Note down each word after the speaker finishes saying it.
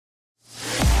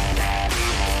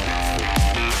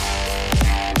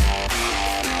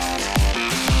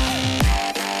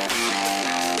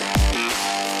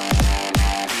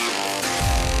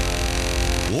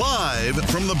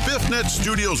BiffNet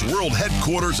Studios World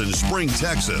Headquarters in Spring,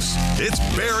 Texas, it's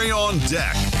Barry on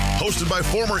Deck, hosted by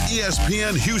former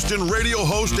ESPN Houston radio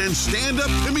host and stand-up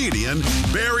comedian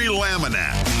Barry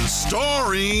Laminack,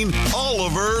 starring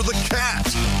Oliver the Cat.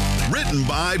 Written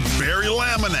by Barry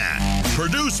Laminack,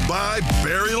 produced by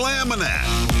Barry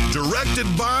Laminack, directed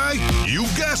by, you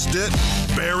guessed it,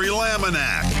 Barry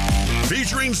Laminack,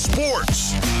 featuring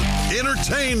sports,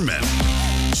 entertainment,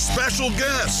 special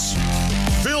guests,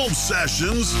 film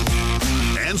sessions,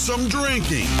 and some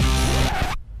drinking.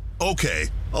 Okay,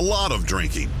 a lot of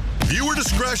drinking. Viewer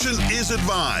discretion is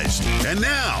advised. And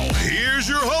now, here's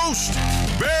your host,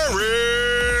 Barry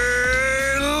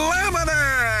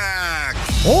Laminack.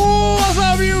 Oh, what's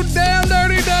up, you damn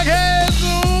dirty duckheads?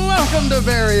 Welcome to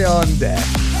Barry on Deck.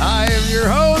 I am your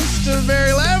host,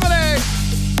 Barry Laminack.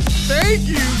 Thank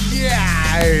you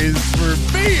guys for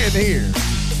being here.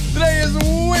 Today is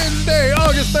Wednesday,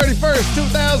 August 31st,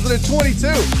 2022.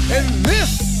 And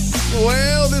this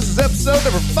is episode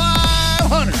number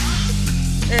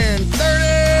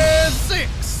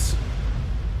 536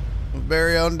 of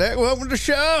Barry on Deck. Welcome to the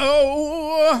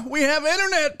show. We have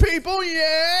internet, people.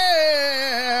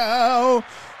 Yeah.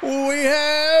 We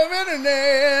have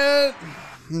internet.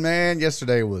 Man,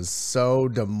 yesterday was so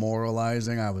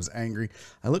demoralizing. I was angry.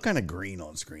 I look kind of green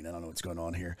on screen. I don't know what's going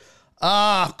on here.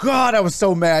 God, I was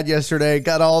so mad yesterday.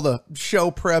 Got all the show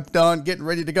prep done, getting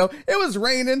ready to go. It was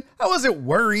raining. I wasn't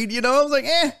worried, you know. I was like,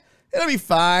 it'll be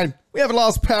fine. We haven't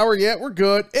lost power yet. We're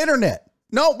good. Internet.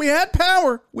 No, we had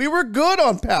power. We were good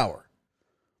on power.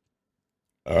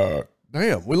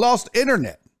 Damn, we lost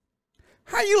internet.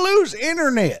 How you lose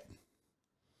internet?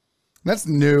 That's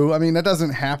new. I mean, that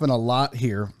doesn't happen a lot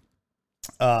here.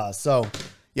 So,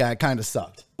 yeah, it kind of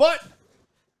sucked. But,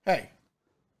 hey.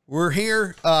 We're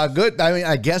here. Good. I mean,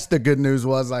 I guess the good news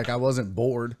was I wasn't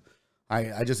bored.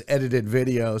 I just edited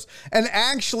videos and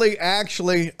actually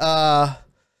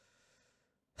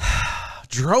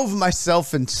drove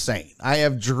myself insane. I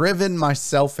have driven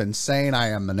myself insane.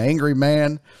 I am an angry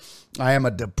man. I am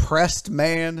a depressed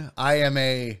man. I am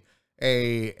a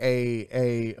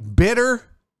bitter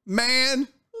man.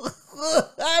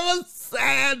 I'm a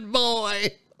sad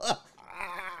boy.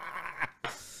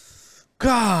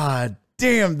 God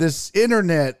damn, this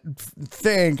internet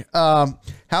thing. How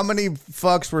many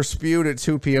fucks were spewed at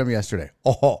 2 p.m. yesterday?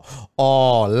 Oh,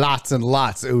 lots and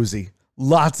lots, Uzi.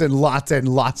 Lots and lots and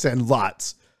lots and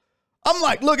lots. I'm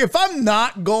like, look, if I'm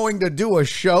not going to do a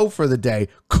show for the day,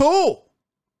 cool.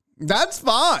 That's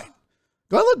fine.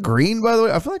 Do I look green, by the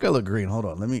way? I feel like I look green. Hold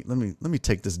on. Let me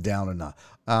take this down a notch.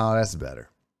 Oh, that's better.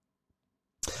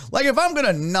 Like, if I'm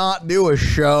gonna not do a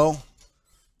show,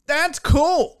 that's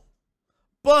cool.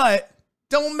 But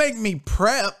don't make me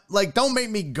prep. Like, don't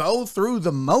make me go through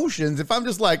the motions. If I'm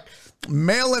just like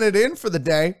mailing it in for the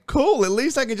day, cool. At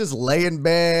least I can just lay in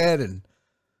bed and,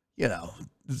 you know,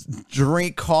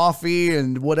 drink coffee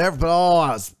and whatever. But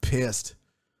I was pissed.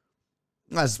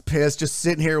 Just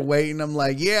sitting here waiting. I'm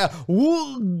like, yeah. Fuck.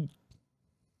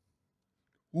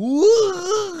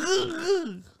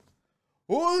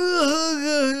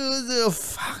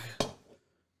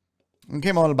 And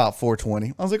came on about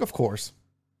 4:20. I was like, of course.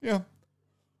 Yeah.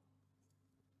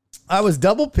 I was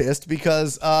double pissed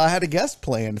because I had a guest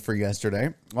planned for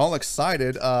yesterday. All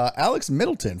excited. Alex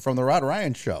Middleton from the Rod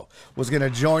Ryan Show was going to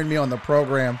join me on the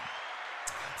program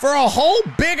for a whole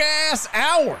big ass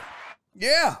hour.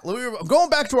 Yeah, we were going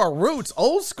back to our roots,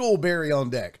 old school Barry on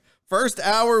Deck. First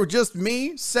hour, just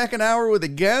me. Second hour with a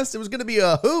guest. It was going to be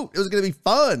a hoot. It was going to be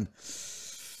fun.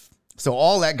 So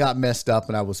all that got messed up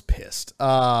and I was pissed.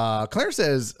 Claire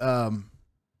says,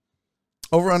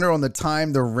 over under on the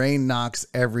time the rain knocks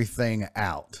everything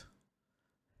out.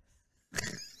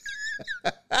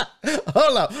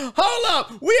 Hold up.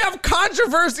 We have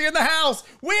controversy in the house.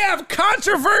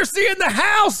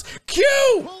 Q.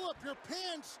 Pull up your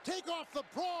pants, take off the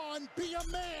bra, and be a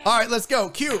man. All right, let's go.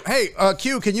 Q. Hey,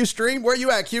 Q, can you stream? Where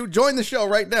you at, Q? Join the show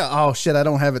right now. Oh, shit, I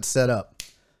don't have it set up.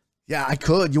 Yeah, I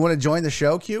could. You want to join the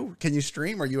show, Q? Can you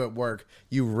stream or are you at work?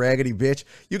 You raggedy bitch.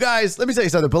 You guys, let me tell you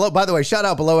something. By the way, shout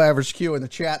out Below Average Q in the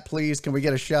chat, please. Can we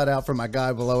get a shout out from my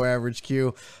guy, Below Average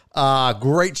Q?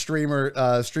 Great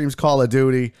streamer, streams Call of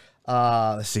Duty.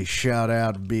 Let's see, shout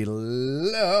out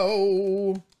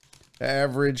Below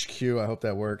Average Q. I hope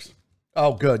that works.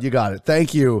 Oh, good. You got it.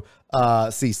 Thank you,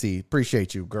 CC.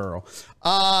 Appreciate you, girl.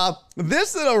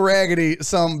 This little raggedy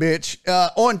sumbitch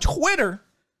on Twitter.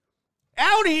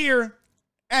 Out here,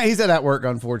 he's at work,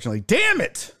 unfortunately. Damn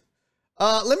it!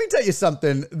 Let me tell you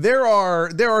something. There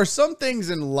are some things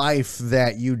in life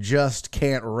that you just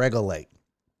can't regulate.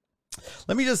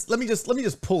 Let me just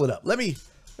pull it up. Let me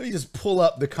Let me just pull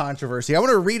up the controversy. I want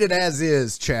to read it as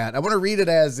is, chat. I want to read it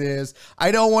as is.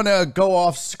 I don't want to go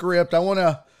off script. I want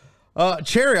to...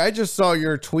 Cherry, I just saw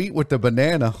your tweet with the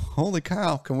banana. Holy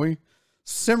cow. Can we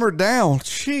simmer down?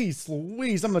 Jeez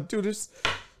Louise. I'm going to do this.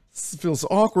 This feels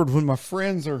awkward when my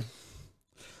friends are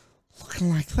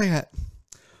looking like that.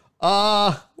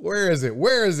 Where is it?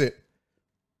 Where is it?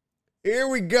 Here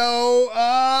we go.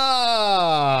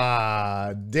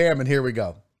 Damn it. Here we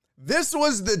go. This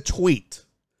was the tweet.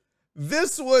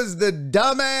 This was the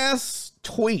dumbass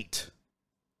tweet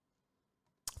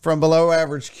from Below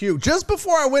Average Q. Just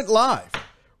before I went live.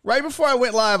 Right before I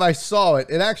went live, I saw it.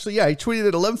 And actually, yeah, he tweeted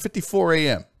at 11:54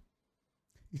 a.m.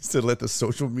 He said, let the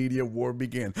social media war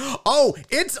begin. Oh,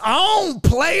 it's on,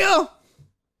 player.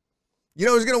 You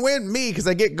know who's going to win? Me, because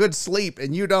I get good sleep,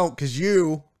 and you don't because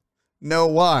you know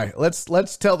why.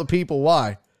 Let's tell the people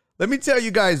why. Let me tell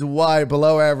you guys why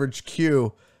Below Average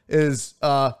Q is...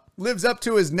 lives up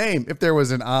to his name. If there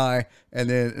was an I, and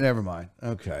then never mind.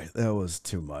 Okay, that was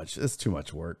too much. That's too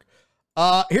much work.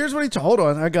 Here's what he told. Hold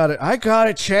on, I got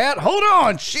it, chat. Hold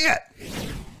on, shit.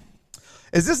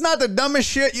 Is this not the dumbest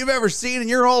shit you've ever seen in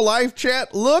your whole life,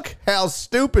 chat? Look how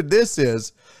stupid this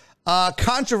is.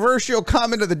 Controversial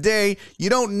comment of the day.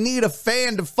 You don't need a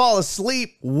fan to fall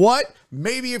asleep. What?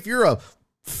 Maybe if you're a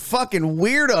fucking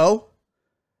weirdo.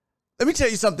 Let me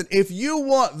tell you something. If you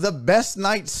want the best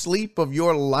night's sleep of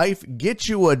your life, get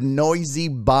you a noisy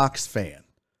box fan.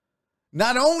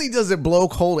 Not only does it blow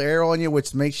cold air on you,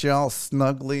 which makes you all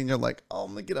snuggly, and you're like, oh,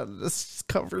 I'm going to get under the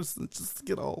covers and just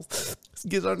get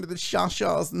under the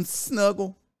shawshaws and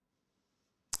snuggle.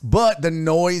 But the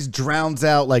noise drowns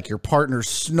out like your partner's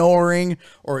snoring,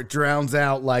 or it drowns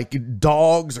out like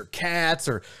dogs or cats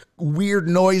or weird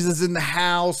noises in the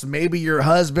house. Maybe your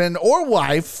husband or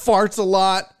wife farts a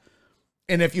lot.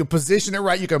 And if you position it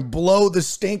right, you can blow the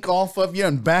stink off of you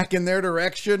and back in their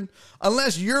direction.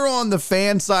 Unless you're on the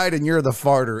fan side and you're the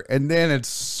farter. And then it's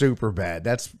super bad.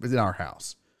 That's in our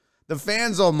house. The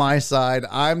fan's on my side.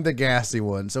 I'm the gassy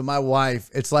one. So my wife,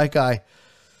 it's like I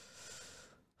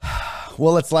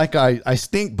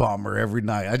stink bomb her every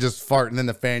night. I just fart and then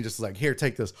the fan just like, here,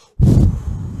 take this.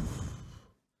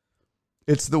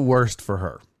 It's the worst for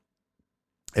her.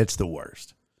 It's the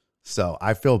worst. So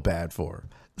I feel bad for her.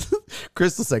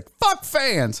 Crystal's like, fuck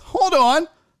fans. Hold on. What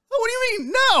do you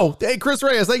mean? No. Hey, Chris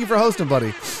Reyes, thank you for hosting,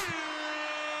 buddy.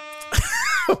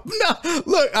 No,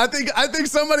 look, I think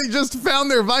somebody just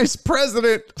found their vice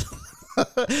presidential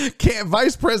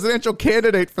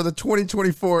candidate for the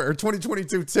 2024 or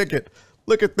 2022 ticket.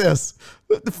 Look at this.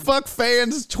 The fuck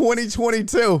fans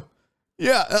 2022.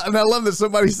 Yeah, and I love that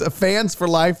somebody's fans for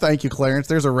life. Thank you, Clarence.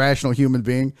 There's a rational human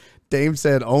being. Dame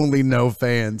said only no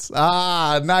fans.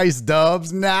 Nice,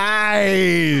 Dubs.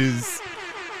 Nice.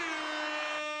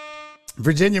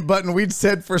 Virginia Buttonweed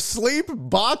said for sleep,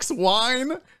 box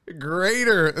wine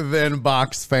greater than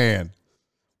box fan.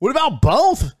 What about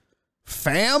both?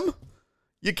 Fam?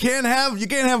 You can't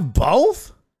have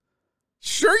both?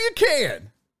 Sure you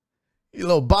can. You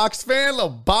little box fan, little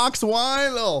box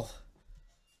wine, little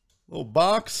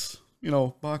box. You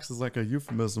know, box is like a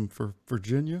euphemism for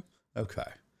Virginia. Okay.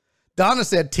 Donna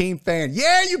said team fan.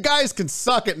 Yeah, you guys can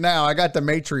suck it now. I got the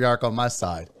matriarch on my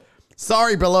side.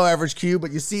 Sorry, Below Average Q,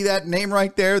 but you see that name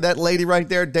right there, that lady right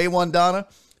there, Day One Donna?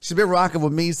 She's been rocking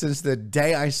with me since the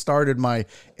day I started my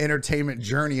entertainment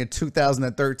journey in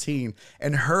 2013,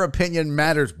 and her opinion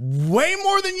matters way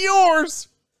more than yours.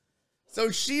 So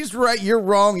she's right, you're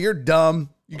wrong, you're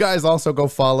dumb. You guys also go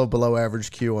follow Below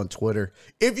Average Q on Twitter.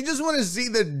 If you just want to see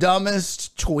the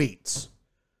dumbest tweets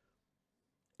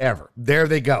ever, there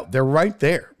they go. They're right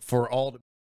there for all to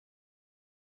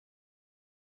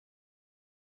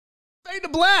fade to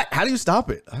black. How do you stop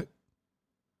it? I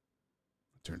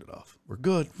turned it off. We're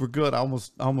good. We're good. I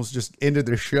almost just ended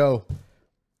the show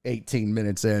 18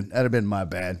 minutes in. That'd have been my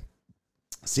bad.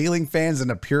 Ceiling fans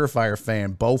and a purifier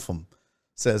fan, both of them,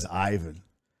 says Ivan.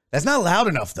 That's not loud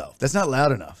enough, though. That's not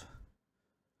loud enough.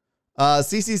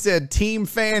 CC said, team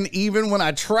fan even when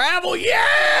I travel.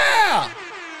 Yeah!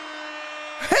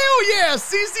 Hell yeah,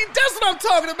 CC. That's what I'm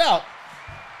talking about.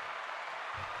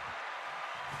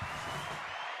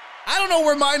 I don't know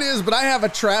where mine is, but I have a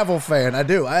travel fan. I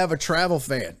do. I have a travel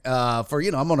fan. I'm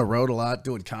on the road a lot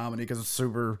doing comedy because it's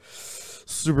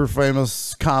super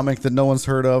famous comic that no one's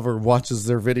heard of or watches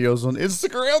their videos on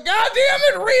Instagram. God damn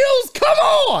it, Reels. Come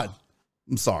on.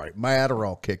 I'm sorry. My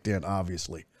Adderall kicked in,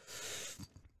 obviously.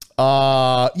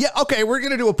 Okay. We're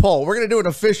going to do a poll. We're going to do an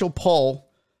official poll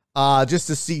just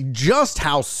to see just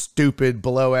how stupid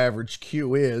Below Average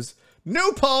Q is.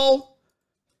 New poll.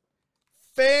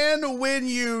 Fan when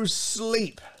you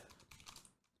sleep.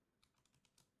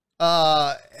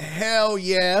 Hell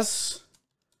yes.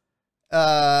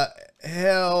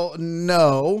 Hell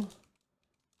no.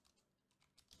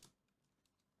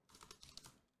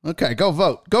 Okay, go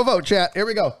vote. Go vote, chat. Here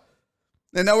we go.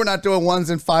 And no, we're not doing 1s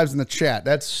and 5s in the chat.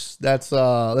 That's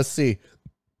let's see.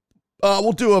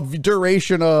 We'll do a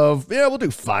duration of, we'll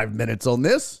do 5 minutes on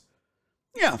this.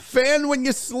 Yeah, fan when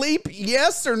you sleep,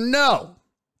 yes or no?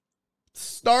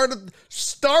 Start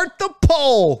the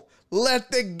poll.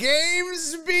 Let the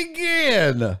games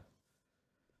begin.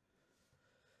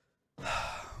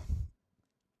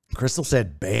 Crystal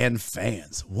said ban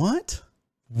fans. What?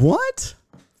 What?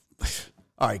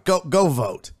 All right, go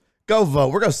vote. Go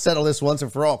vote. We're going to settle this once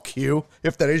and for all, Q,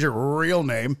 if that is your real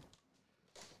name.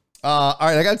 All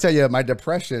right, I got to tell you, my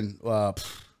depression,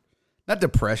 not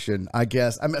depression, I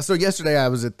guess. So yesterday I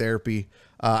was at therapy,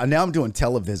 and now I'm doing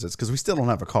televisits because we still don't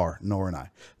have a car, Nora and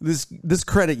I. This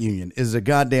credit union is a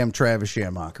goddamn Travis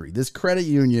Shamockery. This credit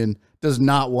union does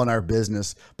not want our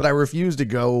business, but I refuse to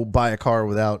go buy a car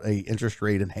without a interest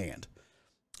rate in hand.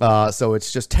 So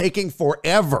it's just taking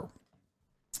forever.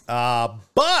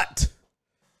 But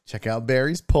check out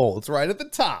Barry's poll. It's right at the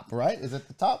top, right? Is it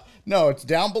the top? No, it's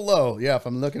down below. Yeah, if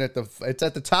I'm looking at it's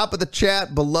at the top of the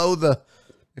chat below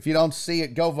if you don't see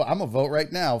it, go vote. I'm going to vote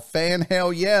right now. Fan,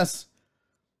 hell yes.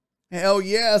 Hell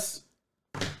yes.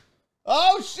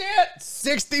 Oh, shit.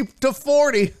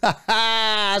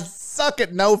 60-40. Suck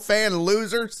it, no fan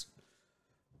losers.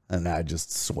 And I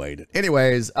just swayed it.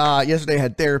 Anyways, yesterday I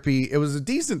had therapy. It was a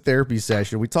decent therapy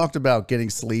session. We talked about getting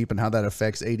sleep and how that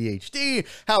affects ADHD,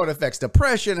 how it affects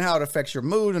depression, how it affects your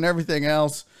mood and everything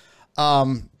else.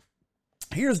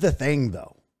 Here's the thing,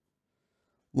 though.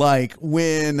 Like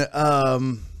when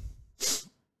the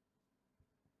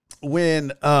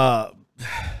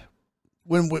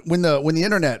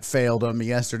internet failed on me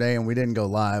yesterday and we didn't go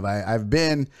live, I've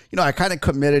been, I kind of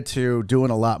committed to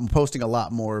posting a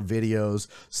lot more videos,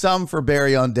 some for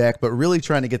Barry on Deck, but really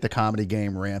trying to get the comedy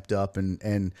game ramped up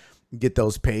and get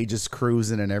those pages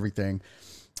cruising and everything.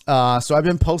 So I've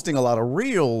been posting a lot of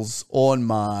reels on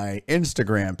my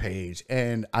Instagram page,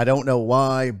 and I don't know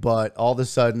why, but all of a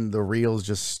sudden the reels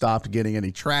just stopped getting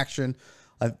any traction.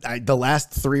 The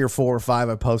last 3 or 4 or 5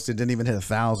 I posted didn't even hit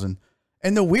 1,000.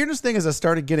 And the weirdest thing is I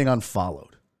started getting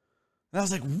unfollowed. And I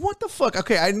was like, what the fuck?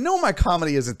 Okay, I know my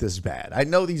comedy isn't this bad. I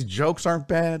know these jokes aren't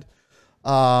bad.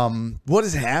 What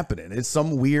is happening? It's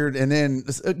some weird. And then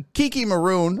Kiki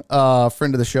Maroon,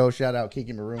 friend of the show, shout out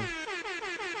Kiki Maroon.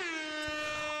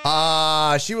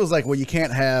 She was like, well, you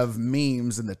can't have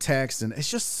memes in the text, and it's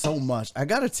just so much. I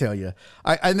gotta tell you,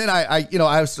 I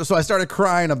started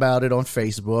crying about it on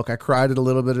Facebook. I cried a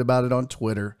little bit about it on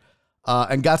Twitter,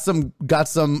 and got some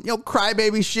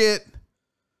crybaby shit,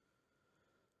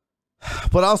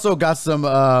 but also got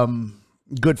some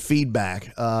good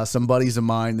feedback. Some buddies of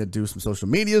mine that do some social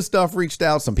media stuff reached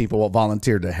out. Some people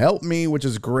volunteered to help me, which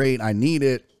is great. I need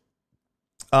it.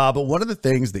 But one of the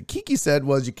things that Kiki said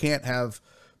was you can't have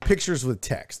pictures with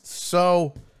text.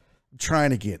 So I'm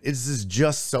trying to this is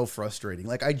just so frustrating.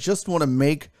 Like I just want to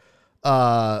make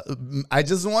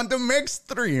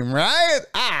stream, right?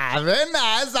 Very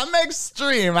nice. I make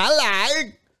stream. I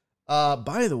like.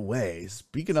 By the way,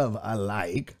 speaking of I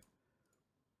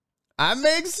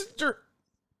make stream.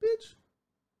 Bitch.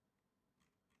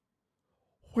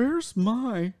 Where's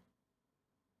my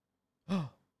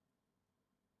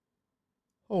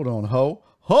Hold on, ho.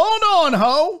 Hold on,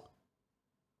 ho.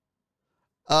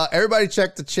 Everybody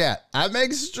check the chat. I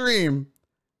make stream.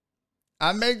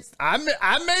 I make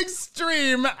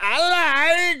stream.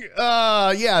 I like.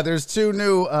 Yeah, there's 2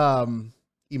 new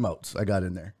emotes I got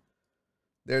in there.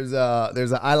 There's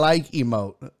a I like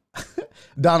emote.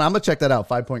 Don, I'm gonna check that out.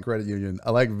 5 Point Credit Union.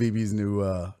 I like VB's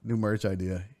new merch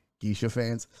idea. Geisha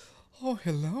fans. Oh,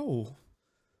 hello.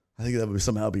 I think that would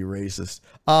somehow be racist.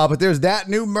 But there's that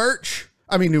new merch.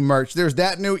 There's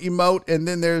that new emote, and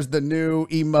then there's the new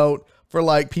emote for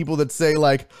like people that say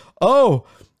like, oh,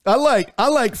 I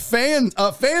like fans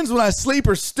when I sleep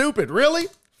are stupid. Really?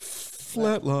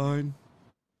 Flatline.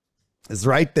 It's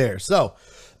right there. So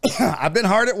I've been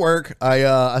hard at work.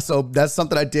 So that's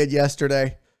something I did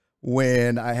yesterday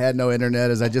when I had no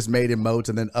internet, is I just made emotes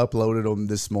and then uploaded them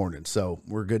this morning. So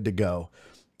we're good to go.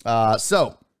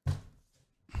 Below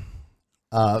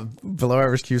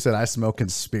average Q said I smoke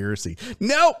conspiracy.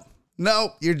 Nope.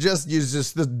 You're just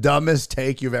the dumbest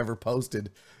take you've ever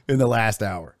posted in the last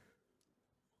hour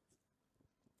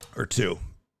or 2.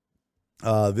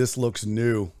 This looks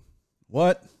new.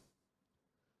 What?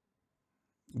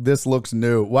 This looks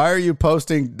new. Why are you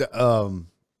posting?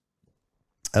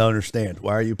 I don't understand.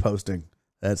 Why are you posting?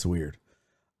 That's weird.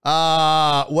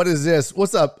 What is this?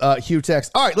 What's up, Hugh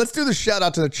Tex? All right, let's do the shout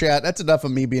out to the chat. That's enough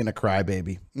of me being a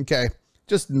crybaby. Okay.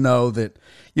 Just know that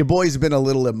your boy's been a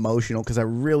little emotional because I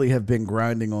really have been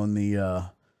grinding on the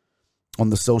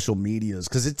social medias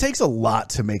because it takes a lot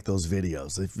to make those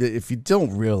videos. If you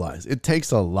don't realize, it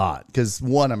takes a lot because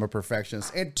one, I'm a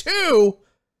perfectionist, and two,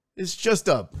 it's just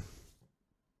a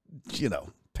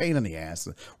pain in the ass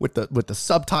with the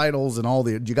subtitles and all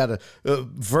the you got to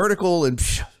vertical and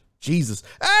Jesus.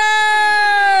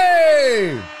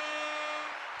 Hey,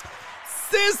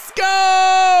 Cisco,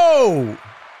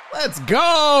 let's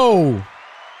go.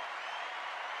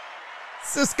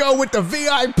 Cisco with the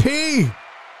VIP.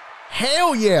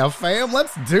 Hell yeah, fam.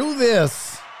 Let's do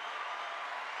this.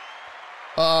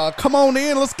 Come on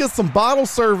in. Let's get some bottle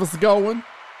service going.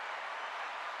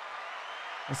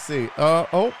 Let's see.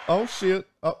 Oh, shit.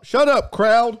 Oh, shut up,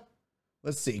 crowd.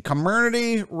 Let's see.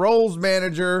 Community roles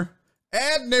manager.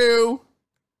 Add new.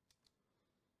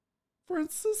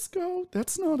 Francisco.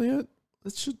 That's not it.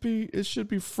 It should be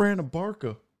Fran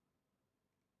Abarca.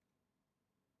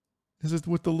 Is it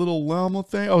with the little llama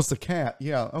thing? Oh, it's the cat.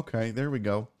 Yeah. Okay. There we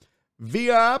go.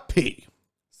 VIP.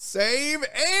 Save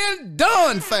and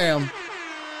done, fam.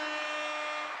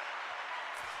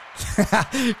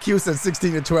 Q said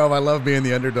 16-12. I love being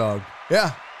the underdog.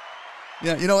 Yeah.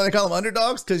 Yeah. You know why they call them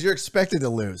underdogs? Because you're expected to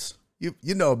lose.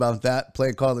 You know about that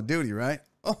playing Call of Duty, right?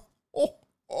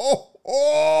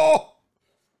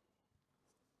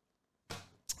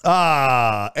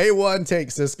 A1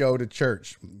 takes Cisco to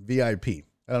church. VIP.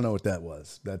 I don't know what that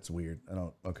was. That's weird.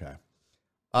 Okay.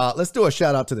 Let's do a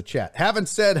shout out to the chat. Haven't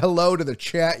said hello to the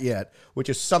chat yet, which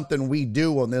is something we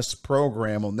do on this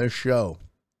program, on this show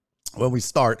when we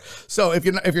start. So if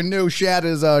you're new, shout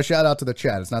out to the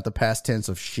chat. It's not the past tense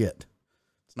of shit.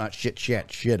 It's not shit, chat,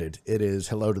 shitted. It is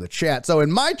hello to the chat. So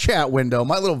in my chat window,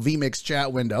 my little VMix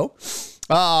chat window,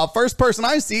 first person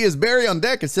I see is Barry on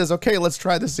Deck. It says, okay, let's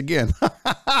try this again.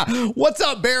 What's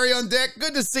up, Barry on Deck?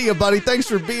 Good to see you, buddy. Thanks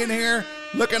for being here.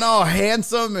 Looking all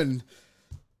handsome and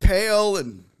pale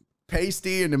and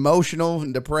pasty and emotional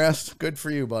and depressed. Good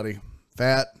for you, buddy.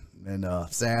 Fat and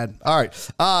sad. All right.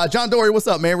 John Dory, what's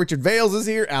up, man? Richard Vales is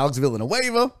here. Alex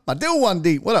Villanueva. I do one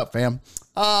deep. What up, fam?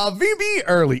 VB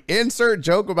early. Insert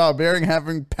joke about Bering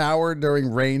having power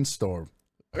during rainstorm.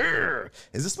 Urgh.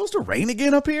 Is it supposed to rain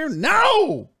again up here?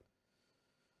 No!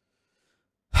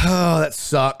 Oh, that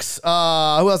sucks. Who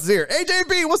else is here?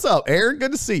 AJB, what's up, Aaron?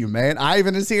 Good to see you, man.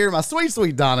 Ivan is here. My sweet,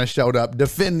 sweet Donna showed up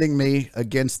defending me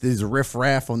against these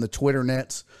riffraff on the Twitter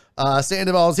nets.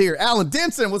 Sandoval's here. Alan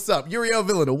Denson, what's up? Uriel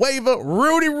Villanueva.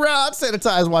 Rudy Rod,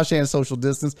 sanitize, wash hands, social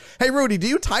distance. Hey, Rudy, do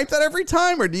you type that every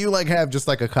time or do you have just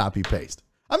a copy paste?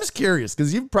 I'm just curious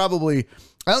because I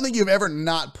don't think you've ever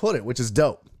not put it, which is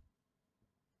dope.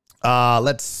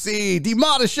 Let's see.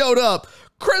 Demata showed up.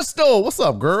 Crystal, what's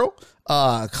up, girl?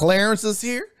 Clarence is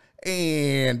here.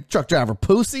 And truck driver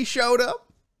Pussy showed up.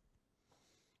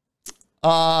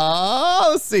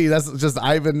 Let's see. That's just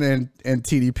Ivan and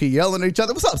TDP yelling at each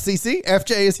other. What's up, CC?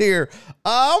 FJ is here.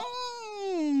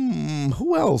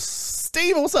 Who else?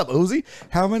 Steven, what's up, Uzi?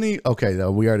 How many? Okay,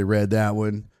 though, we already read that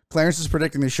one. Clarence is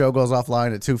predicting the show goes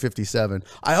offline at 2:57.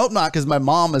 I hope not, because my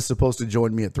mom is supposed to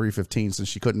join me at 3:15 since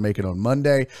she couldn't make it on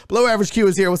Monday. Below Average Q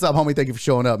is here. What's up, homie? Thank you for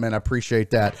showing up, man. I appreciate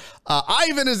that.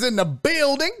 Ivan is in the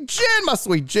building. Jen, my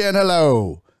sweet Jen,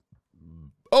 hello.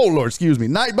 Oh, Lord, excuse me.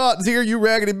 Nightbot is here, you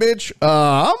raggedy bitch.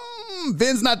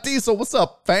 Vin's not diesel. What's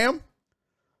up, fam? I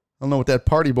don't know what that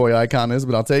party boy icon is,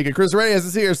 but I'll take it. Chris Reyes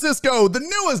is here. Cisco, the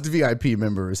newest VIP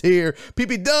member, is here.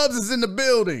 PP Dubs is in the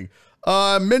building.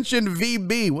 Mentioned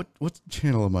VB. What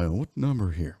channel am I on? What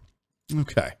number here?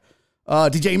 Okay.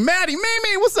 DJ Maddie,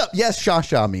 Mimi, what's up? Yes,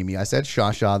 Shasha, Mimi. I said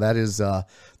Shasha. That is, I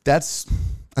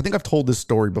think I've told this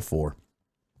story before.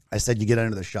 I said you get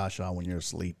under the Shasha when you're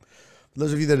asleep. For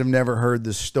those of you that have never heard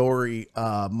this story,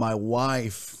 my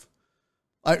wife,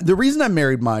 the reason I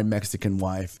married my Mexican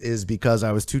wife is because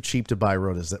I was too cheap to buy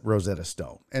Rosetta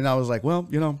Stone. And I was like, well,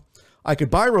 I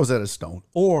could buy Rosetta Stone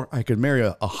or I could marry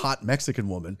a hot Mexican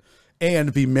woman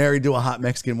and be married to a hot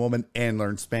Mexican woman and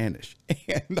learn Spanish.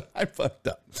 And I fucked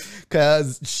up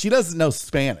because she doesn't know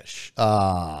Spanish.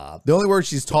 The only word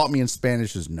she's taught me in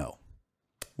Spanish is no,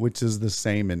 which is the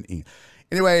same in English.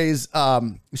 Anyways,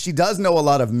 she does know a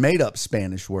lot of made up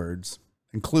Spanish words,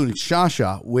 including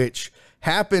shasha, which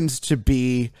happens to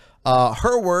be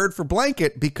her word for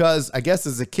blanket because I guess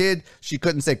as a kid, she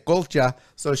couldn't say colcha.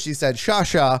 So she said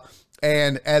shasha.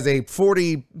 And as a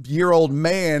 40-year-old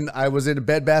man, I was in a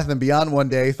Bed Bath & Beyond one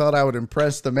day, thought I would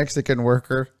impress the Mexican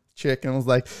worker chick, and was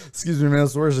like, excuse me,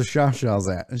 miss, where's the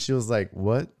shashas at? And she was like,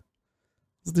 what?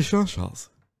 It's the shashas.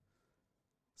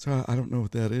 So I don't know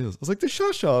what that is. I was like, the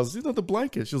shawshaws, the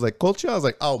blanket. She was like, colcha. I was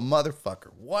like, oh,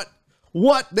 motherfucker. What?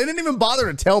 They didn't even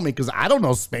bother to tell me because I don't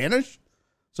know Spanish.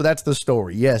 So that's the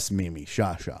story. Yes, Mimi,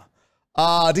 shasha.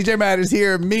 DJ Matt is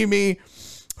here. Mimi.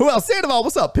 Who else? Sandoval,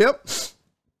 what's up, pimp?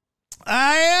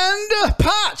 And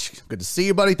Potch. Good to see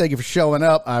you, buddy. Thank you for showing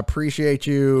up. I appreciate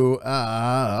you.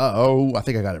 I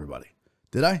think I got everybody.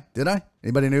 Did I?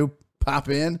 Anybody new? Pop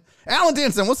in. Alan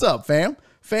Denson, what's up, fam?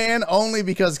 Fan only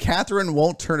because Catherine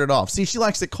won't turn it off. See, she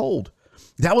likes it cold.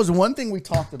 That was one thing we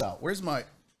talked about. Where's my...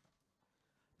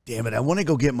 Damn it, I want to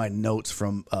go get my notes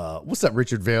from... what's up,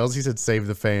 Richard Vales? He said save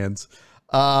the fans.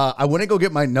 I want to go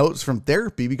get my notes from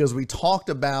therapy because we talked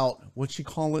about, what'd she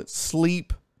call it?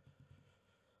 Sleep.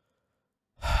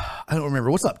 I don't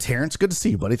remember. What's up, Terrence? Good to see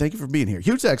you, buddy. Thank you for being here.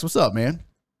 Huge X, what's up, man?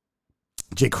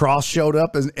 Jay Cross showed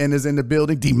up and is in the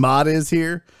building. D-Mata is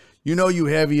here. You know you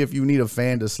heavy if you need a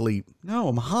fan to sleep. No,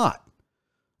 I'm hot.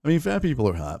 I mean, fat people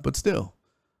are hot, but still.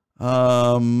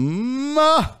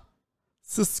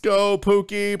 Cisco,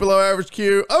 Pookie, below average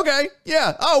Q. Okay,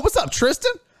 yeah. Oh, what's up,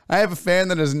 Tristan? I have a fan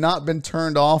that has not been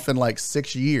turned off in like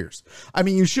 6 years. I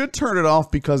mean, you should turn it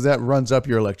off because that runs up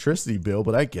your electricity bill,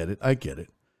 but I get it.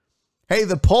 Hey,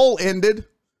 the poll ended.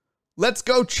 Let's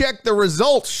go check the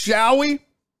results, shall we?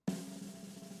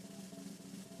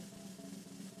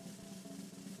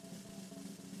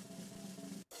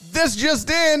 This just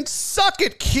in. Suck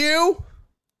it, Q.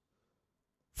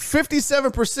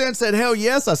 57% said, hell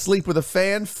yes, I sleep with a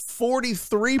fan.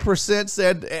 43%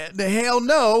 said, hell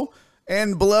no.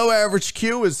 And below average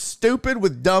Q is stupid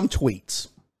with dumb tweets.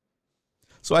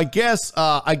 So I guess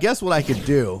what I could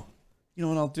do, you know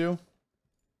what I'll do?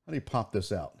 How do you pop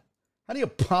this out? I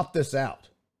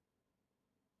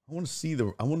want to see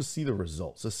the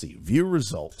results. Let's see. View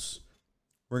results.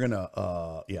 We're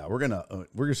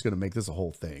just gonna make this a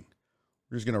whole thing.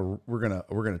 We're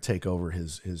gonna take over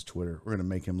his Twitter. We're gonna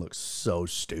make him look so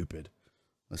stupid.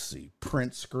 Let's see.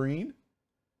 Print screen.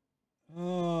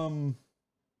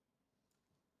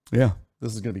 Yeah,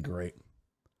 this is gonna be great.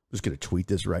 I'm just gonna tweet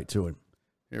this right to him.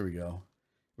 Here we go.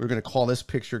 We're gonna call this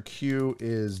picture Q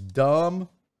is dumb.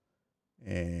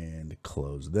 And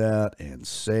close that and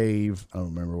save. I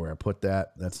don't remember where I put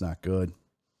that. That's not good.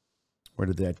 Where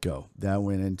did that go? That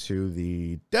went into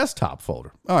the desktop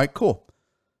folder. All right, cool.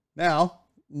 Now,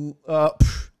 where'd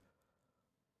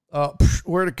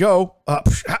it go?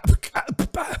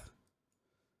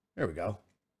 There we go.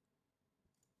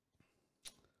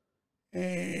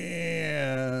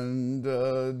 And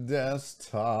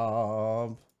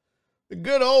desktop. The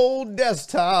good old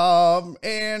desktop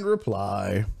and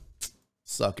reply.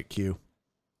 Suck it, Q.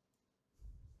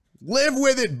 Live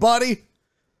with it, buddy.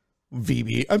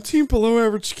 VB, I'm team below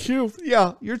average Q.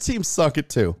 Yeah, your team suck it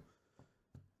too.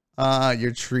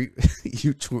 Your tweet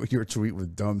was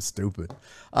dumb, stupid.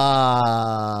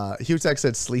 Hugh Tech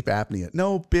said sleep apnea.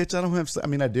 No, bitch, I don't have. I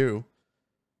mean, I do.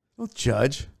 Don't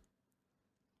judge.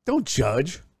 Look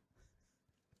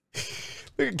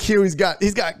at Q. He's got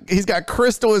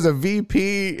Crystal as a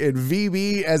VP and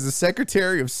VB as the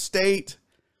Secretary of State.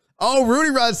 Oh, Rudy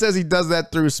Rod says he does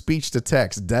that through speech to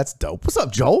text. That's dope. What's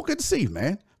up, Joel? Good to see you,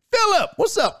 man. Philip,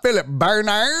 what's up, Philip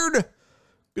Bernard?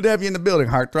 Good to have you in the building,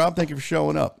 Heartthrob. Thank you for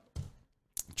showing up.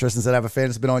 Tristan said I have a fan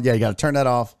that's been on. Yeah, you got to turn that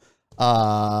off.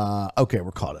 Okay,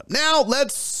 we're caught up. Now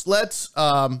let's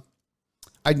I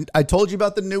told you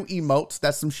about the new emotes.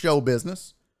 That's some show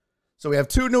business. So we have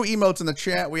 2 new emotes in the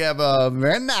chat. We have a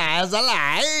very nice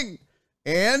line,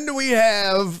 and we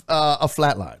have a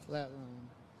flatline.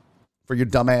 For your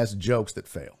dumbass jokes that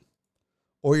fail.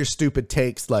 Or your stupid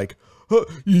takes like, huh,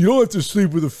 you don't have to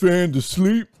sleep with a fan to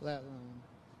sleep.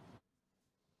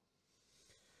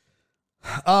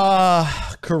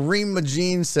 Kareem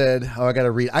Majin said, oh, I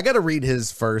gotta read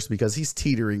his first because he's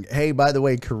teetering. Hey, by the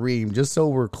way, Kareem, just so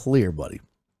we're clear, buddy.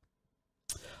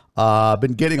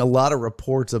 Been getting a lot of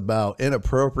reports about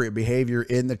inappropriate behavior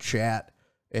in the chat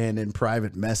and in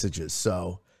private messages.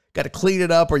 So got to clean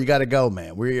it up or you got to go,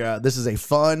 man. This is a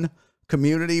fun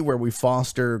community where we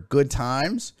foster good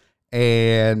times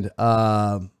and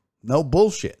no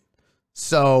bullshit.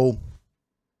 So,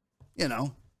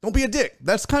 don't be a dick.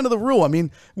 That's kind of the rule. I mean,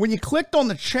 when you clicked on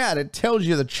the chat, it tells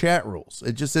you the chat rules.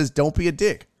 It just says, don't be a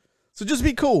dick. So just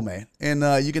be cool, man.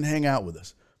 And you can hang out with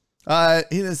us.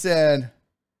 He then said,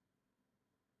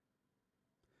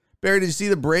 Barry, did you see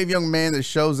the brave young man that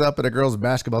shows up at a girls'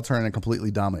 basketball tournament and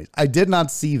completely dominates? I did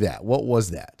not see that. What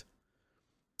was that?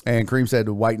 And Kareem said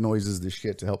white noise is the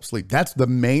shit to help sleep. That's the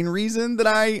main reason that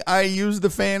I use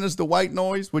the fan as the white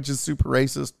noise, which is super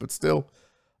racist, but still.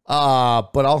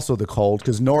 But also the cold,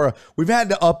 because Nora, we've had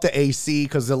to up the AC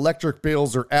because the electric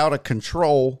bills are out of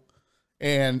control.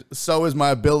 And so is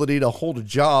my ability to hold a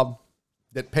job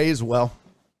that pays well.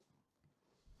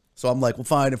 So I'm like, well,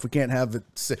 fine, if we can't have it,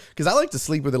 because I like to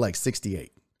sleep with it like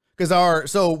 68.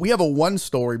 So we have a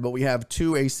 1-story, but we have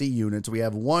 2 AC units. We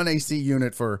have 1 AC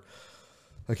unit for,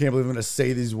 I can't believe I'm going to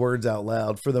say these words out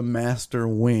loud, for the master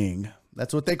wing.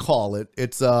 That's what they call it.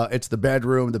 It's the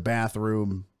bedroom, the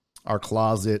bathroom, our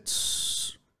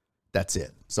closets. That's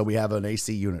it. So we have an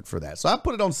AC unit for that. So I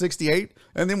put it on 68,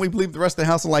 and then we leave the rest of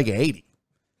the house on like 80.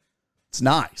 It's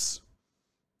nice.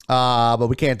 But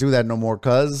we can't do that no more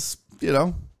because,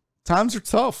 times are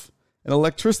tough and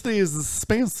electricity is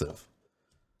expensive.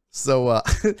 So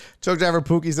Truck Driver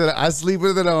Pookie said, I sleep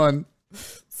with it on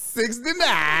 69.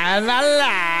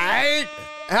 I like.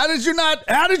 How did you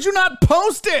not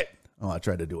post it? Oh, I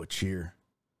tried to do a cheer.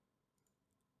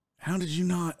 How did you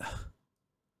not?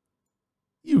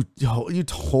 You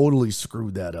totally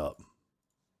screwed that up.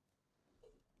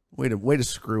 Way to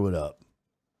screw it up.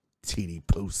 TD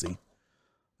Pussy.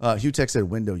 Hugh Tech said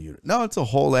window unit. No, it's a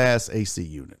whole ass AC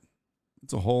unit.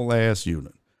 It's a whole ass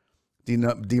unit. D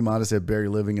Mata said Barry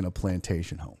living in a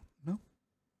plantation home. No.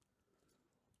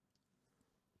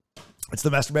 It's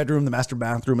the master bedroom, the master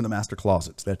bathroom, and the master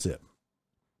closets. That's it.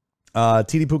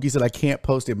 TD Pookie said I can't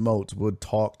post emotes. Would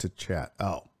talk to chat.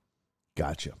 Oh,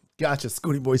 gotcha.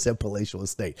 Scooty Boy said palatial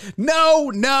estate.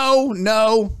 No.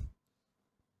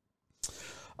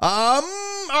 All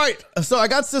right. So I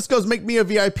got Cisco's Make Me a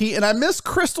VIP, and I missed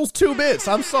Crystal's 2 bits.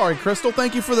 I'm sorry, Crystal.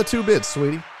 Thank you for the 2 bits,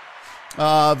 sweetie.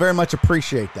 Very much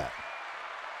appreciate that.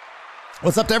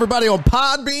 What's up to everybody on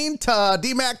Podbean, to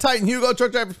D-Mac, Titan, Hugo,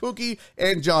 Truck Driver Pookie,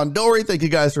 and John Dory. Thank you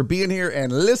guys for being here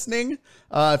and listening.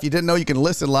 If you didn't know, you can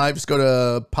listen live. Just go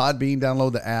to Podbean,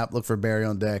 download the app, look for Barry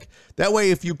on Deck. That way,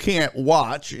 if you can't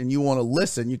watch and you want to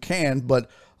listen, you can, but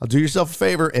I'll do yourself a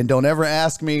favor and don't ever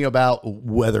ask me about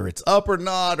whether it's up or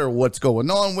not or what's going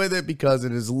on with it, because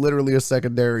it is literally a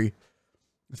secondary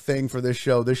thing for this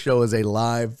show. This show is a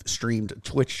live streamed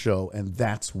Twitch show, and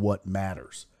that's what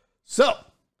matters. So,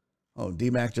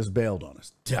 D-Mac just bailed on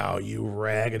us. Oh, you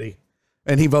raggedy.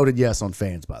 And he voted yes on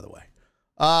fans, by the way.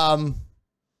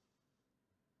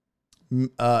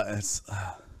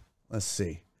 Let's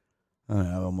see.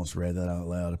 I almost read that out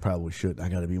loud. I probably should. I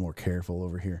got to be more careful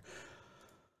over here.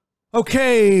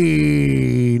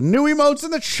 Okay. New emotes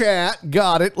in the chat.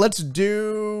 Got it. Let's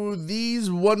do these.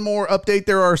 One more update.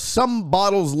 There are some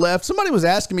bottles left. Somebody was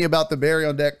asking me about the Barry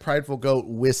on Deck Prideful Goat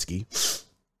whiskey.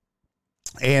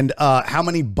 And how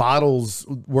many bottles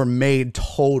were made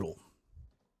total?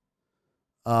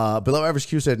 Below Average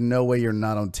Q said, no way you're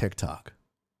not on TikTok.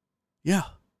 Yeah,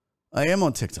 I am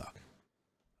on TikTok.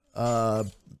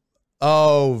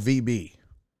 VB.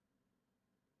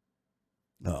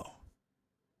 No.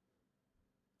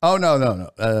 Oh, no.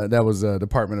 That was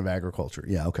Department of Agriculture.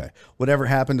 Yeah, okay. Whatever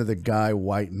happened to the guy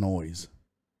White Noise?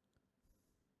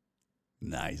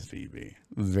 Nice, VB.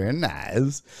 Very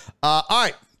nice. All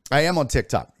right. I am on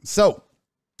TikTok. So,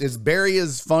 it's Barry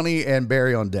is funny and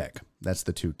Barry on Deck. That's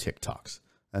the 2 TikToks.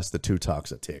 That's the 2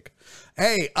 talks a tick.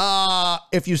 Hey,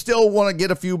 if you still want to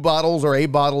get a few bottles or a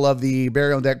bottle of the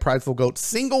Barry on Deck Prideful Goat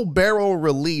single barrel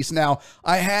release. Now,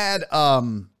 I had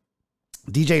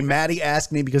DJ Maddie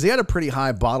ask me, because he had a pretty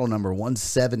high bottle number,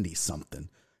 170 something.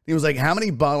 He was like, how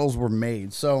many bottles were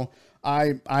made? So,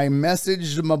 I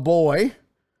messaged my boy,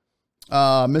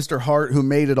 Mr. Hart, who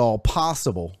made it all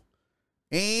possible.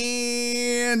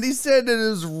 And he said it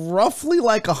is roughly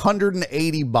like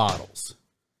 180 bottles.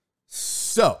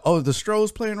 So, the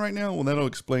Stroh's playing right now? Well, that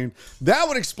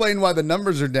would explain why the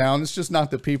numbers are down. It's just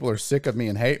not that people are sick of me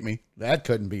and hate me. That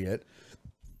couldn't be it.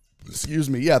 Excuse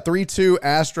me. Yeah, 3-2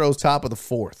 Astros, top of the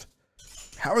 4th.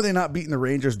 How are they not beating the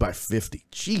Rangers by 50?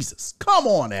 Jesus. Come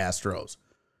on, Astros.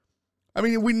 I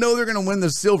mean, we know they're going to win the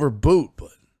silver boot,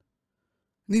 but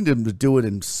need them to do it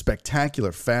in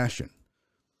spectacular fashion.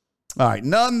 All right,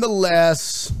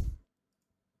 nonetheless,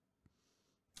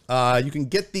 you can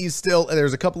get these still.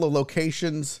 There's a couple of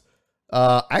locations.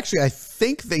 Actually, I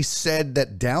think they said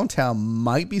that downtown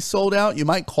might be sold out. You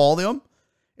might call them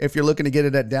if you're looking to get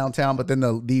it at downtown, but then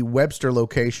the Webster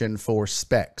location for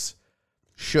Specs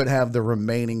should have the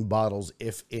remaining bottles,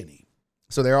 if any.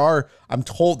 So I'm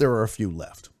told there are a few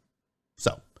left.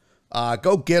 So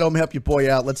go get them, help your boy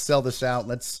out. Let's sell this out.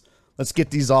 Let's get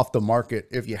these off the market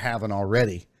if you haven't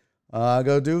already.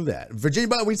 Go do that.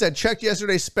 Virginia, we said checked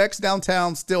yesterday. Specs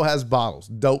downtown still has bottles.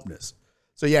 Dopeness.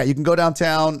 So yeah, you can go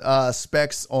downtown,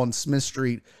 Specs on Smith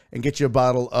Street, and get you a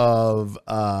bottle of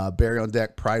Barry on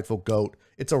Deck Prideful Goat.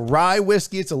 It's a rye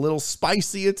whiskey. It's a little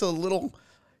spicy. It's a little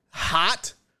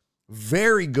hot.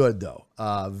 Very good though.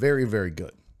 Very, very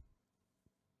good.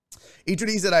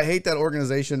 E2D said, I hate that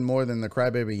organization more than the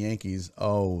crybaby Yankees.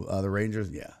 Oh, the Rangers?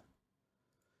 Yeah.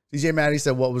 DJ Maddie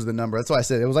said, what was the number? That's why I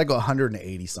said it was like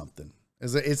 180 something.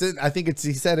 I think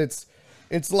he said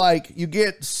it's like you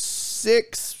get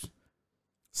six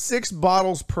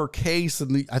bottles per case,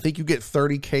 and I think you get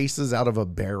 30 cases out of a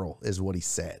barrel is what he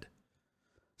said.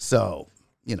 So,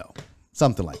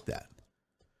 something like that.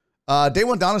 Day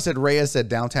One Donna said Reyes said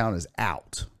downtown is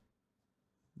out.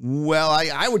 Well,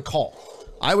 I would call.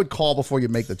 I would call before you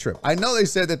make the trip. I know they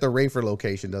said that the Rayford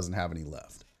location doesn't have any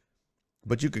left,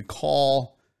 but you could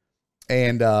call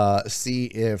and see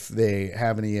if they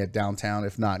have any at downtown.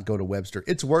 If not, go to Webster.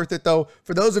 It's worth it, though.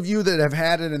 For those of you that have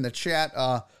had it in the chat,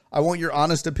 I want your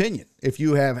honest opinion. If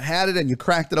you have had it and you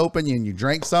cracked it open and you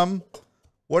drank some,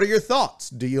 what are your thoughts?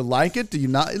 Do you like it? Do you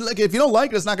not? Like, if you don't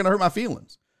like it, it's not going to hurt my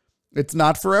feelings. It's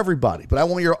not for everybody, but I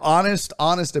want your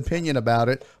honest opinion about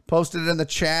it. Post it in the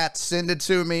chat, send it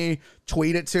to me,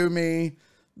 tweet it to me,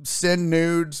 send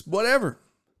nudes, whatever.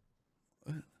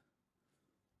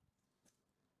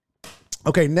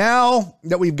 Okay, now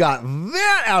that we've got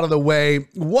that out of the way,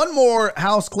 one more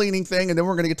house cleaning thing, and then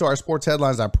we're going to get to our sports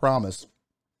headlines, I promise.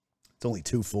 It's only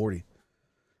 2:40.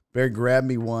 Barry, grab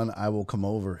me one. I will come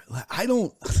over. I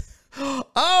don't.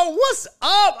 Oh, what's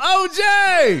up,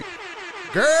 OJ?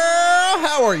 Girl,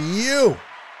 how are you?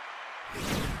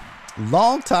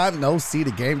 Long time no see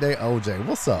to Game Day OJ.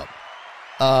 What's up?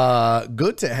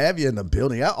 Good to have you in the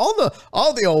building. All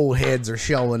the old heads are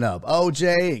showing up.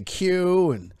 OJ and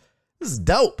Q, and this is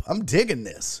dope. I'm digging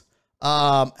this.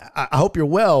 I hope you're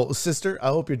well, sister. I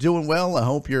hope you're doing well. I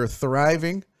hope you're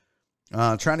thriving.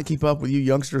 Trying to keep up with you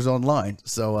youngsters online.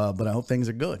 So, but I hope things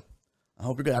are good. I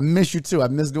hope you're good. I miss you too. I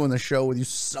miss doing the show with you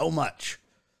so much.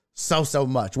 So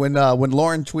much. When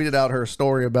Lauren tweeted out her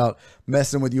story about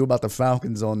messing with you about the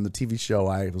Falcons on the TV show,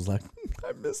 I was like,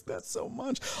 I missed that so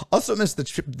much. Also missed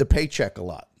the paycheck a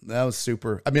lot. That was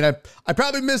super. I mean, I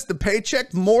probably missed the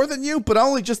paycheck more than you, but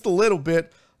only just a little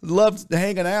bit. Loved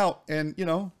hanging out and,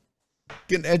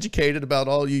 getting educated about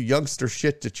all you youngster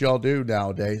shit that y'all do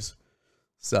nowadays.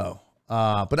 So,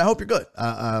 but I hope you're good.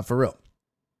 For real.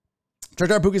 Church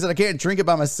Pookie said, I can't drink it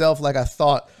by myself like I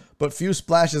thought, but few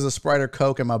splashes of Sprite or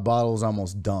Coke and my bottle is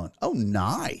almost done. Oh,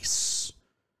 nice.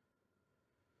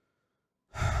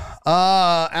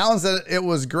 Alan said it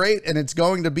was great and it's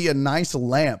going to be a nice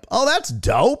lamp. Oh, that's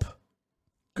dope.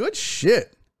 Good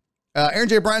shit. Aaron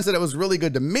J. Bryan said it was really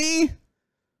good to me.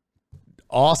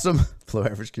 Awesome. Below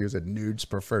Average Q said nudes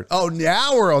preferred. Oh,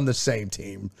 now we're on the same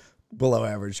team. Below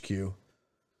Average Q.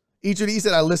 E2D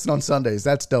said I listen on Sundays.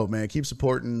 That's dope, man. Keep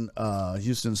supporting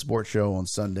Houston Sports Show on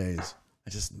Sundays. I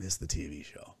just miss the TV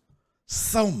show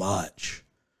so much.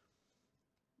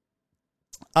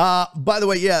 By the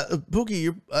way, yeah,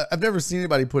 Pookie, I've never seen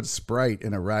anybody put Sprite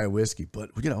in a rye whiskey, but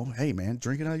hey man,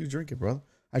 drink it how you drink it, brother.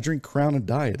 I drink Crown and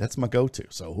Diet. That's my go-to.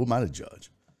 So who am I to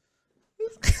judge?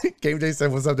 Game Day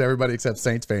said, what's up to everybody except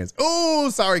Saints fans?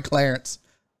 Oh, sorry, Clarence.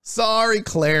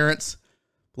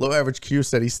 Below Average Q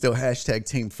said he's still hashtag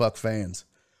Team Fuck Fans,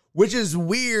 which is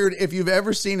weird. If you've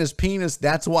ever seen his penis,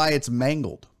 that's why it's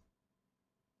mangled.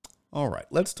 All right,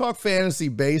 let's talk fantasy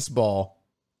baseball.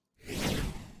 Can't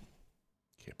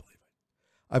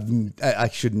believe it. I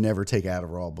should never take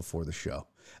Adderall before the show.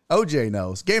 OJ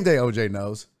knows. Game Day OJ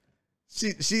knows.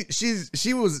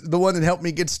 She was the one that helped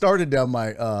me get started down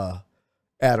my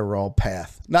Adderall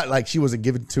path. Not like she wasn't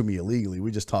given to me illegally.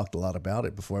 We just talked a lot about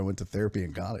it before I went to therapy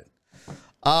and got it.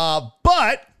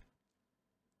 But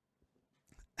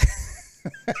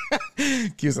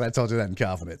Q said I told you that in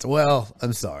confidence. Well,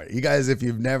 I'm sorry. You guys, if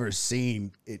you've never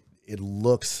seen it, it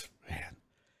looks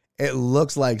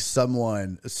like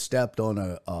someone stepped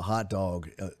on a hot dog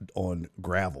on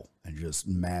gravel and just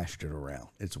mashed it around.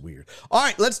 It's weird. All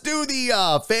right, let's do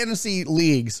the fantasy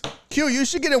leagues. Q, you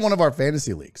should get in one of our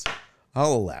fantasy leagues.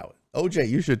 I'll allow it. OJ,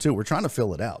 you should too. We're trying to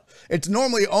fill it out. It's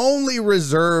normally only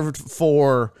reserved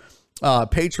for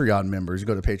Patreon members. You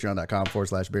go to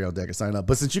patreon.com/Barry on Deck and sign up.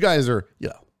 But since you guys are,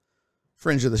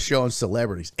 fringe of the show and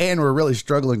celebrities, and we're really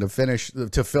struggling to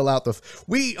fill out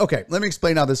okay, let me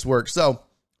explain how this works. So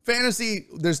fantasy,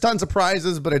 there's tons of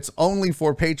prizes, but it's only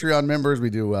for Patreon members.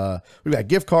 We've got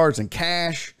gift cards and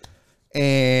cash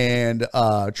and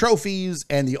trophies,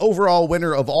 and the overall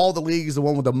winner of all the leagues, the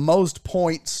one with the most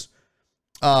points,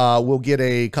 will get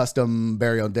a custom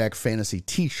Barry on Deck fantasy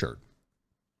t-shirt.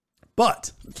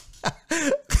 But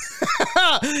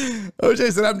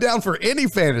OJ said, I'm down for any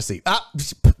fantasy.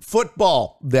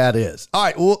 Football, that is. All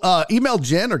right, well, email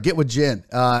Jen or get with Jen.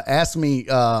 Ask me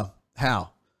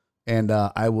how, and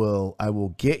I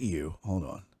will get you. Hold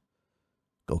on.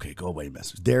 Okay, go away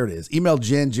message. There it is. Email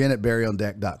Jen at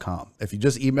barryondeck.com. If you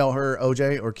just email her,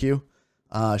 OJ or Q,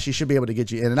 She should be able to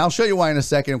get you in. And I'll show you why in a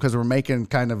second, because we're making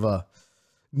kind of a...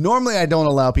 Normally, I don't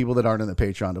allow people that aren't in the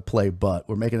Patreon to play, but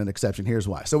we're making an exception. Here's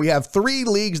why. So we have 3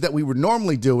 leagues that we were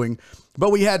normally doing, but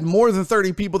we had more than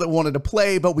 30 people that wanted to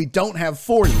play, but we don't have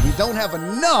 40. We don't have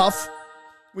enough.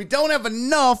 We don't have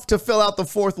enough to fill out the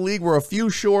 4th league. We're a few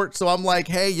short. So I'm like,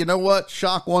 hey, you know what?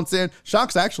 Shock wants in.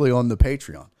 Shock's actually on the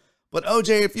Patreon. But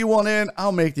OJ, if you want in,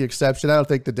 I'll make the exception. I don't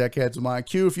think the deckheads will mind.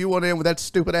 Q, if you want in with that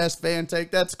stupid ass fan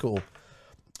take, that's cool.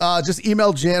 Just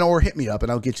email Jen or hit me up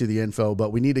and I'll get you the info.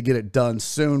 But we need to get it done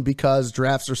soon because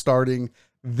drafts are starting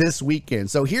this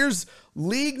weekend. So here's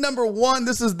league number 1.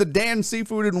 This is the Dan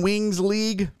Seafood and Wings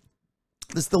League.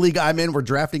 This is the league I'm in. We're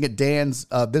drafting at Dan's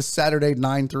this Saturday,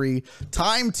 9/3.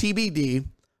 Time TBD,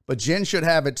 but Jen should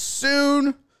have it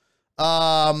soon.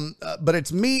 But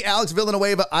it's me, Alex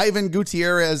Villanueva, Ivan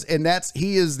Gutierrez, and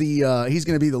he's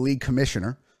going to be the league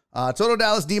commissioner. Toto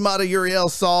Dallas, D-Mata, Uriel,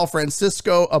 Saul,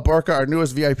 Francisco Abarca, our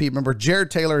newest VIP member, Jared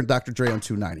Taylor, and Dr. Dre on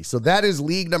 290. So that is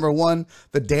league number 1,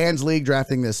 the Dan's League,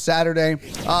 drafting this Saturday.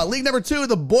 League number 2,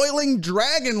 the Boiling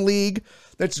Dragon League,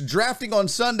 that's drafting on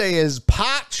Sunday, is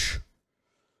Potch,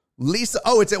 Lisa.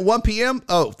 Oh, it's at 1 p.m.?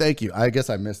 Oh, thank you. I guess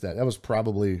I missed that. That was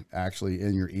probably actually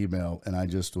in your email, and I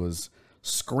just was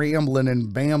scrambling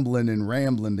and bambling and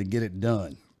rambling to get it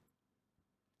done.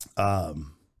 I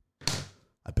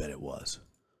bet it was.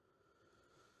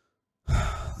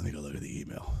 Let me go look at the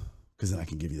email because then I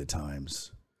can give you the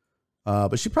times.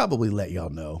 But she probably let y'all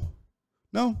know.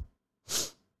 No,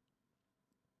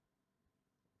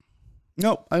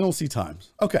 I don't see times.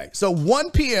 Okay, so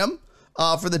 1 p.m.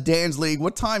 For the Dan's League.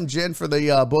 What time, Jen, for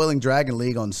the Boiling Dragon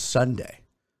League on Sunday?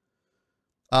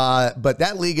 But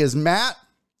that league is Matt.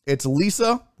 It's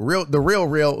Lisa, the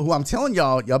real, who I'm telling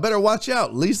y'all better watch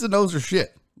out. Lisa knows her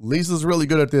shit. Lisa's really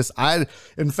good at this.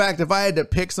 In fact, if I had to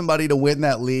pick somebody to win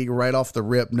that league right off the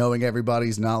rip, knowing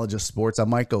everybody's knowledge of sports, I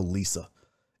might go Lisa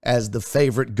as the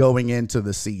favorite going into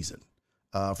the season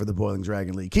for the Boiling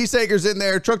Dragon League. Keith Sager's in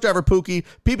there. Truck Driver Pookie.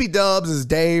 PP Dubs is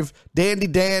Dave. Dandy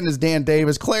Dan is Dan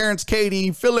Davis. Clarence,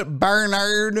 Katie, Philip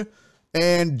Bernard,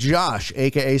 and Josh,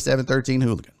 a.k.a. 713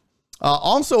 Hooligan.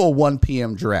 Also a 1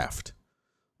 p.m. draft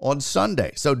on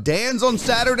Sunday. So Dan's on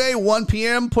Saturday, 1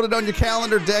 p.m. Put it on your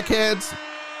calendar, deckheads.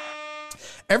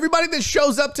 Everybody that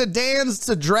shows up to Dan's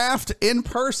to draft in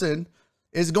person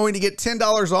is going to get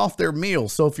 $10 off their meal.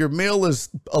 So if your meal is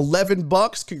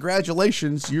 $11,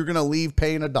 congratulations, you're going to leave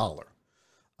paying $1.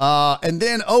 And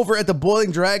then over at the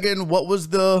Boiling Dragon, what was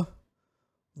the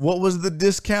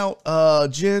discount,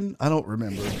 Jen? I don't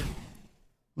remember.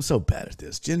 I'm so bad at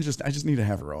this. Jen I just need to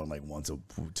have her on like once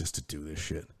just to do this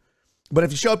shit. But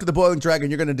if you show up to the Boiling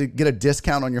Dragon, you're going to get a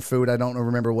discount on your food. I don't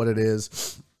remember what it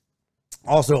is.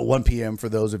 Also at 1 p.m. for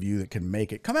those of you that can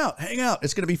make it. Come out, hang out.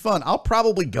 It's going to be fun. I'll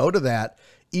probably go to that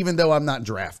even though I'm not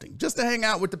drafting, just to hang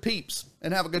out with the peeps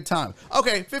and have a good time.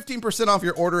 Okay, 15% off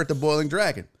your order at the Boiling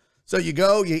Dragon. So you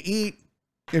go, you eat.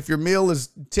 If your meal is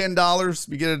 $10,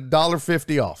 you get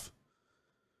 $1.50 off.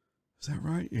 Is that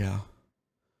right? Yeah.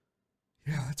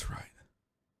 Yeah, that's right.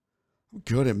 I'm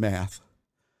good at math.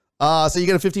 So you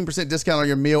get a 15% discount on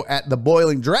your meal at the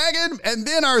Boiling Dragon. And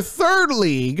then our third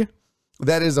league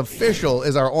that is official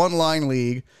is our online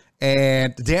league.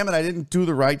 And damn it, I didn't do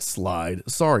the right slide.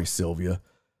 Sorry, Sylvia. I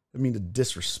didn't mean to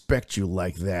disrespect you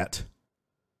like that.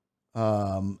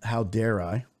 How dare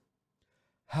I?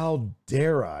 How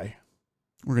dare I?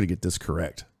 We're going to get this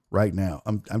correct right now.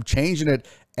 I'm changing it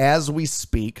as we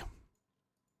speak.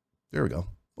 There we go.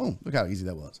 Boom. Look how easy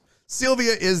that was.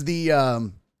 Sylvia is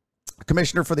the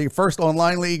commissioner for the first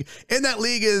online league. In that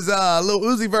league is Lil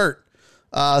Uzi Vert,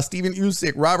 Steven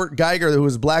Usyk, Robert Geiger, who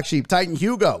is Black Sheep, Titan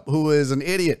Hugo, who is an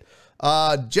idiot,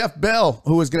 Jeff Bell,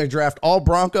 who is going to draft all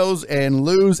Broncos and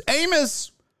lose,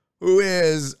 Amos, who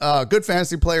is a good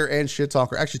fantasy player and shit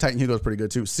talker. Actually, Titan Hugo is pretty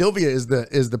good too. Sylvia is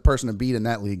the person to beat in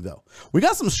that league, though. We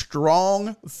got some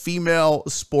strong female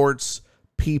sports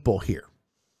people here.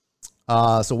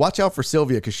 So watch out for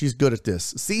Sylvia because she's good at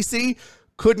this. CC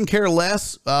couldn't care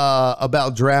less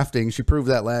about drafting. She proved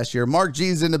that last year. Mark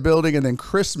G's in the building, and then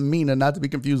Chris Mina, not to be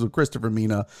confused with Christopher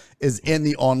Mina, is in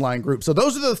the online group. So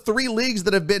those are the three leagues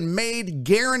that have been made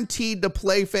guaranteed to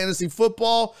play fantasy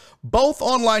football. Both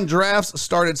online drafts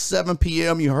start at 7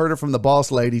 p.m. You heard it from the boss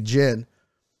lady, Jen.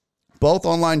 Both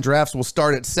online drafts will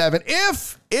start at 7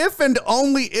 if and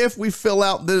only if we fill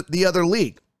out the other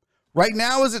league. Right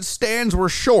now, as it stands, we're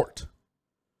short.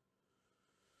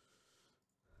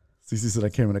 CC said, I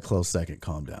came in a close second.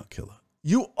 Calm down, killer.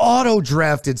 You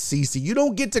auto-drafted, CC. You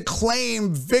don't get to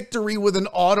claim victory with an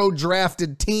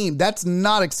auto-drafted team. That's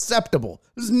not acceptable.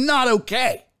 This is not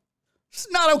okay. It's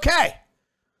not okay.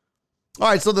 All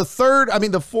right, so the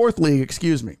fourth league,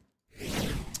 excuse me.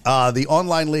 the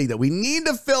online league that we need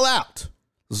to fill out.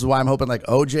 This is why I'm hoping like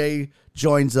OJ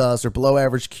joins us or Below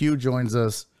Average Q joins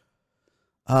us.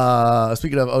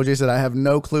 Speaking of, OJ said, I have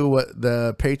no clue what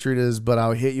the Patriot is, but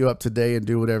I'll hit you up today and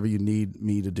do whatever you need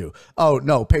me to do. Oh,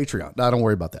 no, Patreon. No, don't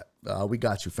worry about that. We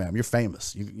got you, fam. You're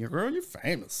famous. You're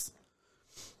famous.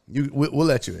 We'll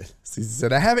let you in. He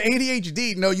said, I have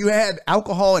ADHD. No, you had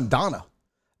alcohol and Donna.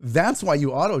 That's why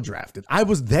you auto-drafted. I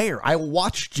was there. I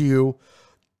watched you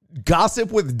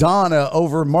gossip with Donna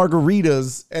over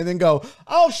margaritas and then go,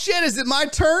 oh, shit, is it my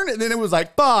turn? And then it was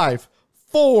like 5,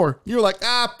 4. You were like,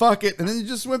 fuck it. And then you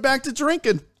just went back to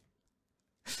drinking.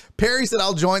 Perry said,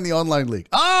 I'll join the online league.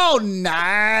 Oh,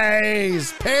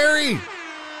 nice. Perry.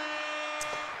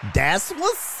 That's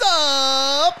what's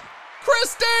up.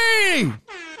 Christy.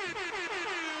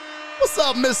 What's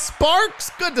up, Miss Sparks?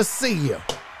 Good to see you.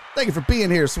 Thank you for being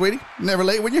here, sweetie. Never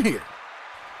late when you're here.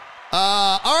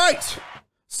 All right.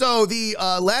 So the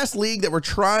last league that we're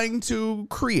trying to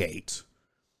create,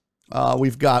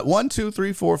 we've got 1, 2,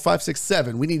 3, 4, 5, 6,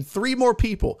 7. We need 3 more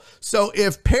people. So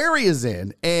if Perry is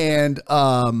in and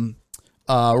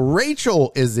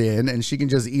Rachel is in, and she can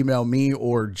just email me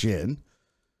or Jen.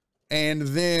 And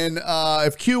then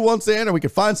if Q wants in or we can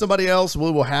find somebody else, we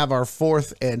will have our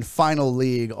 4th and final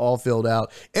league all filled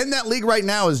out. In that league right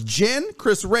now is Jen,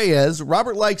 Chris Reyes,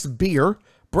 Robert Likes Beer,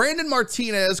 Brandon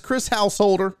Martinez, Chris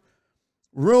Householder,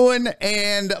 Ruin,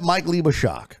 and Mike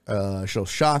Liebeshock. So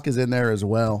Shock is in there as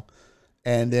well.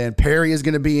 And then Perry is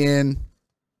going to be in.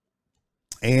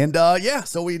 And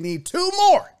so we need 2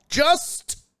 more.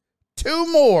 Just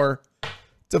 2 more.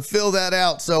 To fill that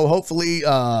out. So hopefully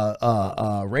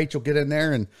Rachel get in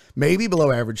there and maybe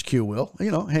Below Average Q will,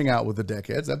 hang out with the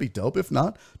deckheads. That'd be dope. If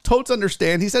not, Totes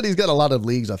understand. He said he's got a lot of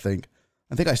leagues, I think.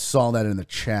 I saw that in the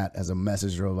chat as a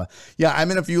message. Yeah, I'm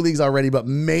in a few leagues already, but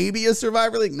maybe a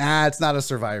Survivor League. Nah, it's not a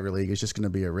Survivor League. It's just going to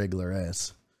be a regular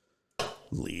ass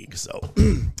league. So,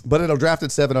 but it'll draft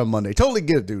at 7 on Monday. Totally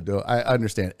get it, dude. Though. I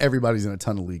understand. Everybody's in a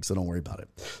ton of leagues, so don't worry about it.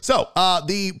 So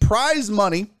the prize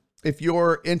money, if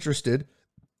you're interested,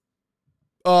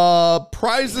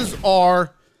 prizes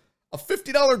are a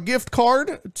 $50 gift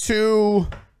card to,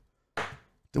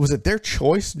 was it Their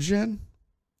Choice, Jen?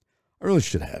 I really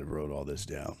should have wrote all this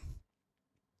down.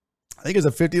 I think it's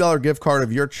a $50 gift card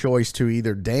of your choice to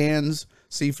either Dan's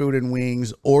Seafood and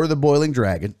Wings or the Boiling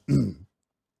Dragon.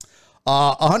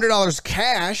 $100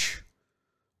 cash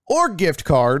or gift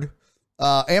card,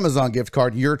 Amazon gift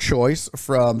card, your choice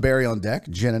from Barry on Deck.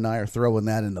 Jen and I are throwing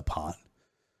that in the pot.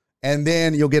 And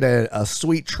then you'll get a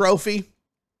sweet trophy.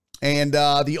 And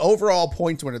the overall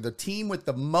points winner, the team with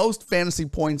the most fantasy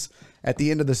points at the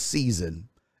end of the season,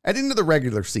 at the end of the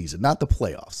regular season, not the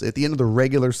playoffs, at the end of the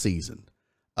regular season,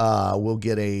 will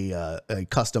get a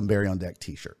custom Barry on Deck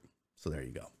t-shirt. So there you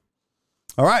go.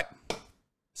 All right.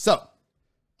 So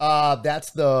that's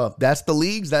the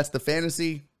leagues. That's the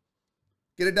fantasy.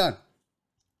 Get it done.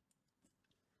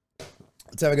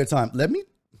 Let's have a good time.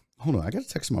 Hold on. I got to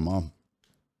text my mom.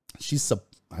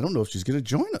 I don't know if she's going to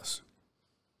join us.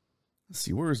 Let's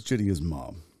see. Where is Jenny's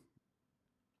mom?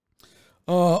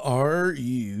 Are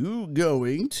you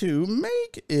going to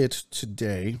make it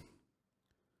today?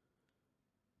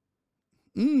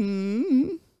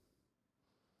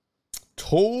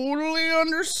 Totally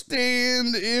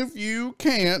understand if you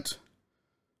can't.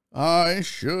 I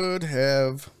should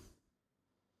have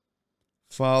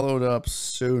followed up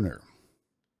sooner.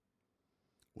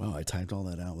 Wow, I typed all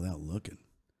that out without looking.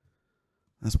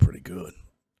 That's pretty good.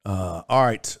 All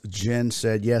right. Jen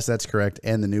said, yes, that's correct.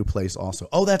 And the new place also.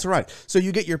 Oh, that's right. So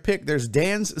you get your pick. There's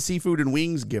Dan's Seafood and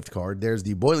Wings gift card. There's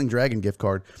the Boiling Dragon gift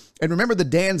card. And remember, the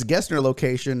Dan's Gessner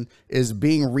location is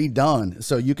being redone.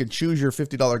 So you can choose your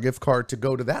 $50 gift card to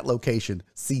go to that location,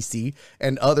 CC,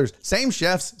 and others. Same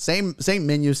chefs, same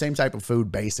menu, same type of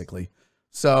food, basically.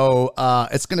 So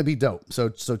it's going to be dope. So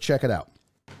check it out.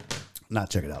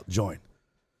 Not check it out. Join.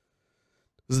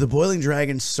 Does the Boiling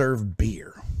Dragon serve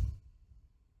beer?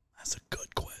 That's a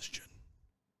good question.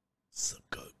 It's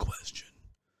a good question.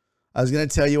 I was going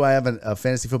to tell you I have a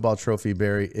fantasy football trophy,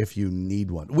 Barry, if you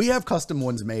need one. We have custom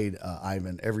ones made,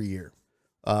 Ivan, every year.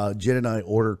 Jen and I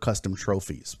order custom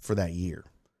trophies for that year.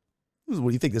 What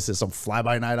do you think this is? Some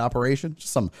fly-by-night operation?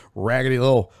 Just some raggedy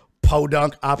little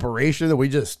podunk operation that we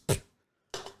just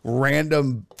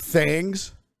random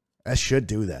things? I should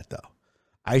do that, though.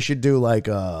 I should do like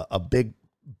a big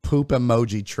poop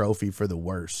emoji trophy for the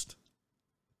worst.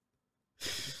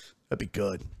 That'd be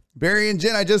good. Barry and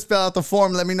Jen, I just filled out the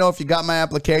form. Let me know if you got my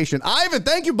application. Ivan,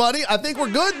 thank you, buddy. I think we're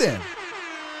good then.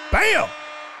 Bam.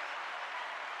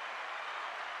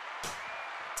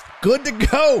 Good to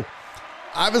go.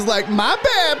 I was like, my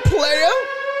bad, player.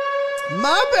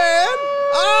 My bad.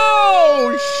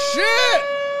 Oh, shit.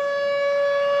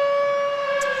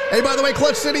 Hey, by the way,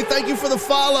 Clutch City, thank you for the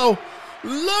follow.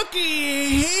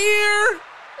 Looky here.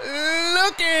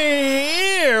 Looky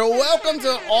here. Welcome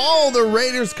to all the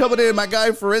Raiders coming in. My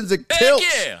guy, Forensic Tilt.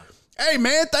 Yeah. Hey,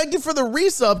 man, thank you for the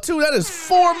resub, too. That is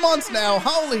 4 months now.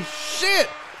 Holy shit.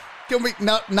 Can we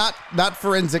not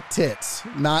forensic tits.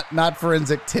 Not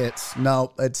forensic tits.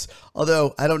 No, it's,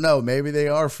 although I don't know, maybe they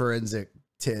are forensic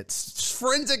tits.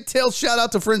 Forensic Tilt, shout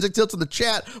out to Forensic Tilt in the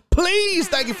chat. Please,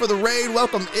 thank you for the raid.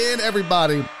 Welcome in,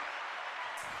 everybody.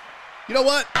 You know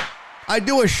what? I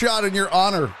do a shot in your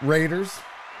honor, Raiders.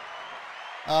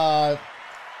 Daddy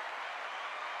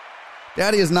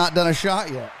has not done a shot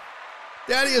yet.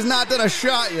 Daddy has not done a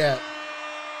shot yet.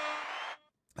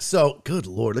 So, good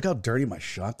Lord, look how dirty my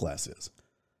shot glass is.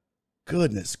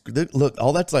 Goodness. Look,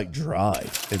 all that's like dry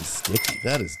and sticky.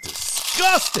 That is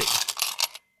disgusting.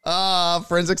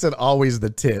 Forensic said always the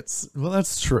tits. Well,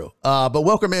 that's true. But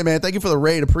welcome in, man. Thank you for the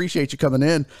raid. Appreciate you coming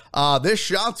in. This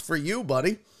shot's for you,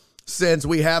 buddy, since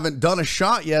we haven't done a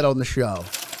shot yet on the show.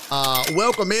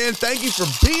 Welcome in. Thank you for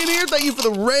being here. Thank you for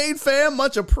the raid, fam.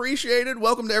 Much appreciated.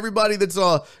 Welcome to everybody that's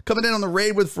coming in on the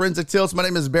raid with Forensic Tilts. My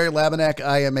name is Barry Laminack.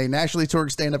 I am a nationally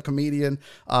toured stand-up comedian.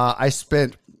 I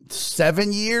spent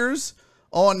 7 years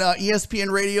on ESPN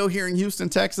radio here in Houston,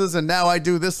 Texas, and now I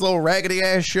do this little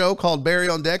raggedy-ass show called Barry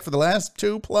on Deck for the last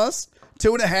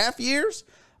 2.5 years.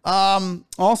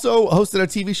 Also hosted a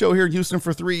TV show here in Houston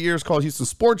for 3 years called Houston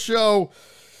Sports Show.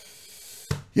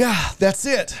 Yeah, that's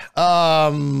it.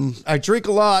 I drink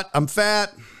a lot. I'm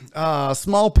fat,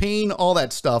 small peen, all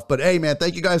that stuff. But hey, man,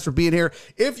 thank you guys for being here.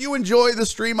 If you enjoy the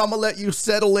stream, I'm going to let you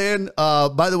settle in.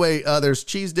 By the way, there's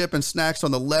cheese dip and snacks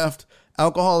on the left.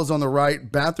 Alcohol is on the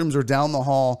right. Bathrooms are down the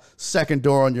hall. Second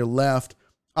door on your left.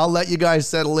 I'll let you guys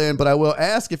settle in, but I will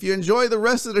ask if you enjoy the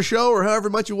rest of the show or however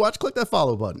much you watch, click that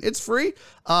follow button. It's free,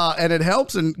 and it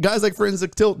helps, and guys like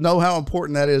Forensic Tilt know how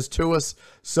important that is to us,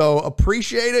 so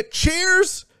appreciate it.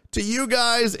 Cheers to you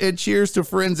guys, and cheers to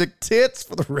Forensic Tits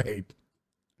for the raid.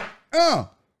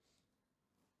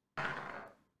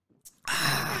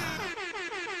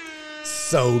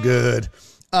 So good.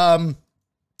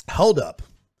 Hold up.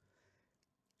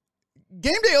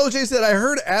 Game Day OJ said, I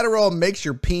heard Adderall makes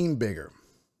your peen bigger.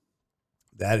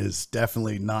 That has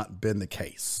definitely not been the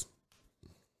case.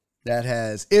 That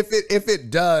has, if it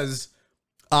does,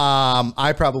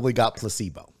 I probably got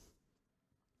placebo.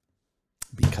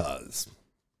 Because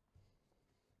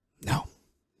no.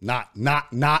 Not,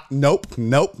 nope.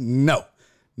 Not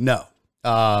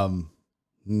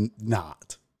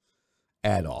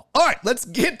at all. All right, let's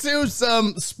get to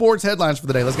some sports headlines for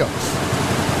the day. Let's go.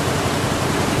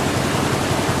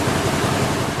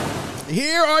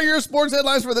 Here are your sports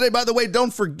headlines for the day. By the way,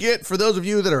 don't forget, for those of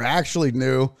you that are actually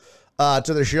new to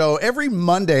the show, every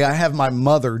Monday I have my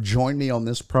mother join me on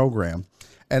this program,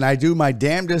 and I do my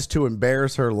damnedest to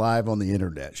embarrass her live on the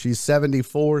internet. She's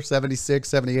 74, 76,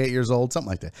 78 years old, something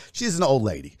like that. She's an old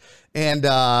lady, and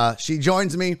she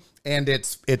joins me, and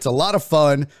it's a lot of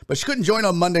fun, but she couldn't join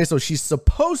on Monday, so she's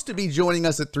supposed to be joining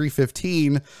us at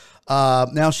 3:15.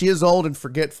 Now she is old and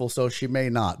forgetful, so she may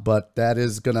not, but that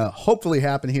is going to hopefully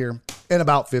happen here in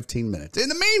about 15 minutes. In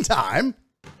the meantime,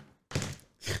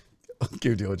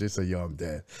 give OJ say, yo, I'm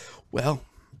dead. Well,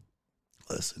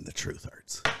 listen, the truth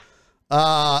hurts.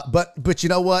 But you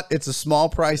know what? It's a small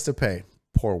price to pay.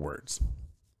 Poor words.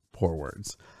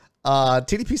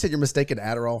 TDP said you're mistaken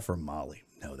Adderall for Molly.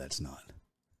 No, that's not.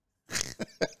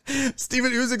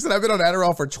 Steven Uzik said I've been on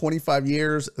Adderall for 25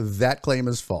 years. That claim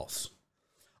is false.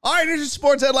 All right, here's your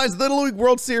sports headlines. Little League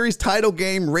World Series title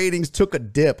game ratings took a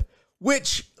dip,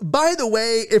 which, by the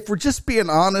way, if we're just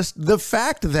being honest, the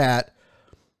fact that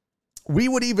we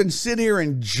would even sit here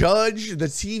and judge the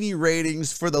TV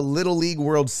ratings for the Little League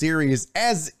World Series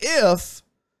as if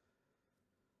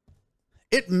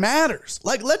it matters.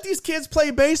 Like, let these kids play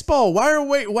baseball. Why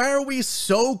are we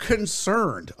so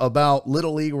concerned about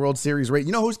Little League World Series rating?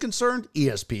 You know who's concerned?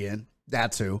 ESPN.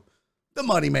 That's who. The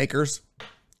moneymakers.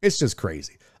 It's just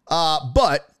crazy.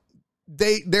 But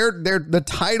the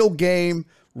title game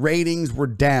ratings were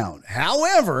down.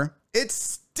 However, they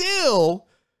still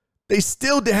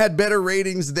had better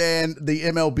ratings than the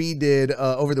MLB did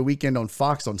over the weekend on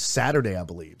Fox on Saturday, I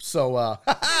believe. So,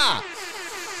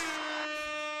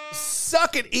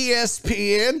 suck it,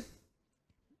 ESPN,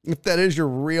 if that is your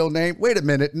real name. Wait a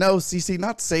minute. No, CC,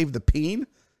 not Save the Peen.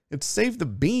 It's Save the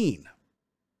Bean.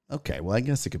 Okay, well, I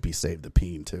guess it could be Save the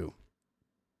Peen, too.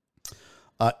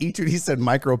 E2D said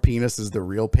micro penis is the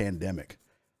real pandemic.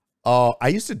 I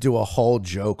used to do a whole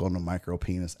joke on the micro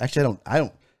penis. Actually, I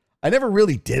never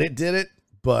really did it,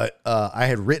 but I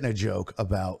had written a joke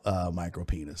about micro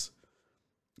penis.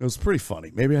 It was pretty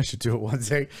funny. Maybe I should do it one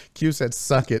day. Q said,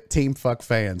 suck it, team fuck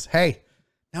fans. Hey,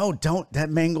 no, don't. That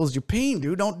mangles your peen,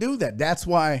 dude. Don't do that. That's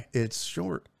why it's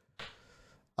short.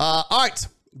 All right,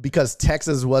 because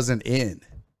Texas wasn't in.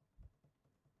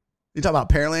 You talk about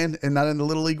Pearland and not in the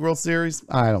Little League World Series?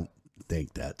 I don't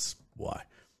think that's why.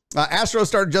 Astros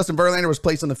starter Justin Verlander was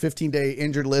placed on the 15-day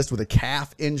injured list with a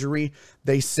calf injury.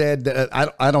 They said that,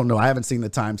 I don't know, I haven't seen the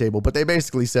timetable, but they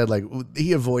basically said like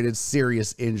he avoided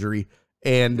serious injury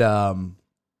and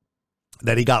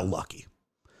that he got lucky.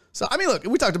 So, I mean, look,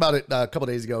 we talked about it a couple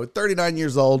days ago. 39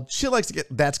 years old. Shit likes to get,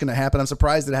 that's going to happen. I'm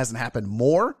surprised it hasn't happened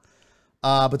more.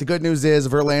 But the good news is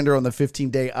Verlander on the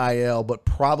 15-day IL, but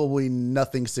probably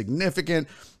nothing significant.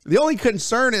 The only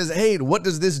concern is, hey, what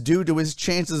does this do to his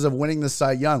chances of winning the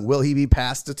Cy Young? Will he be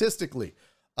passed statistically?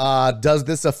 Does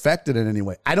this affect it in any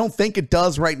way? I don't think it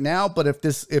does right now, but if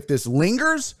this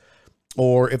lingers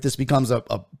or if this becomes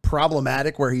a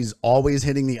problematic where he's always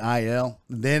hitting the IL,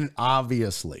 then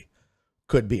obviously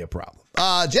could be a problem.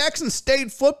 Jackson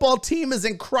State football team is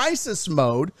in crisis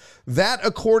mode. That,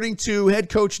 according to head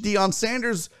coach Deion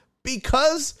Sanders,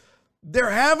 because they're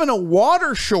having a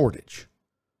water shortage.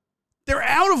 They're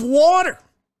out of water.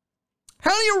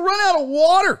 How do you run out of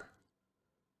water?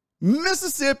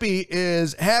 Mississippi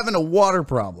is having a water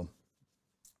problem.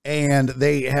 And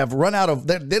they have run out of,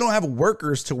 they don't have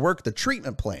workers to work the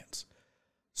treatment plants.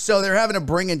 So they're having to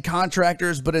bring in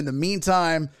contractors. But in the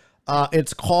meantime,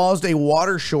 it's caused a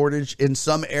water shortage in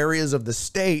some areas of the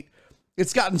state.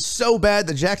 It's gotten so bad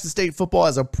that Jackson State football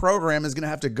as a program is going to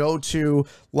have to go to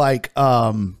like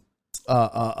a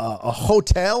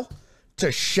hotel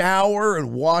to shower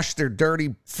and wash their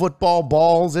dirty football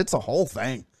balls. It's a whole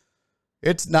thing.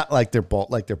 It's not like they're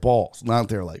balls. Not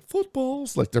they're like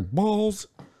footballs, like they're balls.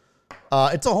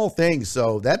 It's a whole thing.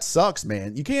 So that sucks,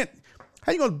 man. You can't.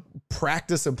 How you going to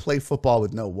practice and play football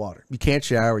with no water? You can't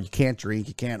shower. You can't drink.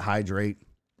 You can't hydrate.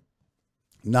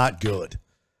 Not good.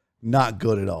 Not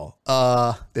good at all.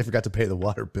 They forgot to pay the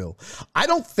water bill. I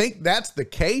don't think that's the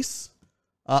case.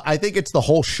 I think it's the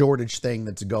whole shortage thing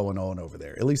that's going on over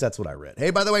there. At least that's what I read.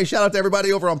 Hey, by the way, shout out to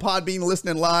everybody over on Podbean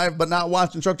listening live, but not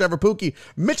watching Truck Driver Pookie.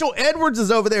 Mitchell Edwards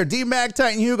is over there. D-Mac,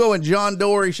 Titan Hugo, and John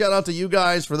Dory. Shout out to you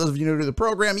guys. For those of you new to the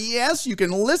program, yes, you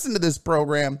can listen to this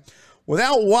program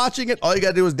without watching it. All you got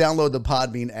to do is download the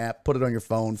Podbean app, put it on your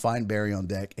phone, find Barry on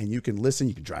Deck, and you can listen.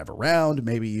 You can drive around.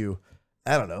 Maybe you,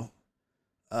 I don't know.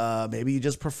 Maybe you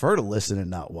just prefer to listen and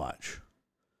not watch.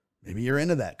 Maybe you're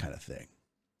into that kind of thing.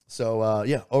 So,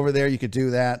 yeah, over there, you could do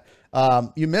that.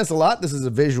 You miss a lot. This is a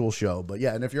visual show. But,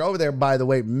 yeah, and if you're over there, by the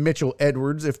way, Mitchell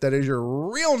Edwards, if that is your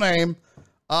real name,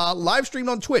 live streamed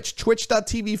on Twitch.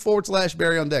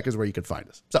 Twitch.tv/Barry on Deck is where you can find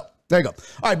us. So, there you go.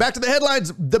 All right, back to the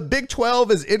headlines. The Big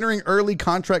 12 is entering early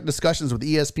contract discussions with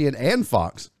ESPN and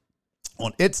Fox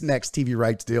on its next TV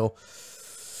rights deal.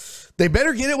 They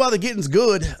better get it while the getting's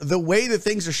good. The way that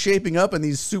things are shaping up and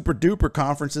these super duper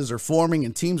conferences are forming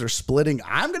and teams are splitting,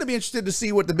 I'm going to be interested to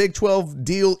see what the Big 12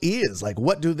 deal is. Like,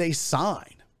 what do they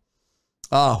sign?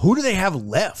 Who do they have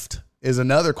left is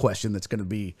another question that's going to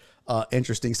be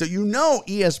interesting. So, you know,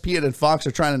 ESPN and Fox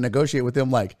are trying to negotiate with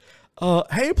them like,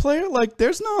 hey, player, like,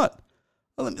 there's not.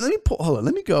 Let me pull. Hold on.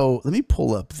 Let me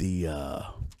pull up the.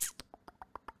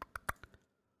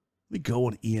 Let me go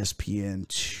on ESPN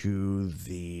to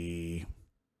the.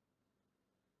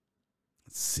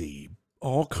 Let's see.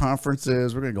 All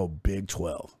conferences. We're going to go Big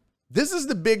 12. This is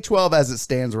the Big 12 as it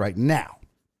stands right now.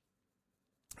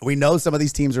 We know some of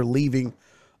these teams are leaving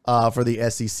for the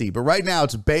SEC, but right now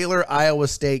it's Baylor, Iowa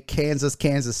State, Kansas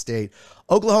State,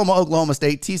 Oklahoma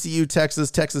State, TCU,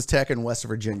 Texas Tech, and West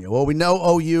Virginia. Well, we know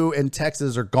OU and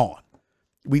Texas are gone.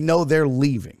 We know they're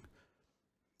leaving.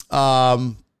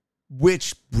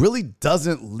 Which really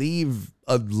doesn't leave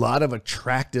a lot of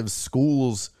attractive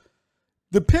schools,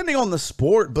 depending on the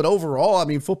sport. But overall, I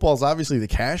mean, football is obviously the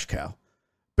cash cow.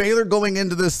 Baylor going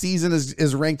into this season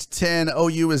is ranked 10,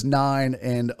 OU is 9,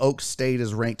 and Oak State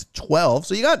is ranked 12.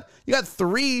 So you got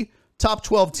 3 top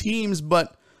 12 teams,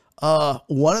 but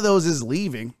one of those is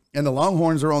leaving, and the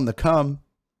Longhorns are on the come.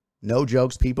 No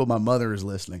jokes, people. My mother is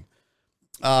listening.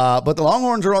 But the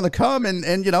Longhorns are on the come,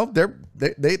 and you know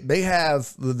they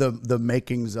have the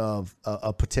makings of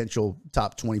a potential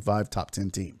top 25, top 10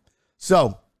 team.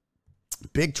 So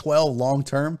Big 12 long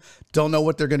term, don't know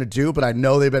what they're going to do, but I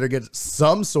know they better get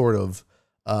some sort of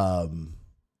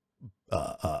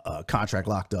contract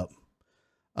locked up.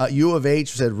 U of H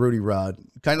said Rudy Rod,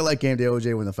 kind of like Game Day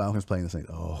OJ when the Falcons playing this thing.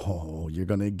 Oh, you're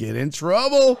going to get in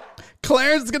trouble.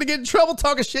 Clarence is going to get in trouble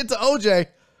talking shit to OJ.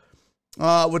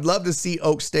 Would love to see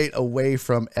Oak State away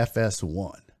from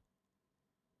FS1.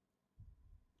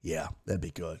 Yeah, that'd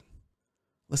be good.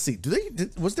 Let's see.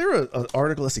 Was there an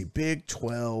article? Let's see. Big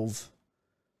 12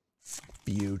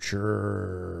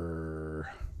 future.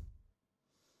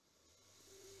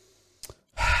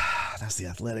 That's the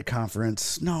athletic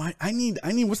conference. No, I need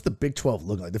what's the Big 12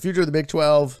 look like? The future of the Big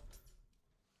 12.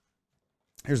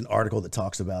 Here's an article that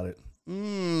talks about it.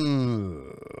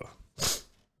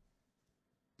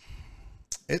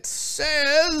 It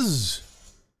says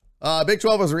Big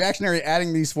 12 was reactionary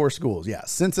adding these 4 schools. Yeah,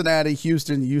 Cincinnati,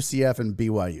 Houston, UCF, and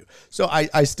BYU. So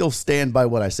I still stand by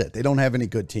what I said. They don't have any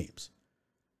good teams.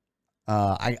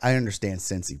 I understand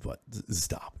Cincy, but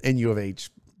stop. And U of H,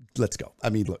 let's go.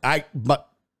 I mean, look,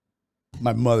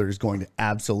 my mother is going to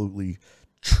absolutely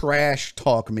trash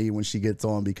talk me when she gets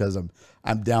on because I'm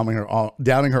downing her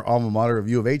alma mater of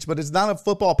U of H, but it's not a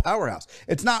football powerhouse.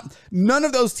 It's not. None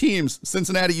of those teams,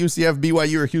 Cincinnati, UCF,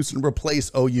 BYU, or Houston,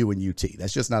 replace OU and UT.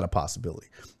 That's just not a possibility.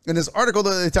 In this article,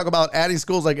 they talk about adding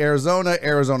schools like Arizona,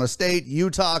 Arizona State,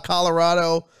 Utah,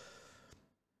 Colorado.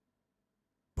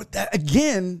 But that,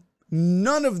 again,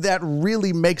 none of that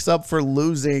really makes up for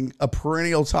losing a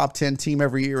perennial top 10 team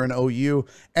every year in OU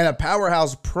and a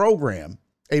powerhouse program,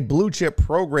 a blue chip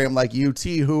program like UT,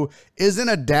 who is in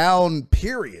a down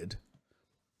period,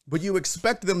 but you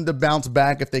expect them to bounce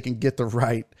back if they can get the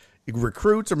right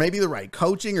recruits or maybe the right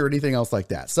coaching or anything else like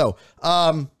that. So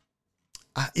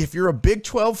if you're a Big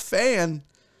 12 fan,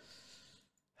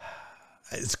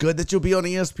 it's good that you'll be on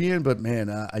ESPN, but man,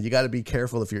 you got to be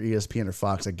careful if you're ESPN or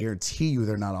Fox. I guarantee you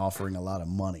they're not offering a lot of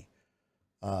money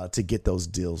to get those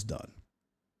deals done.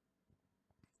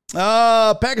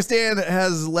 Pakistan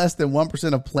has less than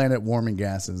 1% of planet warming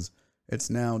gases. It's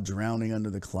now drowning under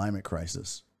the climate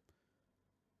crisis.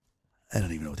 I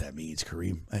don't even know what that means,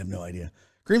 Kareem. I have no idea.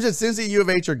 Kareem said Cincy and U of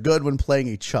H are good when playing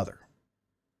each other.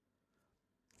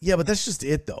 Yeah, but that's just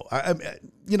it, though. I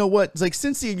you know what? It's like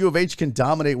Cincy and U of H can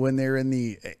dominate when they're in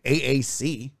the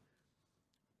AAC.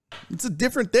 It's a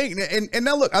different thing. And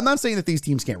now, look, I'm not saying that these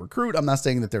teams can't recruit. I'm not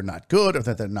saying that they're not good or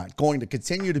that they're not going to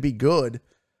continue to be good.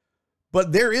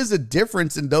 But there is a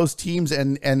difference in those teams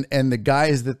and the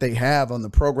guys that they have on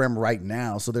the program right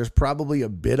now. So there's probably a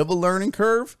bit of a learning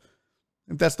curve,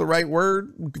 if that's the right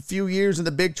word. A few years in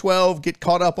the Big 12, get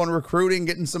caught up on recruiting,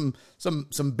 getting some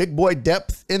big boy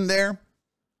depth in there.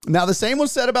 Now, the same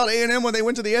was said about A&M when they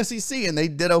went to the SEC, and they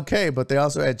did okay, but they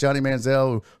also had Johnny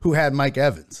Manziel, who had Mike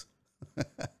Evans,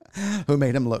 who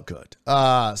made him look good.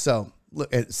 So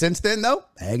look, since then, though,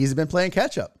 Aggies have been playing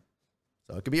catch-up,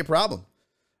 so it could be a problem.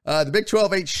 The Big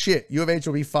 12 ain't shit. U of H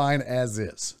will be fine as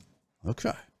is. Okay.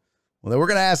 Well, then we're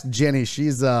going to ask Jenny.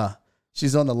 She's on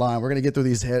the line. We're going to get through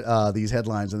these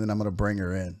headlines, and then I'm going to bring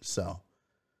her in, so...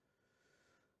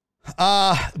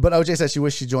 but OJ said she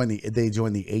wished they joined the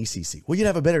ACC. Well, you'd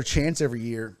have a better chance every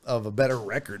year of a better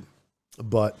record,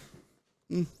 but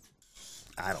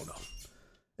I don't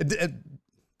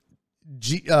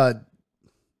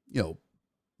know.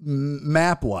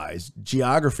 Map wise,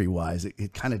 geography wise,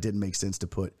 it kind of didn't make sense to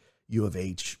put U of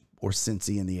H or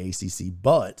Cincy in the ACC,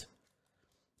 but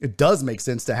it does make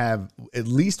sense to have at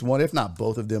least one, if not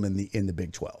both of them in the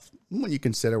Big 12 when you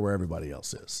consider where everybody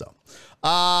else is. So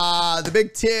the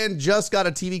Big 10 just got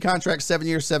a TV contract, 7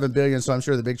 years, $7 billion. So I'm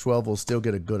sure the Big 12 will still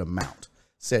get a good amount,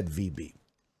 said VB.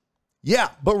 Yeah,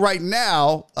 but right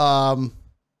now,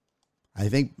 I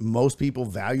think most people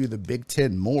value the Big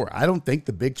 10 more. I don't think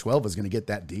the Big 12 is going to get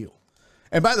that deal.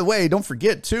 And by the way, don't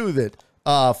forget too that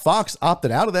Fox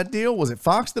opted out of that deal. Was it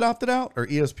Fox that opted out or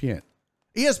ESPN?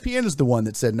 ESPN is the one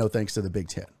that said no thanks to the Big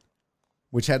 10,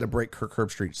 which had to break Kirk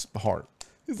Herbstreit's heart.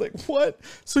 He's like, what?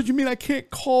 So you mean I can't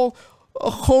call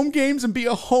home games and be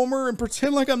a homer and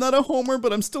pretend like I'm not a homer,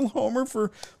 but I'm still a homer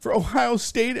for Ohio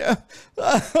State?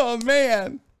 Oh,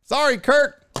 man. Sorry,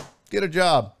 Kirk. Get a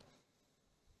job.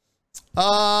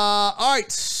 All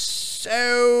right.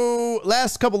 So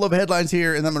last couple of headlines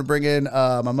here, and I'm going to bring in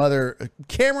my mother.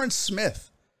 Cameron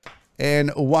Smith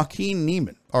and Joaquin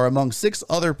Niemann are among 6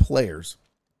 other players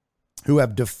who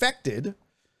have defected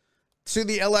to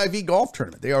the LIV golf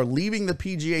tournament. They are leaving the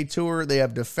PGA Tour. They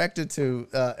have defected to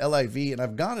LIV, and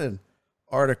I've got an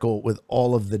article with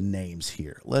all of the names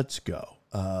here. Let's go.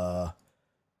 There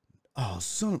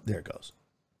it goes.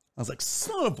 I was like,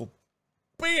 son of a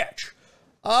bitch.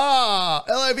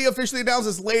 LIV officially announced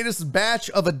its latest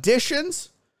batch of additions.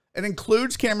 It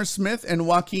includes Cameron Smith and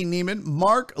Joaquin Niemann,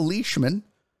 Mark Leishman,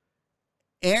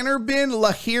 Anirban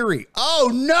Lahiri.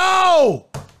 Oh, no!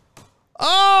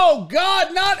 Oh,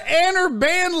 God, not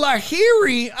Anirban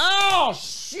Lahiri. Oh,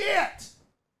 shit.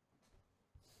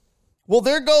 Well,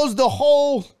 there goes the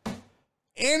whole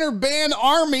Anirban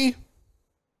army.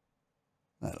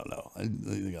 I don't know.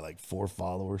 They got like 4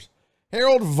 followers.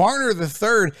 Harold Varner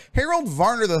III. Harold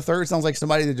Varner III sounds like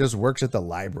somebody that just works at the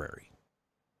library.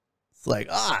 It's like,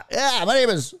 yeah, my name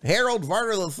is Harold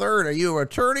Varner III. Are you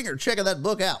returning or checking that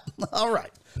book out? All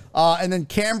right. And then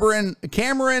Cameron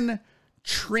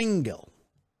Tringle.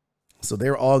 So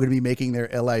they're all going to be making their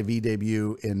LIV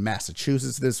debut in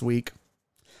Massachusetts this week.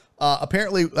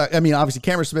 Apparently, obviously,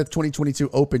 Cameron Smith, 2022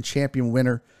 Open Champion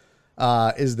winner,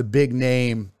 is the big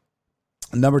name,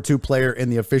 number 2 player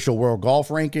in the official world golf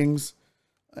rankings.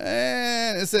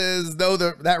 And it says, though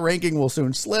that ranking will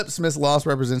soon slip, Smith's loss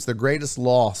represents the greatest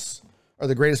loss or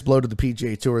the greatest blow to the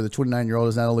PGA Tour. The 29-year-old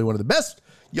is not only one of the best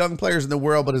young players in the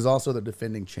world, but is also the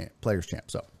defending players champ.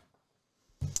 So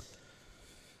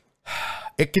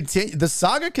the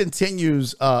saga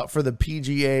continues for the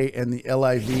PGA and the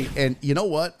LIV. And you know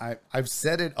what? I've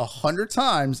said it 100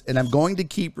 times, and I'm going to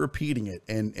keep repeating it.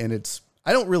 And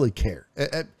I don't really care.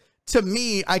 To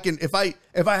me, I can if I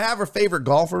have a favorite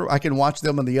golfer, I can watch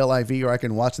them on the LIV or I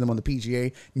can watch them on the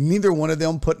PGA. Neither one of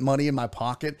them put money in my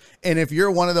pocket. And if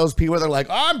you're one of those people that are like,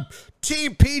 I'm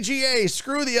team PGA,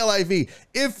 screw the LIV.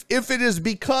 If it is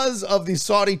because of the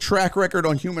Saudi track record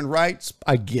on human rights,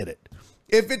 I get it.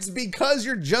 If it's because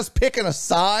you're just picking a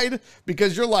side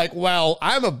because you're like, well,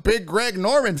 I'm a big Greg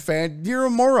Norman fan, you're a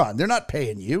moron. They're not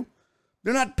paying you.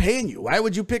 They're not paying you. Why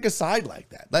would you pick a side like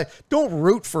that? Like, don't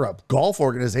root for a golf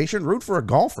organization. Root for a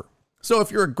golfer. So if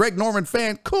you're a Greg Norman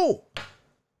fan, cool.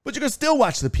 But you can still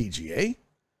watch the PGA.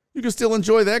 You can still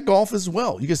enjoy that golf as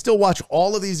well. You can still watch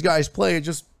all of these guys play. It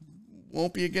just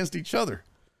won't be against each other.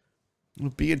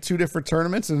 It'll be in 2 different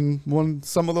tournaments, and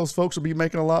some of those folks will be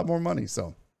making a lot more money.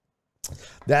 So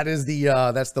that is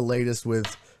that's the latest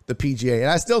with the PGA.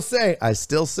 And I still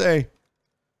say,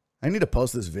 I need to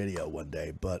post this video one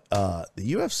day, but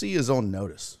the UFC is on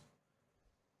notice.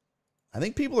 I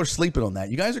think people are sleeping on that.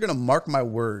 You guys are going to mark my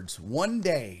words. One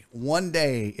day,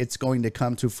 it's going to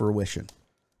come to fruition.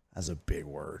 That's a big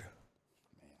word.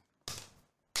 Man,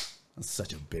 that's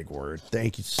such a big word.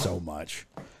 Thank you so much.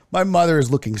 My mother is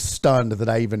looking stunned that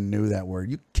I even knew that word.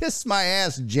 You kissed my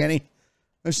ass, Jenny.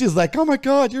 And she's like, oh my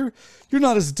God, you're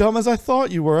not as dumb as I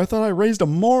thought you were. I thought I raised a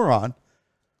moron.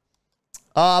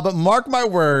 But mark my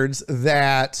words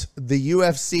that the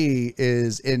UFC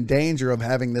is in danger of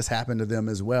having this happen to them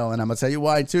as well. And I'm going to tell you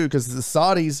why, too, because the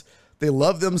Saudis, they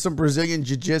love them some Brazilian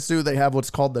jiu-jitsu. They have what's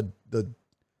called the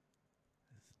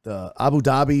Abu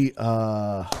Dhabi.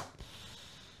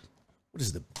 What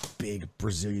is the big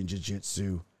Brazilian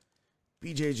jiu-jitsu?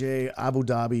 BJJ, Abu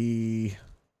Dhabi.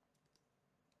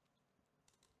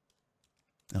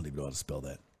 I don't even know how to spell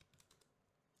that.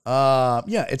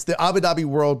 It's the Abu Dhabi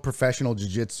World Professional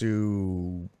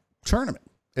Jiu-Jitsu Tournament.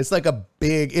 It's like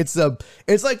it's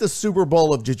like the Super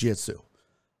Bowl of Jiu-Jitsu.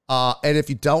 And if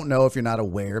you don't know, if you're not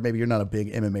aware, maybe you're not a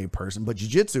big MMA person, but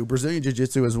Jiu-Jitsu, Brazilian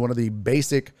Jiu-Jitsu is one of the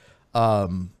basic,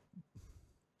 martial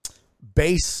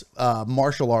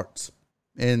arts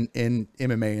in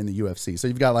MMA and the UFC. So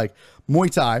you've got like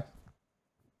Muay Thai,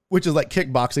 which is like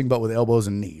kickboxing, but with elbows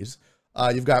and knees.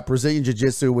 You've got Brazilian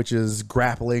Jiu-Jitsu, which is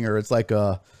grappling, or it's like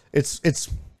it's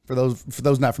for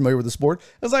those not familiar with the sport,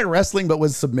 it's like wrestling, but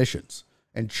with submissions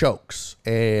and chokes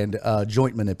and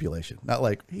joint manipulation. Not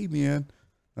like, hey man,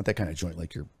 not that kind of joint,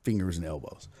 like your fingers and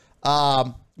elbows.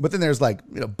 But then there's like,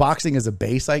 boxing as a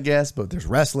base, I guess, but there's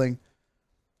wrestling.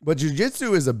 But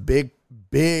Jiu-Jitsu is a big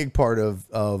part of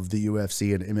the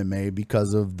UFC and MMA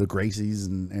because of the Gracies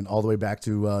and all the way back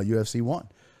to UFC 1.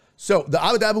 So the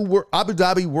Abu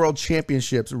Dhabi World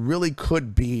Championships really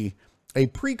could be a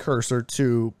precursor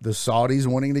to the Saudis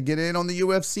wanting to get in on the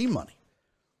UFC money.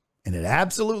 And it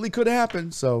absolutely could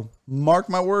happen. So mark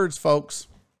my words, folks.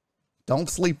 Don't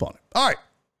sleep on it. All right.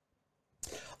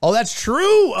 Oh, that's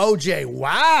true, OJ.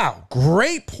 Wow.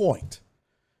 Great point.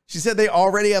 She said they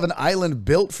already have an island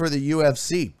built for the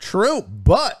UFC. True,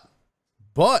 but,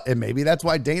 and maybe that's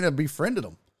why Dana befriended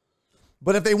them.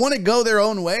 But if they want to go their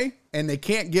own way and they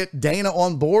can't get Dana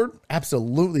on board,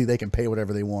 absolutely they can pay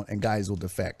whatever they want and guys will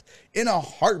defect in a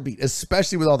heartbeat,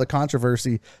 especially with all the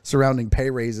controversy surrounding pay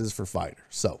raises for fighters.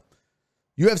 So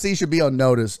UFC should be on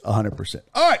notice 100%.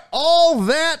 All right. All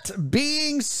that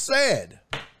being said,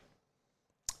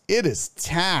 it is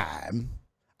time.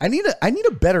 I need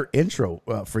a better intro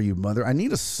for you, Mother. I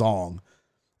need a song.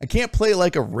 I can't play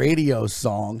like a radio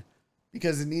song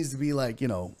because it needs to be like,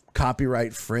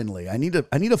 copyright friendly. I need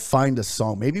to find a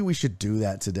song. Maybe we should do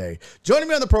that today. Joining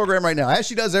me on the program right now, as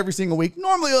she does every single week,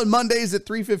 normally on Mondays at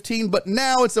 3:15, but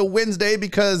now it's a Wednesday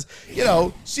because,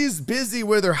 she's busy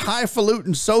with her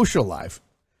highfalutin social life.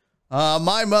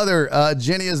 My mother,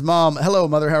 Jenny's mom. Hello,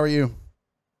 Mother. How are you?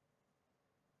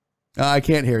 I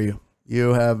can't hear you.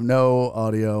 You have no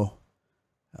audio.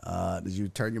 Did you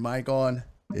turn your mic on?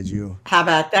 Did you? How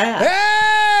about that?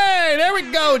 Hey, there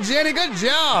we go, Jenny. Good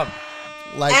job.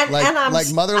 Like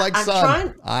mother, like I'm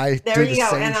son. There you the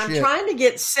go. same And I'm shit. trying to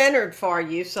get centered for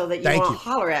you so that you Thank won't you.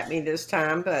 holler at me this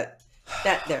time. But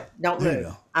don't There you move.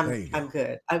 go. I'm There you go.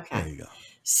 good. Okay. There you go.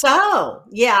 So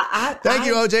yeah, Thank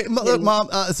you, OJ. Look, Mom.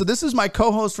 So this is my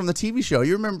co-host from the TV show.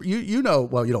 You remember? You know?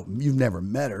 Well, you don't. You've never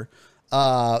met her.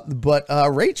 But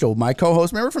Rachel, my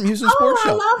co-host, remember from Houston Sports Show?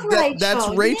 I love Rachel. That's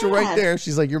Rachel right Yes. there.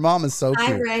 She's like, your mom is so cute.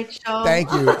 Hi, Rachel.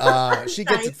 Thank you. She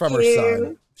gets it from her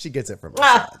son. She gets it from her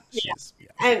son. Yeah.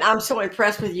 And I'm so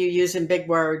impressed with you using big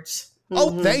words.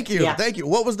 Oh, thank you. Yeah. Thank you.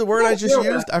 What was the word I just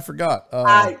used? I forgot.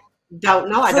 I don't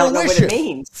know. I don't know what it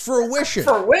means. Fruition.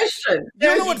 Fruition. You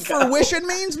don't know what fruition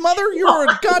means, Mother? You're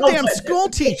a goddamn school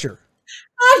teacher.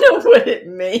 I know what it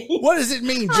means. What does it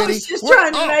mean, I Jenny? was just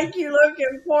trying to make you look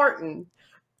important.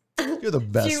 You're the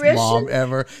best Fruition? mom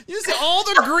ever. You see all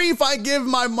the grief I give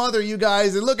my mother, you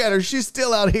guys, and look at her. She's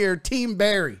still out here. Team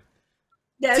Barry.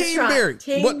 That's Team right. Barry.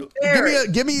 Team Barry.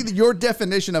 Give me your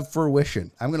definition of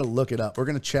fruition. I'm gonna look it up. We're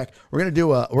gonna check. We're gonna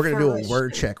do a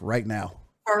word check right now.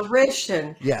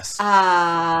 Fruition. Yes.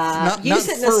 Use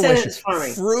it in a sentence for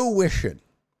me. Fruition.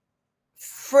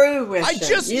 Fruition. I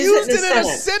just Use used it in a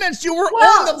sentence. sentence. You were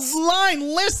Well, on the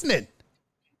line listening.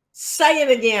 Say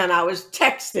it again. I was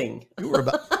texting. You were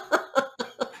about.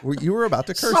 You were about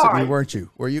to curse at Sorry. me, weren't you?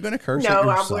 Were you going to curse at No,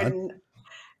 your I son? wouldn't.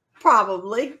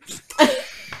 Probably.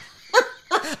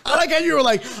 I like how you were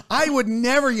like, I would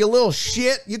never, you little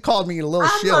shit. You called me a little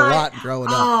shit a lot growing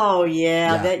up. Oh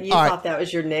yeah, Yeah. that you All thought right. that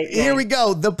was your nickname. Here we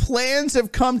go. The plans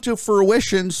have come to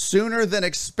fruition sooner than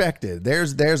expected.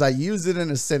 There's. I used it in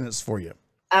a sentence for you.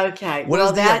 Okay.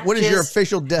 What is your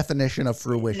official definition of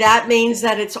fruition? That means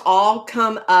that it's all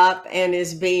come up and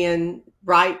is being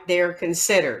right there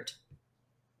considered.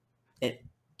 It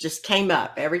just came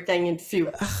up. Everything in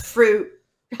fruit.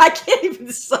 I can't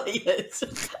even say it.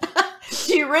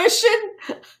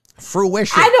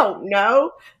 Fruition. I don't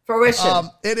know. Fruition.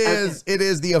 It is. Okay. It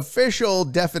is the official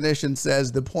definition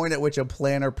says the point at which a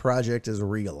plan or project is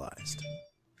realized.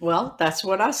 Well, that's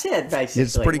what I said, basically.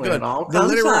 It's pretty good. The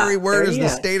literary word is the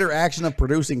state or action of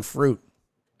producing fruit.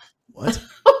 What?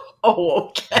 Oh,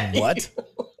 okay.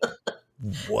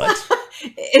 What?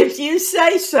 If you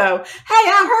say so. Hey,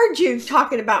 I heard you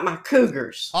talking about my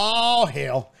cougars. Oh,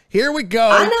 hell. Here we go.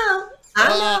 I know.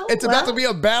 It's about to be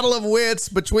a battle of wits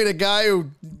between a guy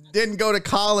who didn't go to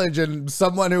college and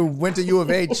someone who went to U of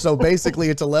H. So basically,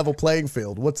 it's a level playing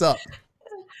field. What's up?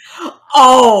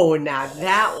 Oh, now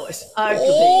that was ugly.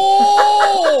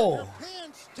 Oh!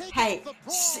 Hey,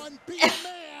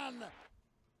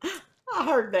 I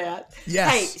heard that.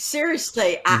 Yes. Hey,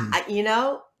 seriously, I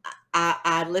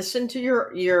listened to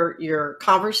your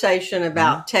conversation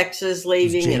about Texas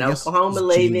leaving and Oklahoma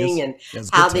leaving and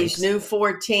how these new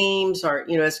 4 teams are,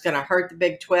 it's going to hurt the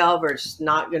Big 12 or it's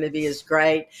not going to be as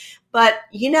great. But,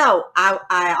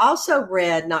 I also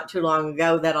read not too long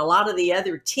ago that a lot of the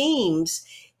other teams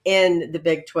in the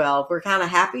Big 12 were kind of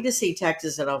happy to see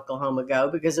Texas and Oklahoma go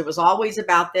because it was always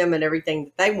about them and everything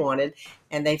that they wanted.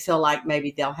 And they feel like maybe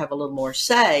they'll have a little more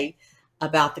say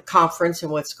about the conference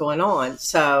and what's going on.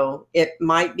 So it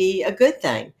might be a good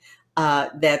thing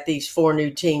that these 4 new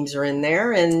teams are in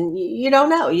there, and you don't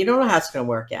know. You don't know how it's going to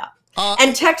work out.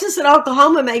 And Texas and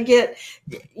Oklahoma may get,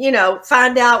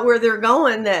 find out where they're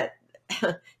going that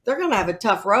they're going to have a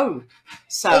tough road.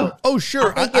 So,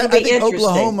 sure. I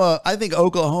think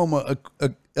Oklahoma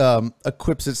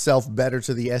equips itself better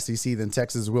to the SEC than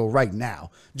Texas will right now,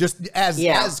 just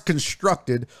as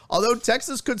constructed. Although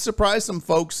Texas could surprise some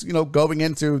folks, going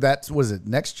into that. Was it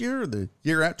next year or the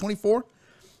year at 24?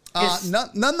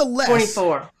 Nonetheless,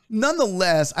 24.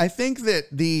 Nonetheless, I think that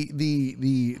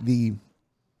the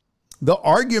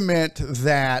argument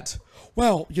that,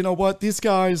 well, you know what, these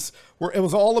guys it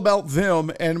was all about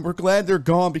them and we're glad they're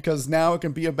gone because now it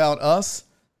can be about us.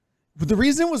 But the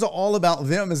reason it was all about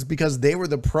them is because they were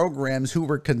the programs who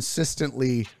were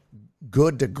consistently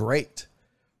good to great,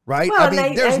 right? Well,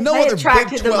 there's no other Big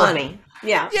 12. The money.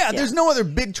 Yeah. There's no other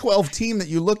Big 12 team that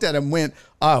you looked at and went,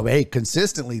 oh, hey,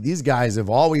 consistently, these guys have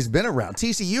always been around.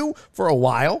 TCU for a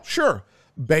while, sure.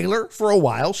 Baylor for a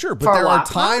while, sure. But there are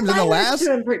times in the last...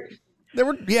 there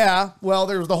was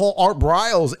the whole Art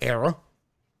Briles era,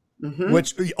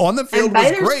 which on the field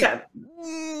was great.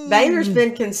 Baylor's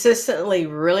been consistently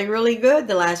really, really good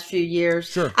the last few years.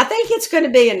 Sure. I think it's going to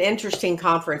be an interesting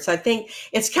conference. I think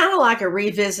it's kind of like a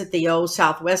revisit the old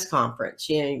Southwest Conference,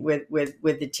 with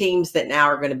the teams that now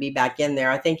are going to be back in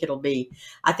there. I think it'll be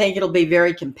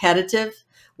very competitive,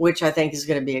 which I think is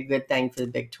going to be a good thing for the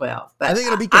Big 12. But I think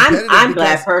it'll be competitive. I'm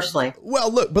glad personally.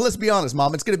 Well, look, but let's be honest,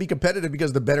 Mom. It's going to be competitive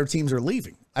because the better teams are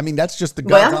leaving. I mean, that's just the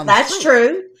God's honest that's truth.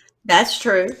 true. That's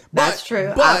true. That's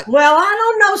true. I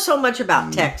don't know so much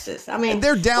about Texas. I mean,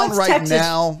 they're down right Texas?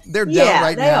 now. They're down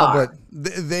right now. Are. But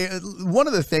they one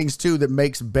of the things too that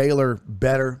makes Baylor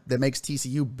better, that makes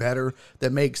TCU better,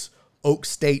 that makes Oak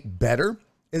State better,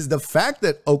 is the fact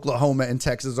that Oklahoma and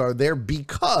Texas are there,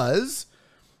 because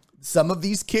some of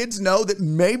these kids know that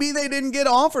maybe they didn't get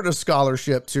offered a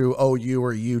scholarship to OU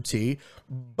or UT,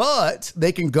 but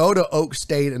they can go to Oak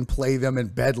State and play them in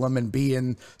Bedlam and be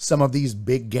in some of these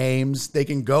big games. They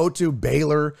can go to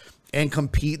Baylor and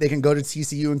compete. They can go to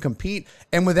TCU and compete.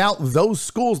 And without those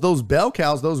schools, those bell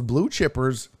cows, those blue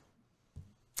chippers,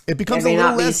 it becomes a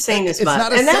little less seen as much.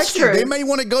 Not as sexy. True. They may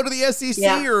want to go to the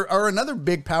SEC or another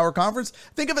big power conference.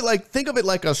 Think of it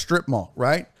like a strip mall,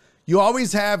 right? You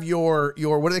always have your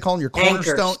what do they call them? Your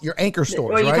cornerstone, your anchor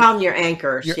stores, right? Well, you call them your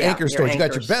anchors. Your anchor stores. You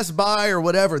got your Best Buy or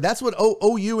whatever. That's what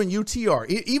OU and UT are.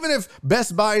 Even if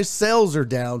Best Buy's sales are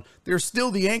down, they're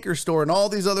still the anchor store. And all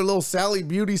these other little Sally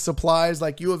Beauty supplies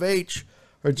like U of H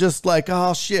are just like,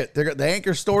 oh, shit. The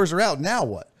anchor stores are out. Now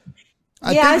what?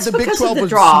 I think the Big 12 was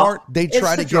smart. They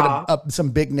tried to get some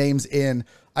big names in.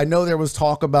 I know there was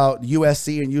talk about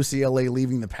USC and UCLA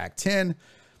leaving the Pac-10.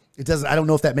 I don't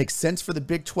know if that makes sense for the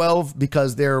Big 12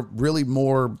 because they're really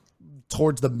more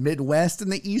towards the Midwest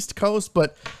and the East Coast,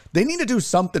 but they need to do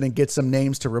something and get some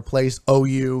names to replace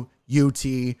OU, UT,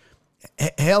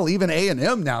 hell, even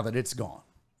A&M now that it's gone.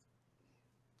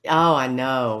 Oh, I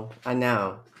know.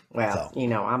 Well,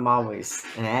 I'm always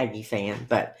an Aggie fan,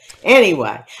 but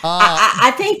anyway,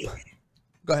 I think.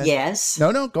 Go ahead. Yes.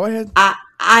 No, go ahead.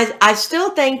 I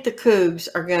still think the Cougs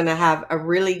are going to have a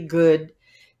really good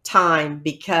time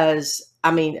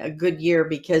a good year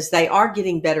because they are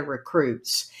getting better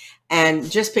recruits, and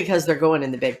just because they're going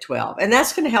in the Big 12, and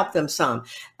that's going to help them some.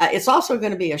 It's also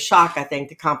going to be a shock, I think,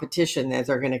 the competition that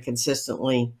they're going to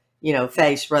consistently,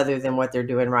 face rather than what they're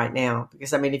doing right now.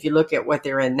 Because if you look at what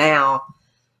they're in now,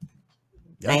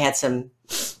 they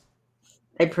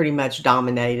pretty much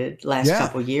dominated last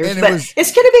couple of years, but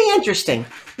it's going to be interesting.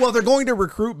 Well, they're going to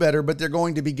recruit better, but they're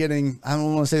going to be getting, I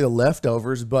don't want to say the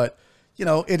leftovers, but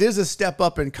it is a step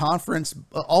up in conference.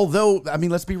 Although,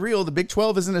 let's be real, the Big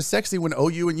 12 isn't as sexy when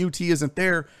OU and UT isn't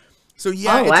there. So it's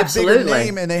absolutely a bigger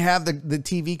name, and they have the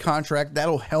TV contract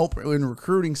that'll help in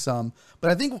recruiting some. But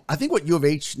I think what U of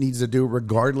H needs to do,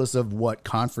 regardless of what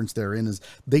conference they're in, is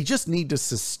they just need to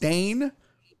sustain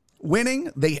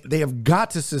winning. They have got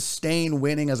to sustain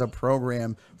winning as a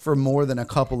program for more than a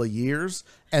couple of years,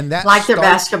 and that their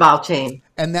basketball team.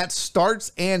 And that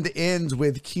starts and ends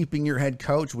with keeping your head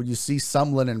coach. When you see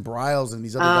Sumlin and Briles and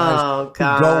these other guys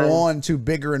who go on to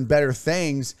bigger and better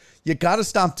things, you got to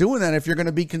stop doing that if you're going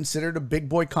to be considered a big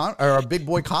boy or a big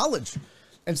boy college.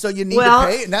 And so you need to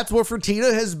pay, and that's where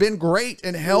Fertitta has been great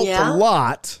and helped a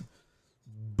lot.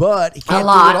 But he can't do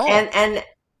it all.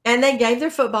 And they gave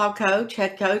their football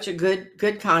head coach, a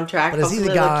good contract. But is he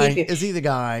the guy? Is he the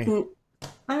guy?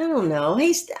 I don't know.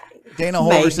 He's Dana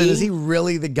Holgorsen. Is he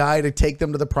really the guy to take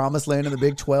them to the promised land in the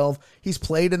Big 12? He's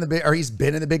played in he's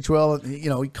been in the Big 12. He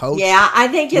coached. Yeah, I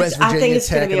think it's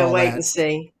going to be a wait and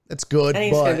see. That's good. I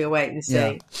think it's going to be a wait and see.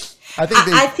 Yeah.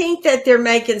 I think that they're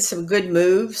making some good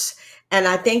moves. And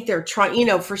I think they're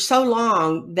trying, for so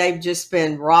long, they've just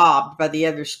been robbed by the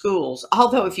other schools.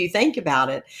 Although, if you think about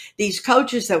it, these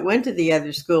coaches that went to the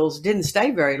other schools didn't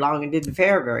stay very long and didn't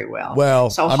fare very well. Well,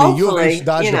 so hopefully, you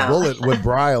dodged a bullet with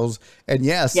Briles. And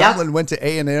Sumlin went to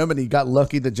A&M, and he got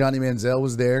lucky that Johnny Manziel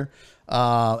was there.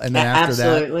 And then after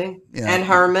that. And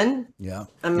Herman. Yeah.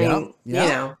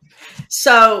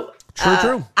 So,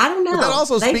 true. I don't know. But that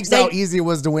also speaks to how easy it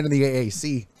was to win in the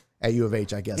AAC at U of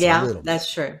H, I guess. Yeah, a little.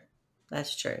 That's true.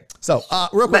 That's true. So,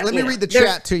 real quick, let me read the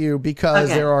chat to you because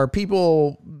there are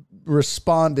people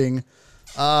responding.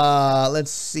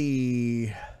 Let's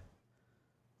see.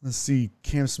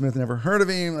 Cam Smith, never heard of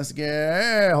him. Let's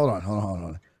get. Hold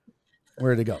on.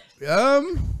 Where did it go?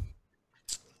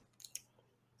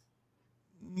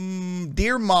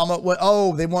 Dear Mama.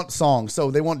 They want songs.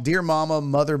 So they want Dear Mama,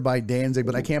 Mother by Danzig,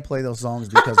 but I can't play those songs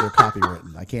because they're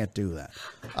copywritten. I can't do that.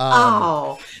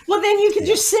 Well, then you can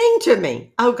just sing to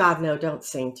me. Oh God, no, don't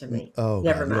sing to me. Oh,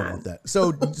 never God, mind. You don't want that.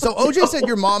 So OJ said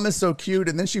your mom is so cute,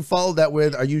 and then she followed that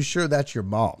with, "Are you sure that's your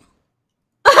mom?"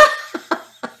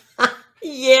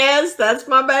 Yes, that's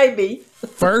my baby.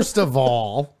 First of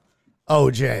all,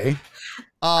 OJ.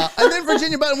 And then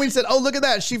Virginia Buttonweed said, oh, look at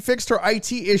that. She fixed her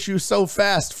IT issue so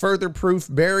fast. Further proof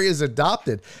Barry is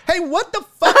adopted. Hey, what the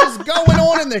fuck is going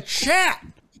on in the chat?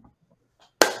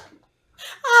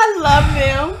 I love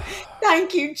them.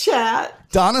 Thank you, chat.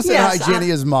 Donna said hi,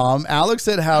 Jenny is mom. Alex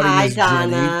said howdy, hi, is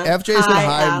Donna. Jenny. FJ said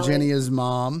hi, Alex. Jenny is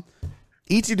mom.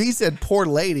 E2D said poor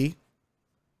lady.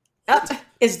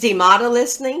 Is D-Mata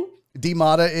listening?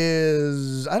 D-Mata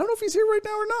is, I don't know if he's here right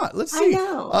now or not. Let's see. I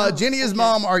know. Jenny is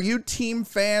mom. Are you team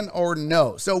fan or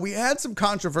no? So we had some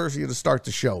controversy to start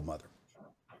the show, Mother.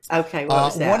 Okay, what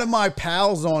was that? One of my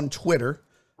pals on Twitter,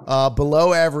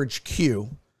 below average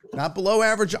Q, not below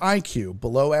average IQ,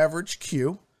 below average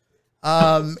Q,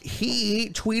 he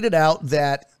tweeted out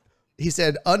that he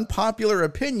said, unpopular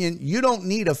opinion, you don't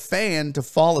need a fan to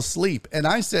fall asleep. And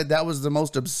I said that was the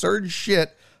most absurd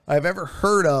shit I've ever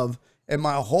heard of in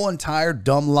my whole entire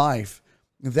dumb life.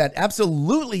 That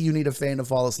absolutely you need a fan to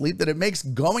fall asleep, that it makes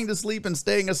going to sleep and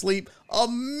staying asleep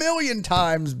 1,000,000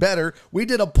 times better. We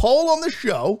did a poll on the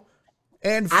show,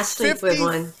 and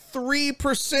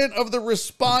 53% of the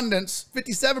respondents,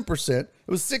 57%, it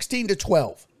was 16 to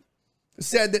 12,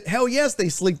 said that, hell yes, they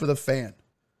sleep with a fan.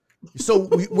 So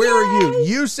where are you?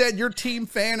 You said you're team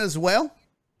fan as well?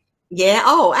 Yeah.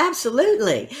 Oh,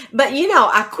 absolutely. But,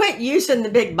 I quit using the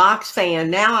big box fan.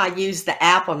 Now I use the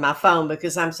app on my phone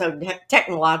because I'm so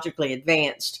technologically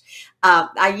advanced.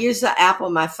 I use the app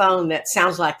on my phone that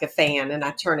sounds like a fan, and I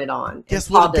turn it on. Guess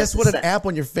what an app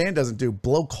on your fan doesn't do?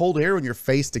 Blow cold air on your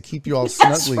face to keep you all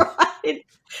snuggly. That's right.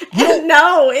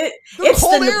 No, it's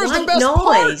cold the air is the white best noise.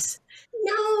 part.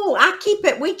 No,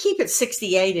 we keep it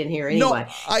 68 in here anyway. No,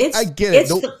 I get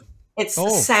it. It's the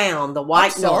sound, the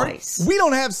white noise. We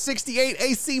don't have 68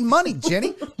 AC money,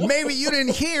 Jenny. Maybe you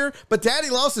didn't hear, but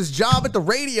Daddy lost his job at the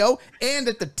radio and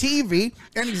at the TV,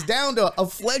 and he's down to a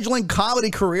fledgling comedy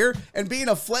career and being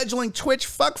a fledgling Twitch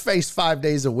fuckface 5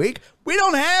 days a week. We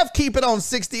don't have keep it on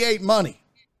 68 money.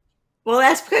 Well,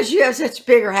 that's because you have such a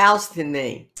bigger house than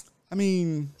me. I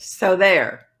mean, so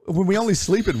there. When we only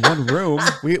sleep in one room,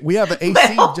 we have an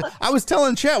AC. I was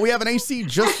telling Chat we have an AC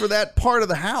just for that part of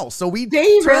the house. So we do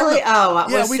you really?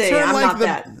 We turned like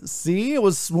the. See, it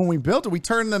was when we built it. We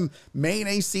turned the main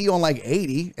AC on like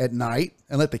 80 at night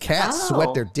and let the cats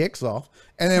sweat their dicks off,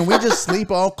 and then we just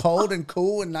sleep all cold and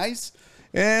cool and nice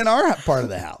in our part of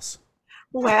the house.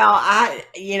 Well, I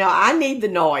need the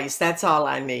noise. That's all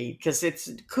I need because it's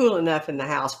cool enough in the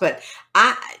house. But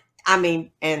I mean,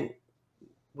 and.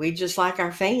 We just like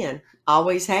our fan.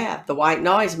 Always have. The white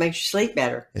noise makes you sleep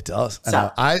better. It does.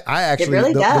 So, I actually, it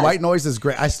really does. The white noise is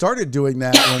great. I started doing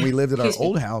that when we lived at our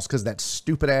old house because that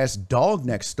stupid ass dog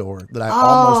next door that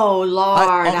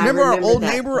I remember our old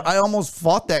neighbor. I almost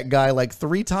fought that guy like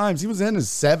 3 times. He was in his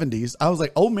 70s. I was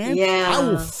like, oh man, I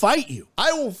will fight you.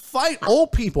 I will fight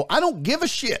old people. I don't give a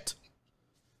shit.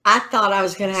 I thought I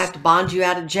was going to have to bond you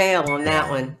out of jail on that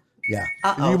one. Yeah.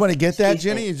 You want to get that,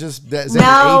 Jenny? You just is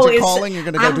that your agent calling? You're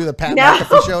going to go do the Pat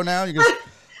McAfee show now? You're just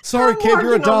sorry, kid,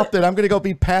 you're adopted. I'm going to go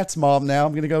be Pat's mom now.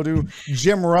 I'm going to go do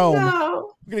Jim Rome.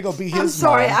 No. I'm going to go be his mom. I'm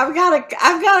sorry. I've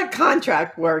got a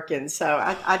contract working, so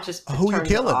I just who you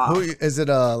killing? Who is it?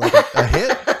 Like a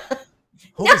hit?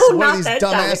 Who no, is one not of these that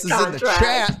dumbasses in the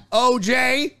chat?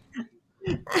 OJ,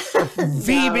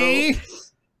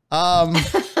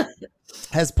 VB.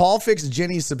 Has Paul fixed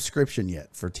Jenny's subscription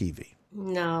yet for TV?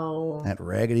 No. That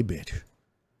raggedy bitch.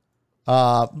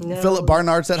 No. Philip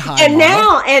Barnard said hi. And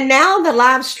now the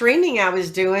live streaming I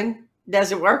was doing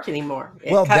doesn't work anymore.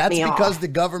 Well, that's because the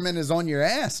government is on your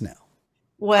ass now.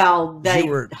 Well, that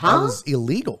was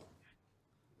illegal.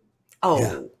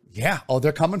 Oh. Yeah. Oh,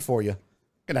 they're coming for you.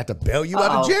 Gonna have to bail you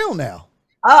out of jail now.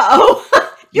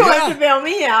 You have to bail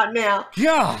me out now.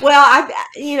 Yeah. Well,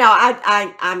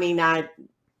 I mean, I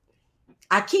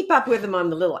keep up with them on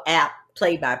the little app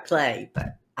play by play,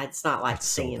 but it's not like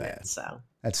seeing it. So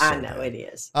I know it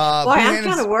is. Boy, I'm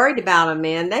kind of worried about them,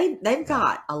 man. They've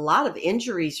got a lot of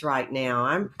injuries right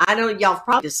now. I know y'all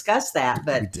probably discussed that,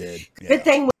 but we did. Yeah. Good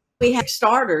thing we have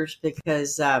starters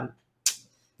because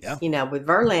with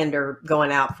Verlander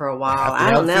going out for a while,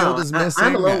 I don't know.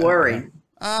 I'm a little worried.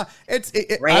 I'm glad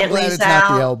it's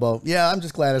not the elbow. Yeah, I'm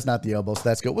just glad it's not the elbow. So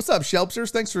that's good. What's up,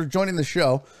 Shelpsters? Thanks for joining the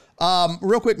show.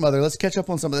 Real quick, Mother, let's catch up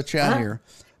on some of the chat here.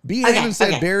 B. Hammond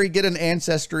said, Barry, get an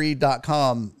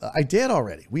ancestry.com. I did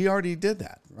already. We already did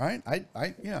that, right?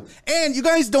 And you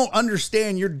guys don't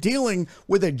understand. You're dealing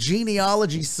with a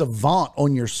genealogy savant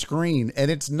on your screen, and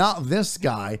it's not this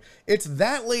guy. It's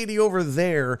that lady over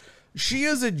there. She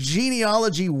is a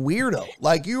genealogy weirdo.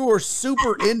 Like, you are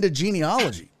super into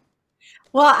genealogy.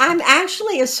 Well, I'm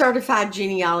actually a certified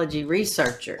genealogy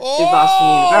researcher through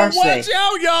Boston University. Watch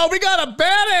out, y'all. We got a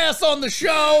badass on the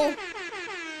show.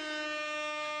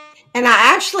 And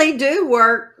I actually do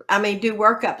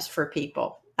workups for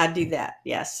people. I do that,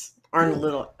 yes. Earn a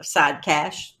little side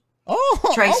cash.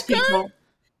 Trace people.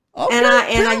 Okay, and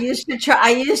I used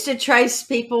to trace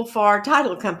people for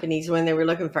title companies when they were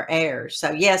looking for heirs.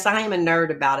 So yes, I am a nerd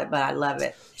about it, but I love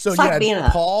it. So it's like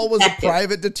Paul was a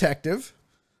private detective,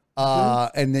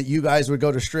 and that you guys would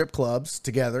go to strip clubs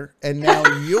together, and now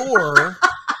you're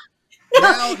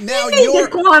now you're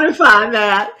quantify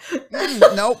that.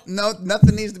 Nope,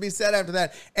 nothing needs to be said after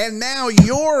that. And now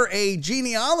you're a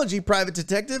genealogy private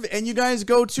detective, and you guys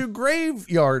go to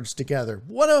graveyards together.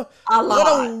 What a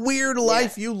weird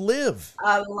life you live.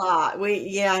 A lot.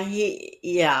 He's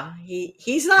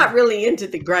not really into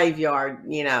the graveyard,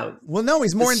 Well, no,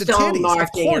 he's more into titties,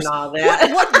 of course. And all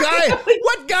that.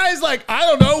 What guy's like, I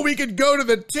don't know, we could go to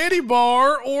the titty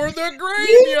bar or the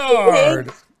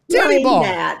graveyard.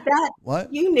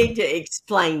 What? You need to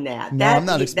explain that. No, I'm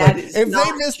not explaining. If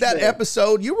they missed that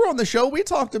episode, you were on the show. We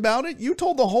talked about it. You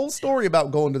told the whole story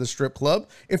about going to the strip club.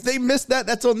 If they missed that,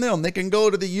 that's on them. They can go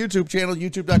to the YouTube channel,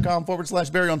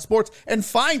 youtube.com/Barry on Sports, and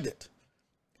find it.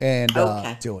 And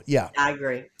do it. Yeah. I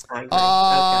agree.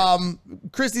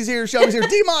 Christy's here. Shelby's here.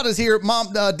 D-Mata's here.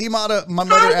 Mom, D-Mata, my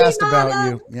mother asked about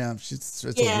you. Yeah, it's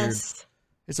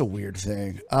a weird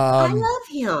thing. I love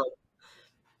him.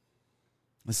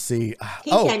 Let's see. He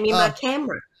gave me my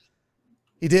camera.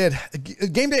 He did.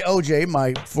 Game Day OJ,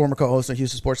 my former co-host on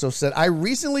Houston Sports Show, said, I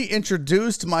recently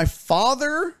introduced my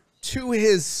father to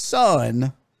his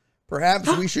son.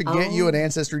 Perhaps we should get you an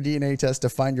ancestry DNA test to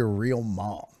find your real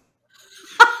mom.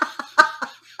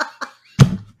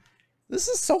 This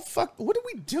is so fucked. What are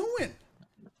we doing?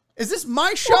 Is this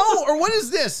my show or what is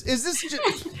this? Is this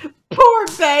just... Poor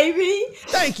baby.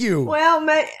 Thank you. Well,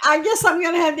 I guess I'm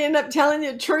going to have to end up telling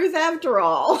you the truth after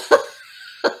all.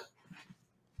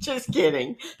 Just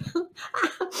kidding. Mother.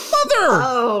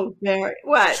 Oh, Barry.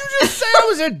 What? Did you just say I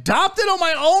was adopted on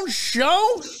my own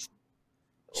show?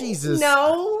 Jesus.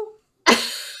 No.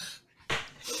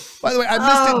 By the way, I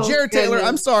missed it. Jared Taylor,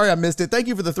 I'm sorry I missed it. Thank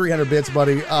you for the 300 bits,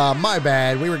 buddy. My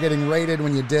bad. We were getting rated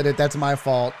when you did it. That's my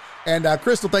fault. And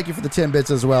Crystal, thank you for the 10 bits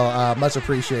as well. Much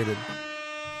appreciated.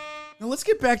 Now let's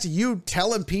get back to you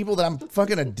telling people that I'm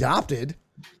fucking adopted.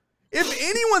 If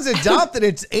anyone's adopted,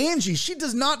 it's Angie. She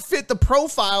does not fit the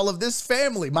profile of this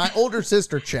family. My older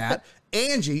sister, chat.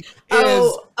 Angie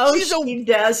is... she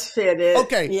does fit it.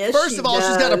 Okay, yes, first of all,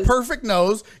 she's got a perfect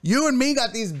nose. You and me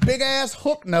got these big-ass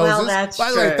hook noses. Well, that's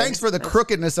By the way, thanks for the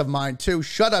crookedness of mine, too.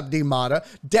 Shut up, D-Mata.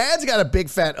 Dad's got a big,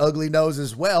 fat, ugly nose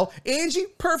as well. Angie,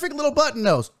 perfect little button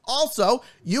nose. Also,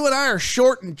 you and I are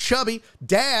short and chubby.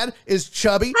 Dad is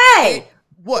chubby. Hey,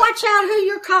 what? Watch out who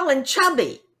you're calling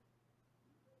chubby.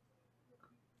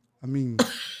 I mean...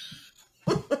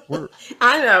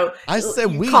 I know. I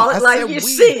said we. Call it like you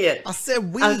see it. I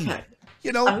said we. Okay.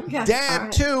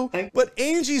 Dad too. Okay. But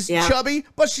Angie's chubby,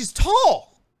 but she's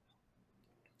tall.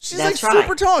 She's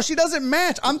super tall. She doesn't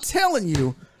match. I'm telling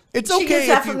you. It's okay. She gets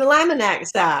that from the Laminac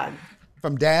side.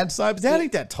 From Dad's side? But Dad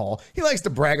ain't that tall. He likes to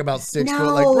brag about 6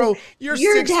 foot. Like, bro, you're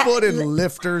 6 foot in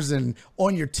lifters and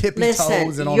on your tippy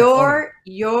toes. And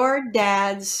your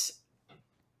dad's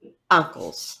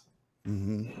uncles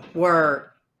were...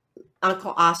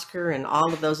 Uncle Oscar and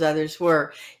all of those others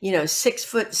were,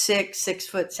 6'6",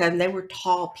 6'7". They were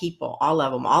tall people, all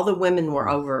of them. All the women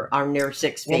were near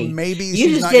 6 feet. Well, maybe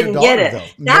you just didn't get it. Though.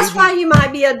 That's why you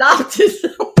might be adopted.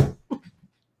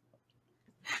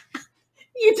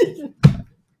 You didn't.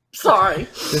 Sorry.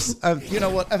 This, you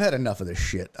know what? I've had enough of this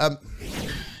shit.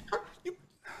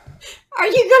 Are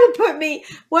you going to put me?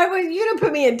 What were you going to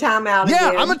put me in timeout? Yeah,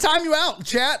 again? I'm going to time you out,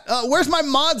 chat. Where's my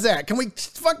mods at? Can we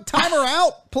time her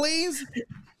out, please?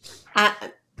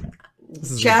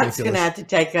 Chat's going to have to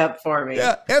take up for me.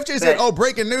 Yeah, FJ said,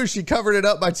 breaking news. She covered it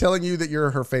up by telling you that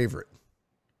you're her favorite.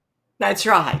 That's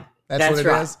right. That's what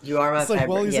it is. You are my favorite.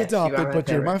 Well, he's adopted, but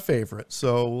you're my favorite.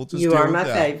 So we'll just You are my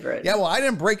favorite. Yeah, well, I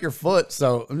didn't break your foot,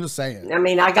 so I'm just saying. I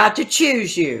mean, I got to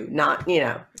choose you, not,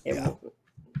 Yeah.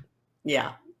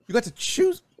 You got to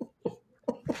choose.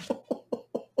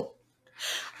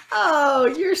 Oh,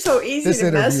 you're so easy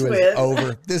to mess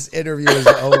with. This interview is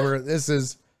over. This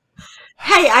is.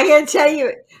 Hey, I got to tell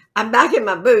you, I'm back in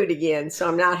my boot again, so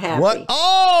I'm not happy. What?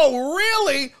 Oh,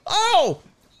 really? Oh,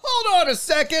 hold on a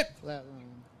second.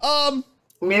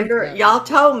 Remember,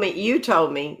 you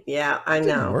told me. Yeah, I know.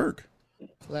 Didn't work.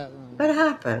 What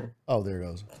happened? Oh, there it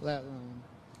goes.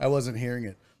 I wasn't hearing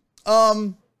it.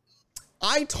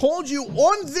 I told you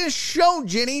on this show,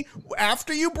 Jenny,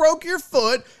 after you broke your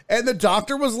foot and the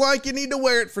doctor was like, you need to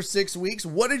wear it for 6 weeks.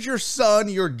 What did your son,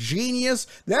 your genius?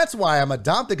 That's why I'm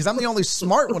adopted, because I'm the only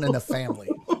smart one in the family.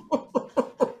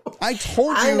 I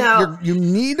told you, you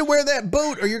need to wear that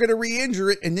boot or you're going to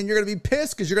re-injure it, and then you're going to be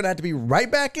pissed because you're going to have to be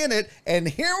right back in it. And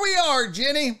here we are,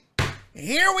 Jenny.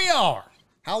 Here we are.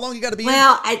 How long you got to be in?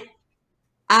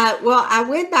 I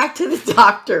went back to the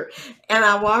doctor and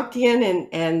I walked in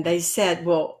and they said,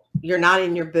 well, you're not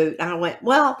in your boot. And I went,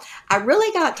 well, I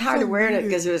really got tired of wearing it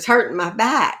because it was hurting my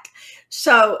back.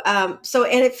 So, and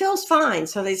it feels fine.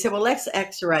 So they said, well, let's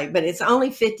x-ray, but it's only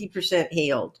 50%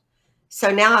 healed. So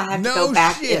now I have to go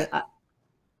back.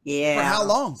 Yeah. For how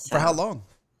long? So, for how long?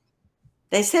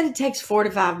 They said it takes 4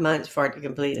 to 5 months for it to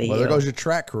completely heal. Well, there goes your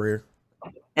track career.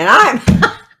 And I'm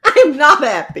not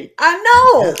happy. I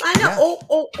know. Yeah, I know.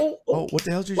 Yeah. Oh, what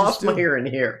the hell did you lost just do? my hearing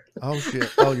here. Oh, shit.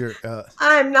 Oh, you're...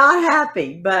 I'm not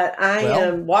happy, but I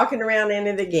am walking around in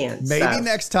it again. Maybe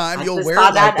next time you'll wear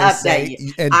it like they say.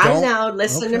 And I know.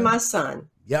 Listen to my son.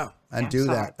 Yeah, and do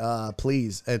that,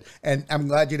 please. And I'm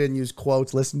glad you didn't use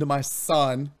quotes. Listen to my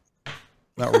son.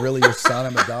 Not really your son.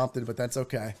 I'm adopted, but that's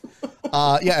okay.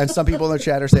 Yeah, and some people in the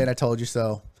chat are saying I told you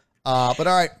so. But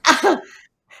all right.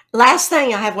 Last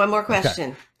thing, I have one more question.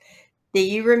 Okay. Do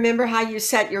you remember how you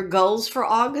set your goals for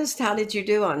August? How did you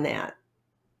do on that?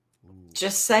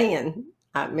 Just saying.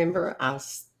 I remember I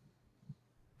was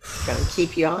going to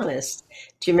keep you honest.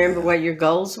 Do you remember what your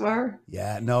goals were?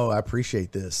 Yeah, no, I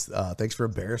appreciate this. Thanks for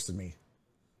embarrassing me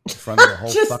in front of the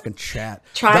whole fucking chat.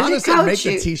 Donna said make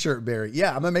the t-shirt, Barry. Yeah,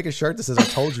 I'm going to make a shirt that says I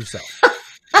told you so.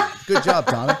 Good job,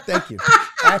 Donna. Thank you.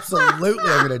 Absolutely,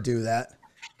 I'm going to do that.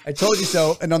 I told you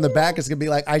so. And on the back, it's going to be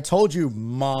like, I told you,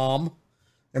 Mom.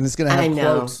 And it's going to have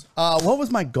quotes. What was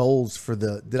my goals for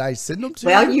did I send them to you?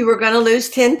 Well, you were going to lose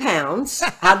 10 pounds.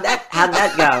 How'd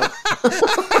that go?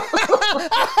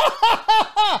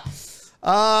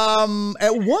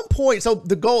 At one point, so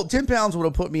the goal, 10 pounds would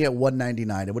have put me at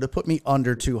 199. It would have put me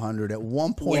under 200. At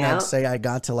one point, I'd say I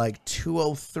got to like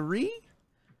 203.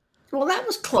 Well, that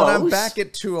was close. But I'm back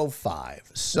at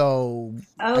 205. So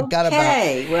I got about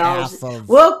half of...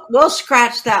 We'll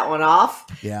scratch that one off.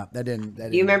 Yeah, that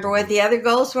didn't you remember what the other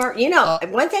goals were? You know,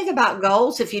 one thing about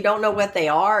goals, if you don't know what they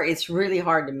are, it's really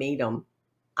hard to meet them.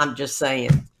 I'm just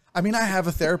saying. I mean, I have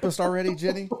a therapist already,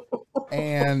 Jenny.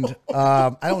 And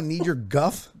I don't need your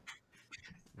guff.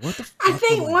 What the fuck? I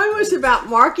think one was about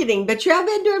marketing, but you have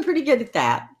been doing pretty good at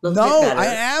that. No, I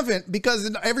haven't, because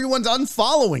everyone's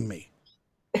unfollowing me.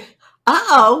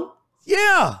 Uh-oh.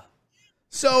 Yeah.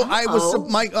 So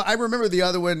I remember the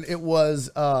other one. It was,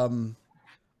 Donna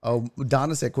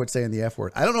said, quit saying the F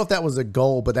word. I don't know if that was a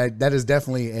goal, but that is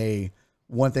definitely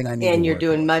one thing I need to And you're work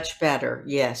doing on. Much better.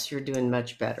 Yes, you're doing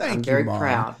much better. I'm very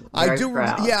proud. I do.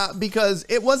 Proud. Yeah, because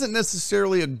it wasn't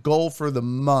necessarily a goal for the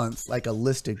month, like a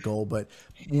listed goal, but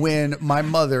when my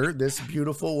mother, this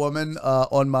beautiful woman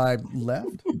on my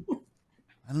left,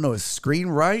 I don't know, is screen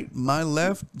right? My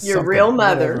left? Your real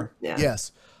mother. Yeah.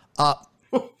 Yes. Go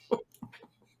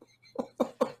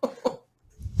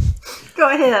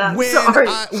ahead.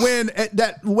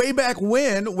 Way back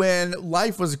when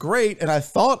life was great and I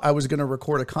thought I was going to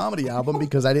record a comedy album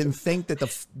because I didn't think that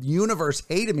the universe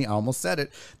hated me. I almost said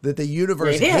it, that the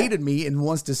universe hated me and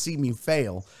wants to see me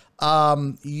fail.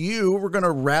 You were going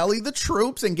to rally the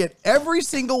troops and get every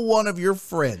single one of your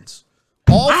friends.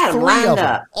 All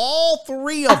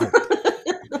three of them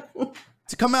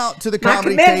to come out to the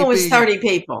comedy taping. My commitment was 30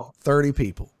 people. 30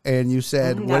 people. And you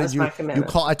said, what did you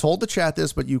call? I told the chat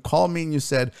this, but you called me and you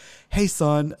said, hey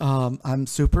son, I'm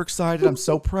super excited. I'm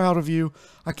so proud of you.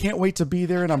 I can't wait to be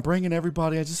there. And I'm bringing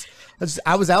everybody.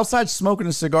 I was outside smoking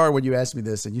a cigar when you asked me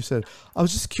this. And you said, I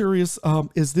was just curious.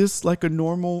 Is this like a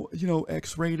normal,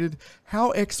 X-rated?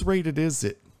 How X-rated is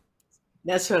it?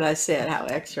 That's what I said. How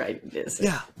X-rated is it?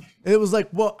 Yeah. It was like,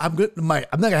 well, I'm not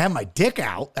gonna have my dick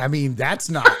out. I mean,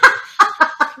 that's not.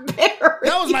 That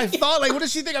was my thought. Like, what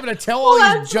does she think I'm gonna tell all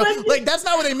these jokes? Like, that's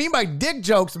not what they mean by dick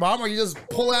jokes, Mom. Where you just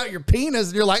pull out your penis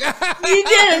and you're like, you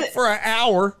did for an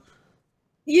hour.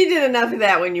 You did enough of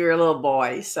that when you were a little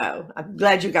boy, so I'm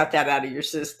glad you got that out of your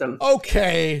system.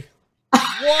 Okay.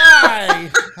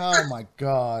 Why? Oh my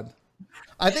God.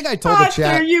 I think I told the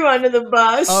chat. I threw you under the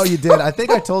bus. Oh, you did. I think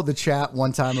I told the chat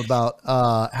one time about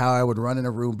how I would run in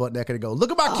a room butt naked and go, look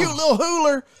at my cute little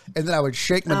hooler. And then I would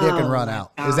shake my dick and run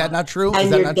out. God. Is that not true? And is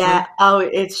that not true? Oh,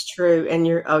 it's true. And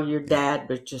your dad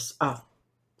was just,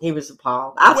 He was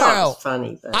appalled. I thought it was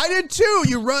funny. But. I did too.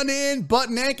 You run in, butt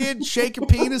naked, shake your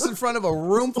penis in front of a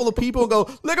room full of people and go,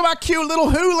 look at my cute little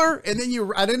hooler. And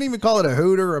then I didn't even call it a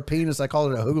hooter or a penis. I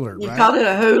called it a hooler. You called it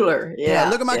a hooler. Yeah.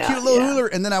 Look at my cute little hooler.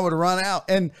 And then I would run out.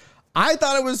 And I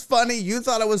thought it was funny. You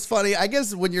thought it was funny. I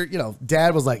guess when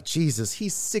Dad was like, Jesus,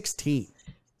 he's 16.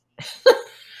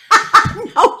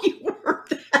 No, you weren't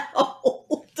that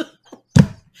old.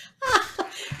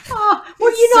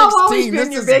 Well, I've always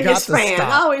been your biggest fan. Stop.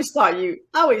 I always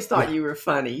thought you were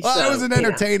funny. Well, so, I was an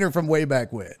entertainer from way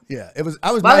back when. Yeah, it was.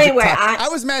 I was. Well, Magic anyway, I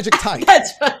was Magic Type.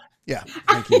 That's right. Yeah,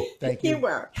 thank you. You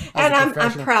were, and I'm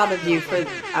proud of you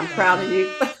I'm proud of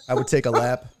you. I would take a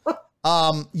lap.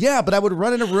 Yeah, but I would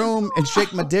run in a room and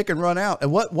shake my dick and run out.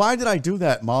 And why did I do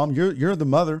that, Mom? You're the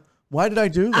mother. Why did I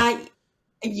do that?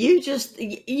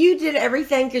 You did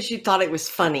everything because you thought it was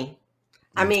funny.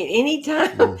 I mean,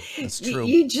 anytime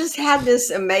you just had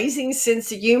this amazing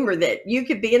sense of humor that you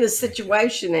could be in a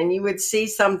situation and you would see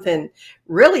something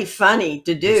really funny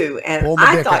to do. And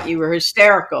I thought you were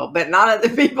hysterical, but not other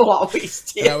people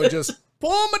always did. I would just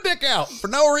pull my dick out for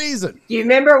no reason. You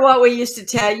remember what we used to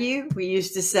tell you? We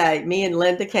used to say, me and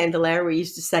Linda Candelera, we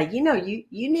used to say, you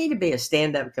need to be a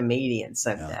stand-up comedian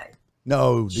someday. Yeah.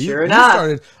 No, sure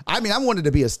enough. I wanted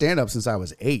to be a stand-up since I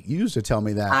was 8. You used to tell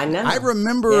me that. I know. I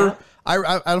remember. Yeah.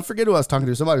 I don't forget who I was talking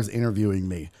to. Somebody was interviewing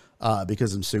me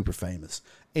because I'm super famous,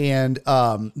 and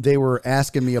they were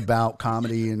asking me about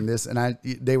comedy and this, and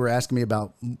they were asking me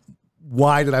about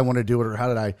why did I want to do it or how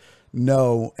did I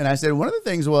know? And I said one of the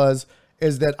things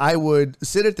is that I would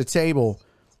sit at the table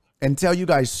and tell you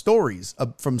guys stories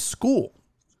from school,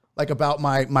 like about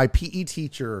my PE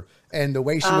teacher and the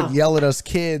way she would yell at us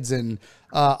kids and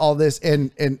all this.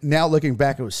 And now looking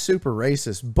back, it was super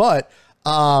racist, but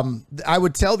I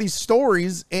would tell these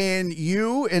stories, and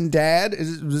you and Dad,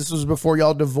 this was before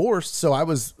y'all divorced. So I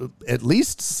was at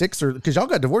least 6 because y'all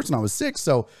got divorced when I was 6.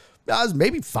 So I was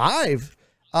maybe 5.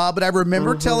 But I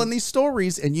remember telling these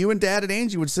stories, and you and Dad and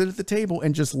Angie would sit at the table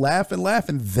and just laugh and laugh.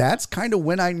 And that's kind of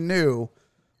when I knew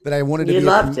that I wanted to be.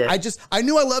 Loved it. I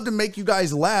knew I loved to make you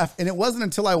guys laugh. And it wasn't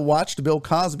until I watched Bill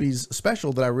Cosby's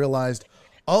special that I realized,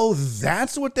 oh,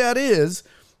 that's what that is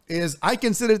I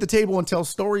can sit at the table and tell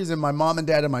stories and my mom and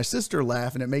dad and my sister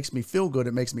laugh and it makes me feel good.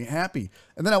 It makes me happy.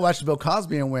 And then I watched Bill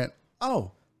Cosby and went,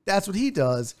 oh, that's what he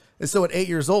does. And so at 8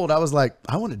 years old, I was like,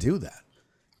 I want to do that.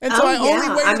 And so I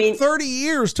only waited 30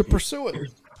 years to pursue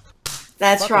it.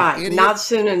 That's right. Idiot. Not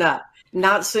soon enough.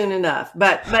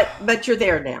 But you're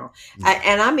there now.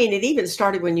 And I mean, it even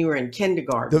started when you were in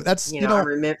kindergarten. That's, I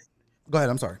remember. Go ahead.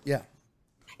 I'm sorry. Yeah.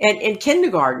 And in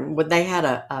kindergarten, when they had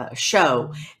a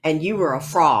show and you were a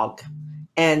frog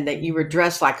and that you were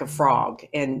dressed like a frog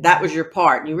and that was your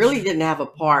part. You really didn't have a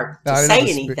part to say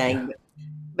anything,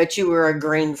 but you were a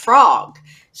green frog.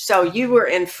 So you were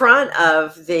in front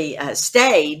of the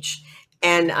stage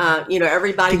and,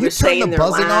 everybody was saying their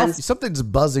lines. Off? Something's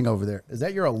buzzing over there. Is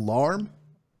that your alarm?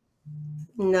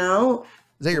 No.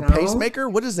 Is that your pacemaker?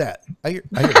 What is that? I hear is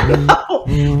that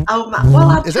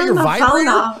your vibrator?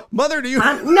 Off. Mother, do you?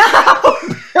 No,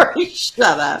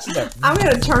 shut up. I'm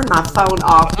going to turn my phone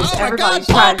off. Oh my God,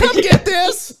 Paul, come get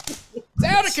this. It's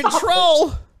out of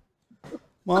control.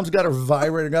 Mom's got her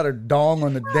vibrator, got her dong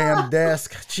on the damn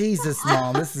desk. Jesus,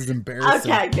 Mom, this is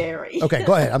embarrassing. Okay, Barry. Okay,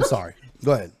 go ahead. I'm sorry.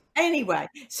 Go ahead. Anyway,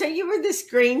 so you were this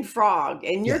green frog,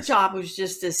 and your job was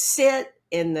just to sit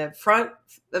in the front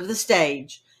of the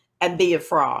stage and be a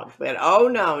frog. But oh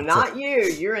no, not you.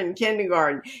 You're in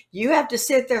kindergarten. You have to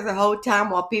sit there the whole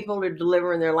time while people are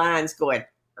delivering their lines going,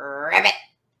 rabbit,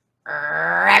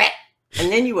 rabbit.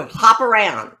 And then you would hop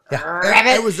around. Yeah.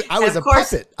 I was a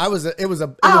puppet.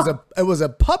 It was a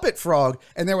puppet frog.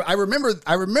 And I remember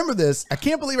this. I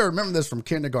can't believe I remember this from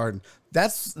kindergarten.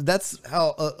 That's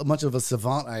how much of a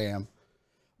savant I am.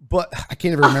 But I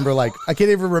can't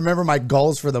even remember my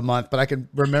goals for the month, but I can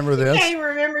remember this. You can't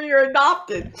remember you're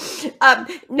adopted.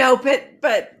 No, but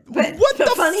what the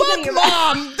funny fuck, thing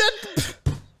Mom?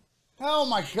 Oh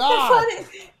my God.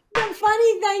 The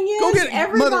funny thing is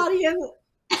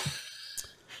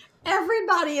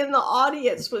everybody in the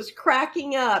audience was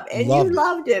cracking up and you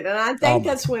loved it. And I think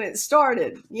that's when it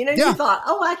started. You thought,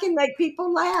 I can make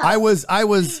people laugh. I was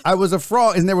a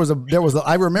frog, and there was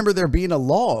I remember there being a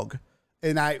log.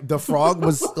 And the frog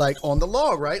was like on the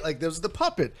log, right? Like there was the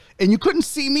puppet, and you couldn't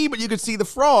see me, but you could see the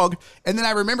frog. And then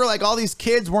I remember like all these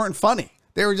kids weren't funny.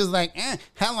 They were just like,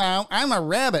 hello, I'm a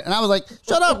rabbit. And I was like,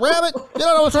 shut up, rabbit. You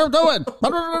don't know what I'm doing.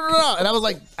 And I was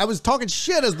like, I was talking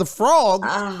shit as the frog.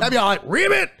 I'd be all like,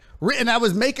 rabbit. And I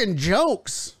was making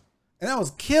jokes. And I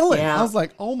was killing. Yeah. I was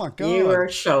like, oh my God. You were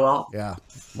a show off. Yeah.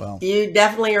 Well, you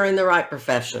definitely are in the right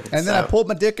profession. And then I pulled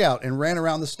my dick out and ran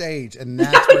around the stage, and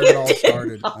that's where it all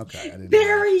started. Okay, I didn't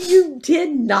Barry, you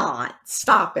did not.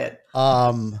 Stop it.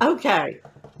 Okay.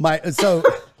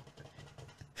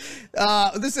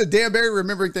 This is Dan Barry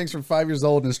remembering things from 5 years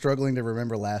old and struggling to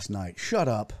remember last night. Shut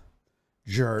up,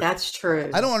 jerk. That's true.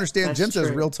 I don't understand. That's Jim true.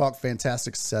 says real talk,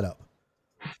 fantastic setup.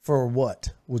 For what?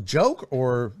 With joke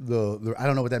or the I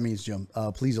don't know what that means, Jim.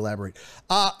 Please elaborate.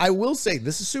 I will say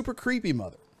this is super creepy,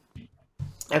 mother.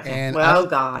 Okay. And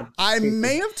God. I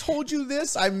may have told you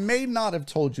this. I may not have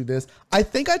told you this. I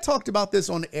think I talked about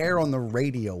this on air on the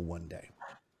radio one day.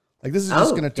 Like, this is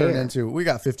just going to turn into, we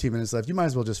got 15 minutes left. You might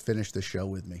as well just finish the show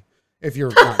with me. If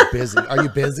you're not busy. Are you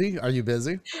busy? Are you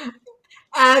busy?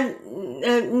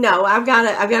 No, I've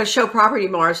got to show property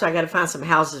tomorrow, so I got to find some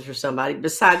houses for somebody.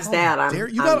 Besides that, I'm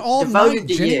devoted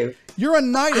to Jenny. you. You're a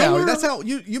night owl. That's how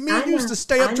you used to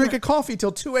stay up drinking coffee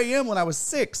till 2 a.m. when I was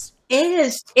 6.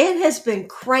 It has been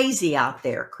crazy out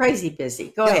there, crazy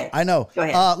busy. Go ahead. I know. Go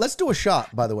ahead. Let's do a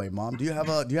shot. By the way, Mom, do you have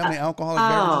any alcoholic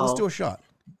beverages? Let's do a shot.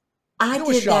 I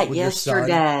did that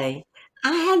yesterday.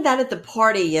 I had that at the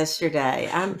party yesterday.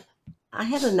 I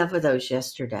had enough of those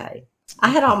yesterday. I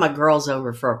had all my girls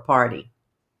over for a party.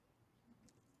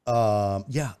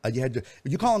 Yeah, you had to.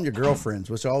 You call them your girlfriends,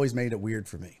 which always made it weird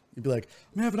for me. You'd be like,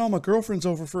 I'm having all my girlfriends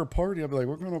over for a party. I'd be like,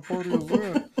 what kind of party is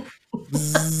that?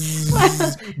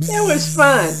 It was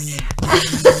fun.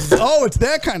 Oh, it's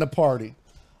that kind of party.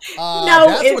 No,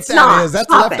 that's it's what that not. is. That's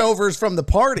Stop leftovers from the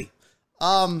party.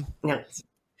 No,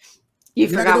 you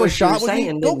forgot what you were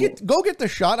saying. Go get the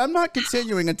shot. I'm not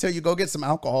continuing until you go get some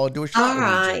alcohol and do a shot. All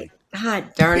right.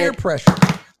 God darn Peer it. pressure.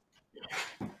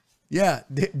 Yeah,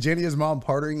 Jenny is mom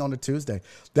partying on a Tuesday.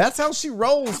 That's how she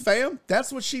rolls, fam.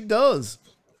 That's what she does.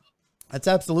 That's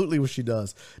absolutely what she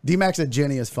does. D-Max said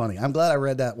Jenny is funny. I'm glad I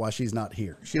read that while she's not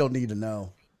here. She don't need to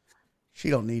know. She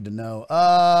don't need to know.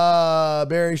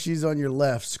 Barry, she's on your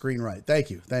left, screen right. Thank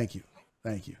you.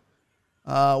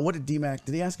 What did D-Max,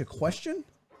 did he ask a question?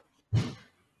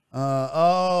 I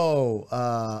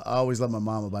always love my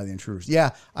mama by the Intruders. Yeah,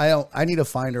 I need to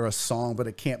find her a song, but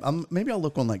it can't. Maybe I'll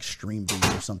look on like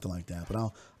Streambeat or something like that,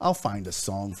 but I'll find a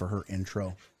song for her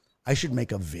intro. I should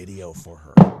make a video for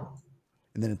her.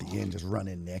 And then at the end, just run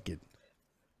in naked.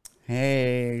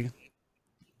 Hey.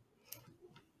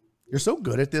 You're so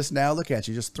good at this now. Look at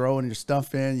you, just throwing your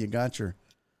stuff in. You got you're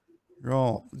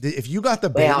all, if you got the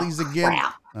Baileys again.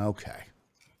 Crap. Okay.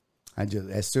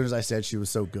 As soon as I said she was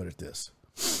so good at this.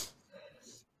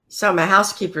 So my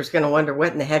housekeeper's going to wonder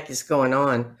what in the heck is going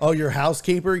on. Oh, your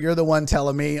housekeeper? You're the one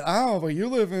telling me, oh, but you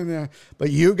live in there. But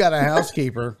you got a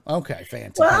housekeeper. Okay,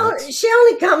 fantastic. Well, she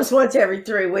only comes once every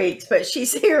 3 weeks, but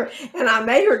she's here, and I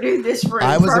made her do this for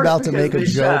I was about to make a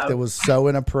joke that was so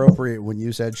inappropriate when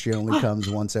you said she only comes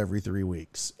once every 3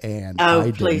 weeks. And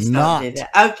I did not do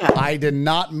that. Okay. I did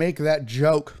not make that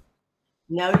joke.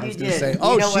 No, you didn't. Say,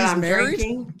 oh, she's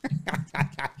married?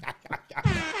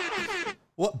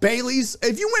 What, Baileys?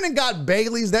 If you went and got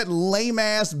Baileys, that lame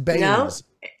ass Baileys. No,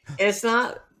 it's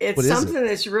not. It's something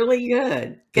that's really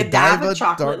good. Godiva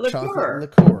chocolate liqueur.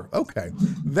 Okay.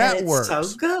 That works. So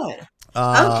good. Okay.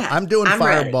 I'm doing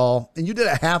Fireball, ready. and you did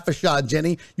a half a shot,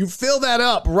 Jenny. You fill that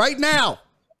up right now.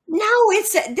 No,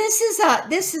 this is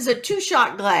a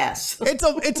 2-shot glass.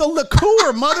 It's a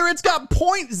liqueur, mother. It's got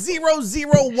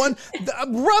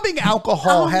 0.001. Rubbing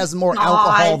alcohol has more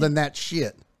alcohol than that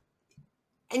shit.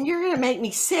 And you're going to make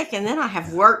me sick, and then I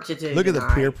have work to do. Look at the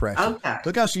peer pressure. Okay.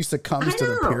 Look how she succumbs to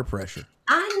the peer pressure.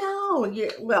 I know.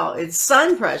 Well, it's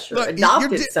sun pressure. Look,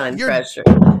 adopted sun pressure.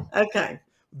 Okay.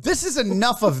 This is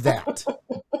enough of that.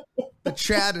 The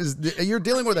chat you're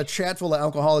dealing with a chat full of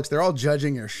alcoholics. They're all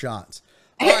judging your shots.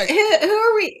 All right. Who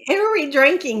are we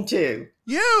drinking to?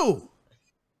 You.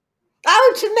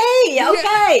 Oh, to me.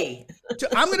 Okay. Yeah.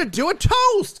 I'm going to do a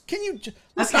toast. Can you?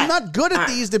 Listen, I'm not good at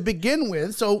these to begin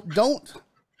with, so don't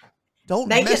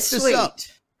make mess it this sweet. up.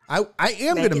 I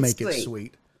am going to make it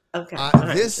sweet. Okay.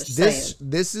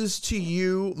 This is to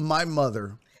you, my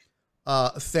mother.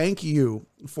 Thank you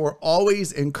for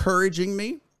always encouraging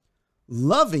me,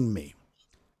 loving me,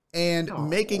 and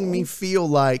making me feel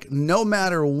like no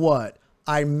matter what,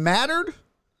 I mattered,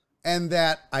 and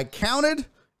that I counted,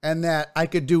 and that I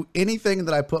could do anything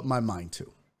that I put my mind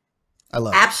to. I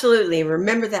love you. Absolutely.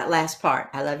 Remember that last part.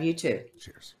 I love you too.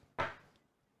 Cheers.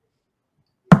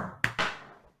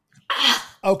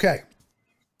 Okay.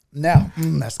 Now,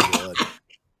 that's good.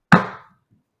 Okay.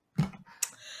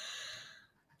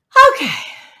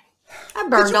 I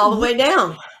burned all the way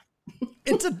down.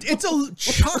 It's a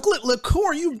chocolate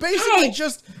liqueur. You basically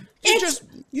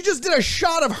you just did a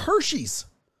shot of Hershey's.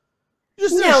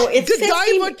 Just no, it's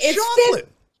Godiva chocolate.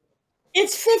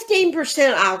 It's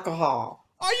 15% alcohol.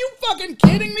 Are you fucking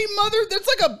kidding me, mother? That's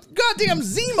like a goddamn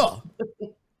Zima.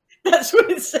 That's what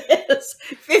it says.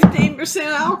 15%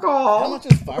 alcohol. How much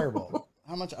is Fireball?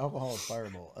 How much alcohol is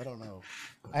Fireball? I don't know.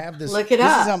 I have this. Look it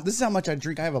up. This is how much I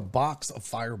drink. I have a box of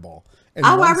Fireball. And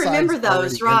I remember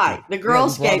those. Right, empty. The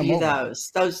girls gave you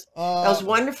those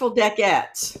wonderful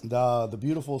Deckettes. The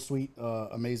beautiful, sweet,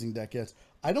 amazing Deckettes.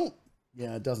 I don't.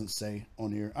 Yeah, it doesn't say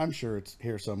on here. I'm sure it's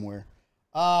here somewhere.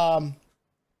 Yeah.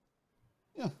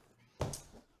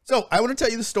 So I want to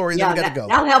tell you the story. Yeah, then we got to go.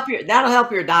 That'll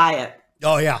help your diet.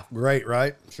 Oh yeah, great,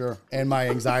 right? Sure. And my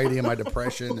anxiety and my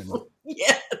depression and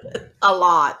yeah, a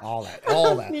lot. All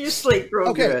that. You sleep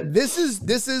real good. Okay, this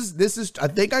is. I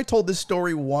think I told this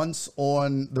story once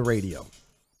on the radio,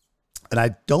 and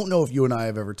I don't know if you and I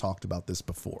have ever talked about this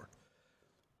before,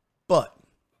 but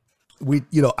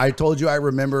I told you I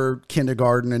remember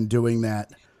kindergarten and doing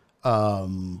that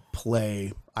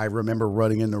play. I remember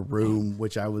running in the room,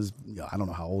 which I was, I don't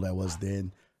know how old I was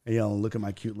then. And, look at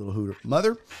my cute little hooter.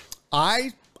 Mother,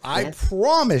 I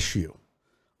promise you,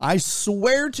 I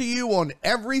swear to you on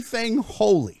everything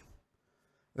holy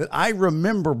that I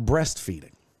remember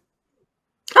breastfeeding.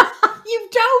 You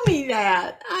told me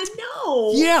that. I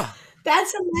know. Yeah.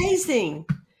 That's amazing.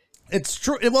 It's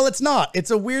true. Well, it's not.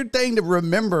 It's a weird thing to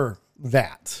remember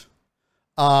that.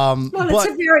 It's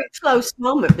a very close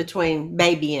moment between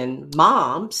baby and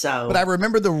mom. But I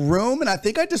remember the room, and I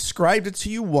think I described it to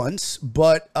you once.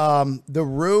 But the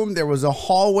room, there was a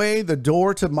hallway. The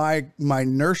door to my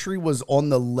nursery was on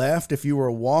the left. If you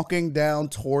were walking down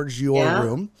towards your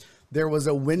room, there was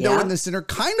a window in the center.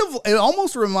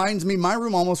 My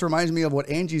room almost reminds me of what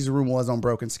Angie's room was on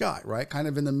Broken Sky, right? Kind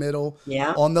of in the middle.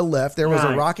 Yeah. On the left, there was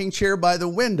a rocking chair by the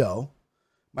window.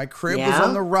 My crib was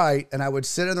on the right, and I would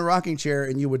sit in the rocking chair,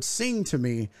 and you would sing to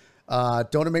me,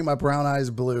 "Don't It Make My Brown Eyes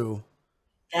Blue."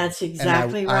 That's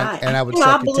exactly right. And I would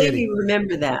suck I believe you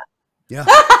remember that. Yeah.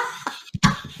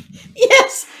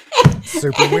 Yes.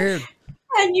 Super weird.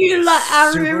 And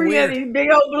I remember you had these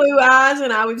big old blue eyes,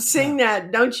 and I would sing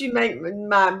that. Don't you make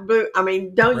my blue? I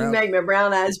mean, don't you make my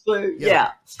brown eyes blue?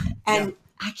 Yeah. And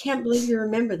I can't believe you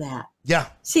remember that. Yeah.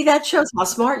 See, that shows how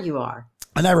smart you are.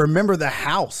 And I remember the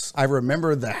house.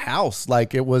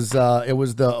 Like it wasn't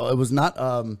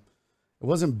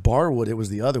Barwood. It was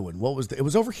the other one. It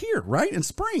was over here, right? In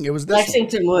Spring. It was this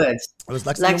Lexington one. Woods. It was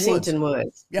Lexington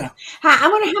Woods. Yeah. I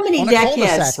wonder how many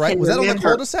deckheads right? Was that remember. On a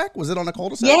cul-de-sac? Was it on a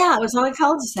cul-de-sac? Yeah, it was on a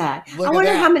cul-de-sac. I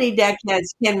wonder how many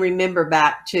deckheads can remember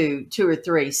back to 2 or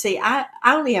 3. See, I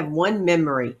only have one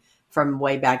memory from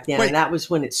way back then, and that was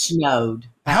when it snowed.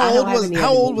 How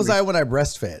old was I when I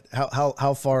breastfed? How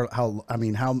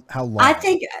long? I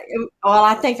think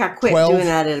I quit 12? Doing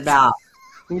that at about,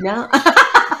 yeah,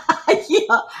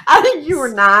 I think you were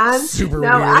 9. Super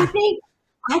weird. I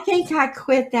think I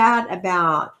quit that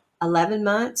about 11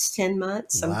 months, 10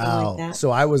 months, something like that.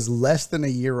 So I was less than a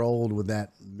year old with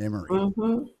that memory.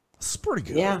 Mm-hmm. It's pretty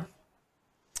good. Yeah.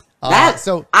 I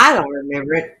don't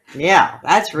remember it. Yeah,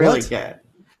 that's really good.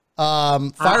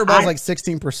 Fireball's like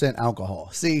 16% alcohol.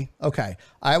 See, okay.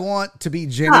 I want to be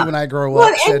Jenny when I grow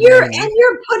up. And you're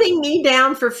putting me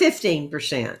down for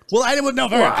 15%. Well, I didn't know.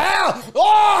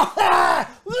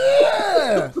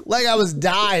 Like I was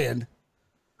dying.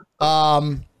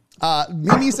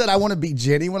 Mimi said I want to be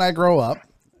Jenny when I grow up.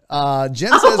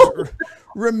 Jen says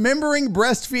remembering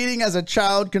breastfeeding as a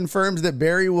child confirms that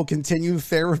Barry will continue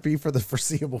therapy for the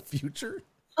foreseeable future.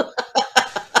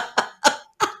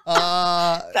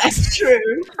 That's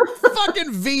true.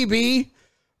 Fucking VB.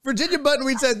 Virginia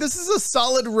Buttonweed said, this is a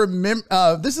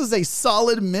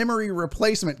solid memory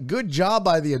replacement. Good job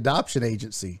by the adoption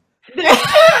agency.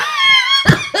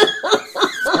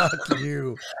 Fuck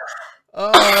you.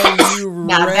 Oh, you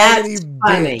raggedy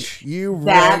bitch. You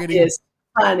raggedy. That is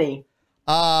funny.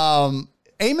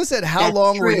 Amos said, how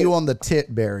long were you on the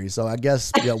tit, Barry? So I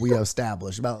guess we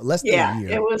established about less than a year.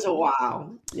 It was a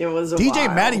while.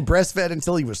 DJ Matty breastfed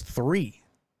until he was 3.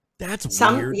 That's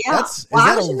weird. Yeah.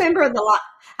 I was a member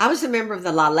of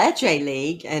the La Leche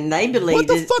League, and they believed. What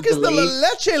the fuck is the La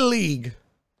Leche League?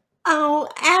 Oh,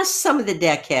 ask some of the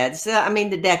deckheads.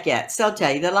 The Deckettes. They'll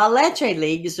tell you the La Leche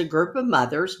League is a group of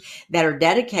mothers that are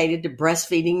dedicated to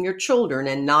breastfeeding your children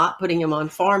and not putting them on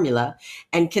formula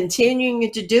and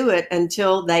continuing to do it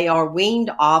until they are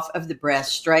weaned off of the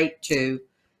breast straight to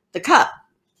the cup.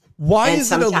 Why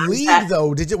is it a league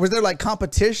though? Was there like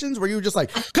competitions where you were just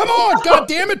like, come on, God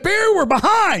damn it, Barry, we're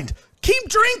behind. Keep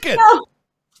drinking. No.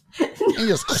 And you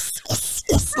just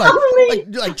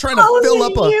like trying to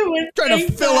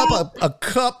fill up a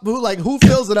cup. Who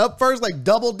fills it up first? Like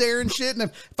Double Dare and shit. And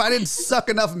if I didn't suck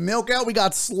enough milk out, we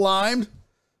got slimed.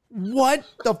 What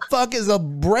the fuck is a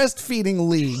breastfeeding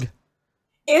league?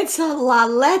 It's a La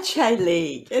Leche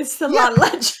league. It's the La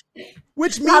Leche.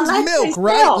 Which means milk,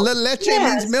 right? La Leche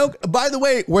means milk. By the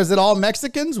way, was it all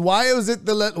Mexicans? Why was it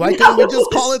why couldn't we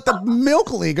just call it the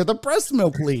milk league or the breast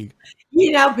milk league?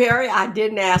 You know, Barry, I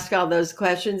didn't ask all those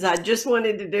questions. I just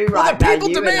wanted to do right by you.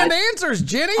 People demand answers,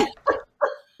 Jenny.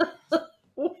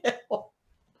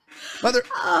 Mother,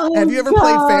 have you ever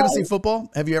played fantasy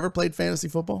football? Have you ever played fantasy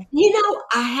football? You know,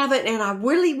 I haven't, and I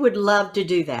really would love to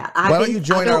do that. Why don't you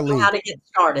join our league? How to get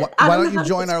started? Why don't you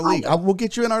join our league? We'll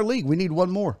get you in our league. We need one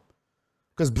more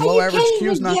because below average Q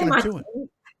is not going to do it.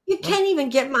 You can't even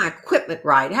get my equipment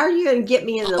right. How are you going to get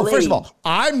me in the league? First of all,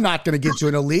 I'm not going to get you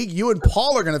in a league. You and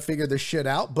Paul are going to figure this shit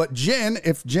out. But Jen,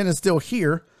 if Jen is still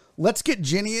here, let's get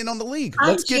Jenny in on the league.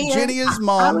 Let's get Jenny as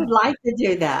mom. I would like to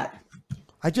do that.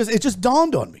 It just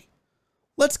dawned on me.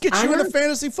 Let's get you in a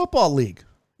fantasy football league.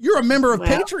 You're a member of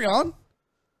Patreon.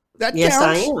 That counts. Yes,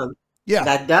 I am. Yeah,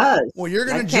 that does. Well, you're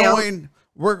going to join.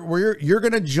 You're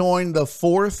going to join the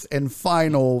fourth and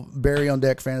final Barry on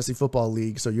Deck Fantasy Football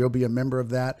League. So you'll be a member of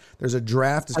that. There's a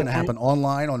draft that's going to happen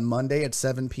online on Monday at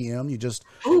 7 p.m. You just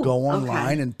go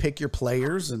online and pick your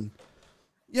players and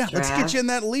let's get you in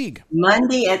that league.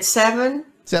 Monday at 7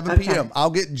 p.m. I'll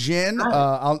get Jen.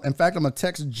 In fact, I'm going to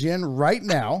text Jen right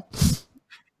now.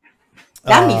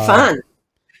 That'd be fun.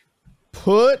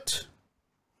 Put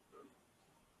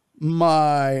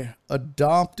my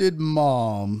adopted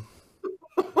mom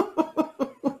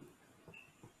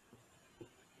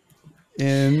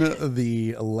in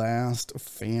the last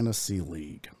fantasy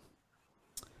league.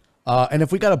 And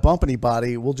if we got to bump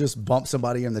anybody, we'll just bump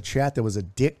somebody in the chat that was a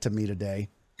dick to me today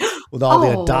with all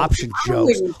the adoption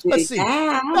jokes. Let's see.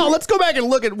 No, let's go back and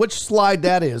look at which slide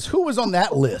that is. Who was on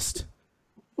that list?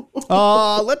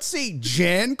 Let's see.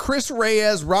 Jen, Chris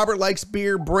Reyes, Robert Likes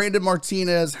Beer, Brandon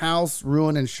Martinez, House,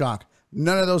 Ruin, and Shock.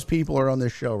 None of those people are on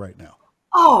this show right now.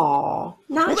 Oh,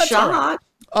 not Shock.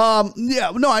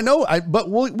 Yeah, no, I know. But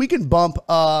we can bump.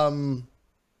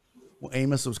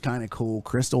 Amos was kind of cool.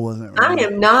 Crystal wasn't. Really. I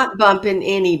am not bumping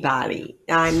anybody.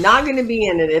 I'm not going to be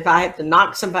in it if I have to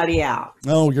knock somebody out.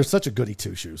 Oh, you're such a goody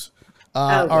two shoes.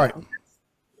 All right.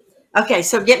 Okay,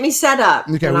 so get me set up.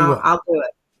 Okay, and I'll do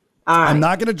it. All right. I'm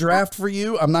not going to draft for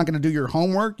you. I'm not going to do your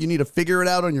homework. You need to figure it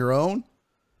out on your own.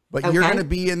 But you're going to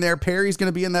be in there. Perry's going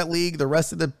to be in that league. The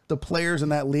rest of the players in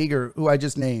that league are who I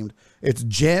just named. It's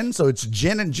Jen. So it's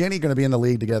Jen and Jenny going to be in the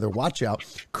league together. Watch out.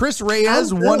 Chris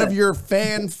Reyes, one of your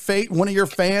fans.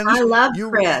 I love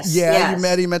Chris. Yeah, yes. You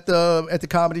met him at the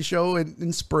comedy show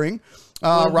in spring.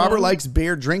 Robert Likes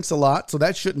Beer, drinks a lot, so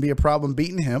that shouldn't be a problem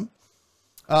beating him.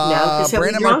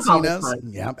 Brandon Martinez,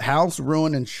 House,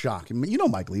 Ruin, and Shock. You know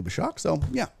Mike Liebeshock, so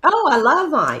yeah. Oh, I love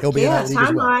Mike. He'll be in that league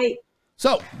as well. Mike.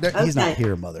 So he's not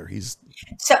here, Mother. He's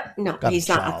not.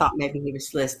 I thought maybe he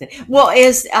was listening. Well,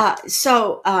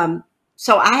 so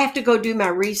I have to go do my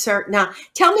research now.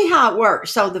 Tell me how it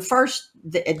works. So the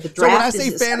draft. So when I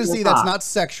say fantasy, that's not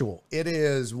sexual. It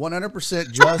is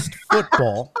 100% just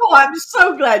football. Oh, I'm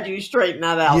so glad you straightened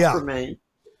that out for me.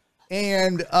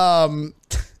 And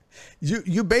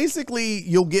You basically,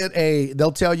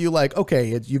 they'll tell you like,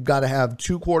 okay, you've got to have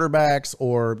 2 quarterbacks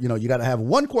or, you got to have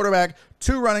 1 quarterback,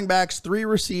 2 running backs, 3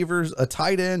 receivers, a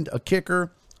tight end, a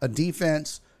kicker, a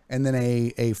defense, and then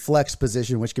a flex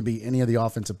position, which can be any of the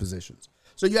offensive positions.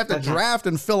 So you have to draft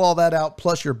and fill all that out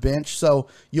plus your bench. So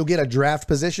you'll get a draft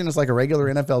position. It's like a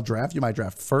regular NFL draft. You might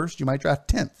draft first. You might draft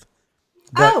 10th.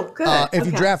 But, good. If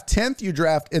you draft 10th, you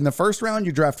draft in the first round,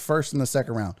 you draft first in the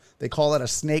second round. They call it a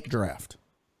snake draft.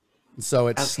 So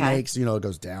it snakes, it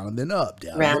goes down and then up,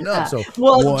 down and then up. So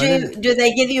do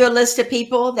they give you a list of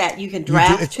people that you can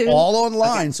draft to? It's all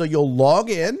online. Okay. So you'll log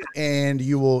in and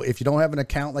you will, if you don't have an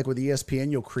account like with ESPN,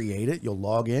 you'll create it. You'll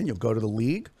log in, you'll go to the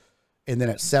league. And then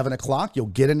at 7:00, you'll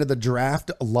get into the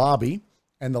draft lobby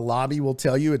and the lobby will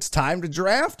tell you it's time to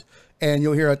draft. And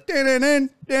you'll hear a and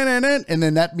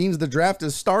then that means the draft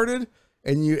is started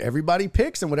and everybody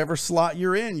picks and whatever slot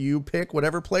you're in, you pick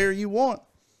whatever player you want.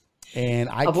 And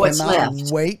I cannot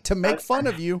wait to make fun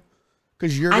of you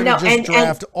because you're going to just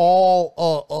draft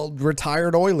all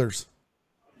retired Oilers.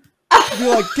 Be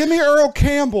like, give me Earl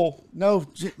Campbell. No,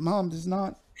 Mom does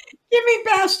not. Give me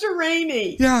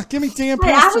Pastorini. Yeah, give me Dan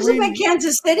Pastorini. I was a big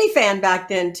Kansas City fan back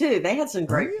then, too. They had some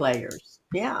great players.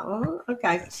 Yeah,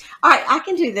 okay. All right, I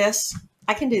can do this.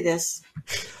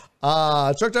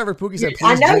 Truck driver Pookie said,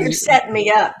 I know you're setting me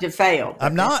up to fail.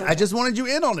 I'm not. I just wanted you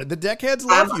in on it. The deckheads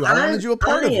love you. I wanted you a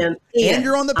part of it. And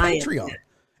you're on the Patreon.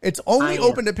 It's only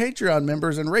open to Patreon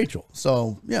members and Rachel.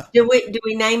 So, yeah. Do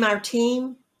we name our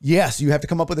team? Yes, you have to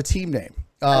come up with a team name.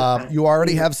 Okay. You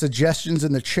already have suggestions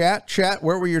in the chat. Chat,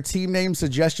 where were your team name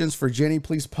suggestions for Jenny?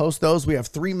 Please post those. We have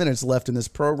 3 minutes left in this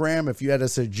program. If you had a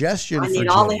suggestion I need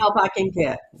all the help I can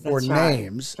get. For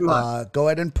names, go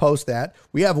ahead and post that.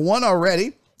 We have one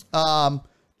already.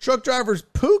 Truck Drivers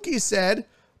Pookie said,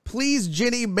 please,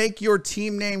 Jenny, make your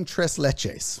team name Tres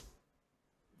Leches.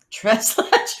 Tres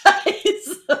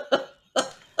Leches.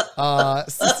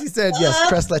 Sissy said yes,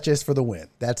 Tres Leches for the win.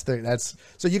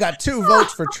 So you got 2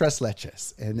 votes for Tres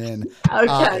Leches, and then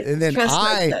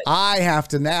I have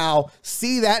to now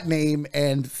see that name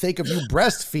and think of you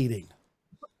breastfeeding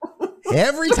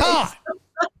every time.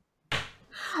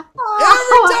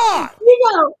 Every time.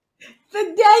 The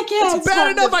daycare. It's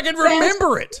bad enough I can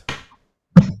remember it.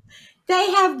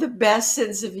 They have the best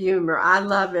sense of humor. I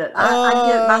love it.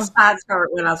 I get my sides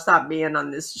hurt when I stop being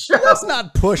on this show. Let's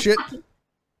not push it.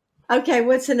 Okay,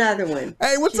 what's another one?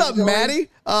 Hey, what's up, Maddie?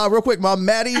 Real quick, Mom,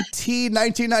 Maddie T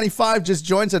 1995 just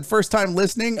joined. Said first time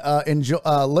listening,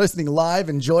 listening live,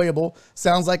 enjoyable.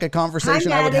 Sounds like a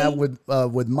conversation I would have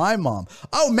with my mom.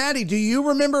 Oh, Maddie, do you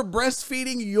remember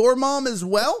breastfeeding your mom as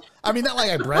well? I mean, not like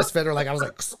I breastfed her, like I was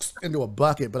like into a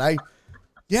bucket, but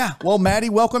well, Maddie,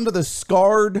 welcome to the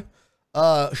Scarred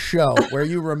show where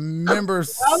you remember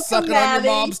sucking on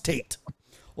your mom's teat.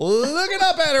 Looking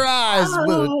up at her eyes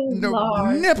with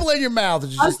a nipple in your mouth.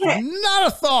 It's just not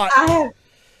a thought.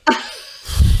 I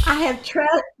have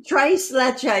Tres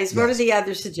Leches. What are the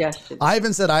other suggestions?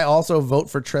 Ivan said I also vote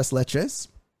for Tres Leches.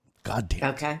 God damn it.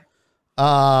 Okay.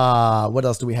 What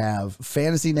else do we have?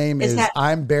 Fantasy name is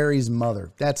I'm Barry's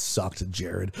mother. That sucked,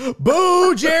 Jared.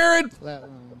 Boo, Jared.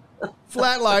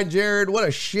 Flatline, Jared. What a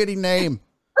shitty name.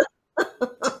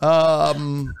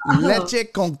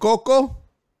 Leche con coco.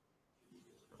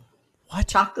 What?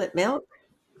 Chocolate milk?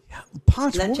 Yeah,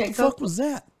 Ponch, what the fuck was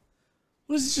that?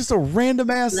 What is this, just a random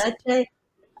ass? Leche?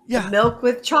 Yeah. Milk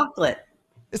with chocolate.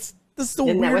 This is the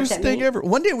weirdest thing ever.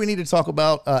 One day we need to talk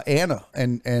about Anna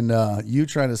and you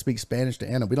trying to speak Spanish to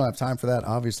Anna. We don't have time for that,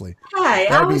 obviously. Hey,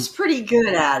 I was pretty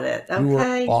good at it. Okay. You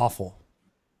were awful.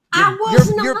 I was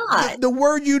not. The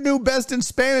word you knew best in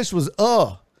Spanish was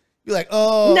You're like,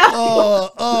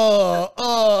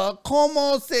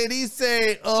 ¿cómo se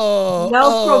dice? No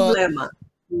problema.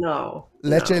 No.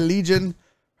 Leche Legion.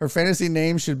 Her fantasy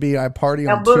name should be I Party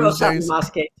on Tuesdays.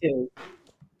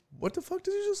 What the fuck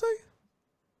did you just say?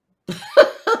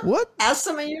 What? Ask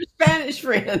some of your Spanish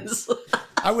friends.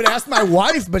 I would ask my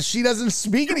wife, but she doesn't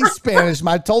speak any Spanish.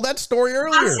 I told that story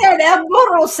earlier. I said El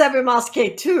burro sabe más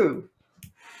que tú.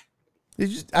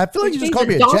 I feel like you just called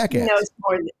me a jackass.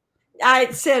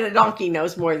 I said a donkey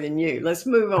knows more than you. Let's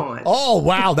move on. Oh,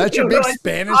 wow. That's your big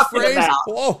Spanish phrase?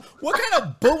 Whoa. What kind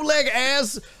of bootleg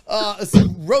ass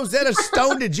Rosetta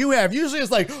Stone did you have? Usually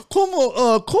it's like, ¿Cómo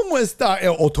está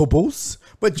el autobús?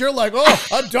 But you're like,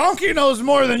 a donkey knows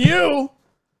more than you.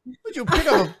 Would you pick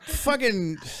up a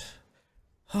fucking...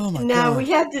 Oh my God. No, we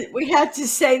had to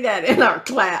say that in our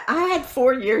class. I had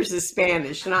 4 years of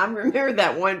Spanish, and I remember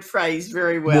that one phrase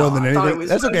very well. More than anything.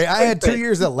 That's okay. I had 2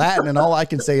 years of Latin, and all I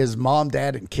can say is mom,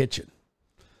 dad, and kitchen.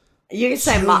 You can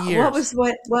say what was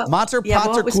what? Mater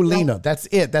pater culina. That's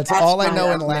it. That's all I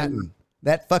know in Latin.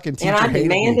 That fucking teacher hated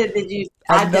me.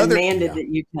 I demanded that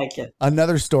you take it.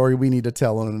 Another story we need to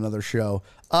tell on another show.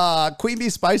 Queen Bee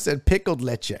Spice said pickled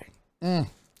leche. What?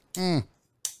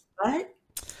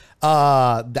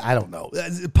 I don't know.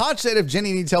 Potch said if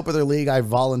Jenny needs help with her league, I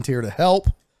volunteer to help.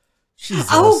 Jesus.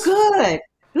 Oh, good.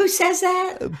 Who says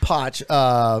that? Potch,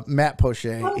 Matt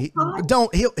Poche.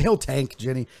 He'll tank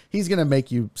Jenny. He's gonna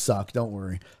make you suck. Don't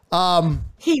worry.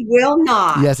 He will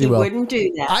not. Yes, he will. Wouldn't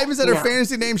do that. I even said her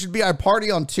fantasy name should be I Party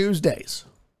on Tuesdays.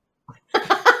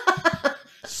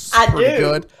 I do.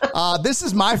 Good. This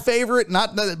is my favorite.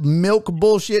 Not the milk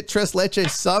bullshit. Tres Leche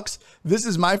sucks. This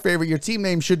is my favorite. Your team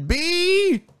name should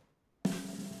be.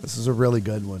 This is a really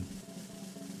good one.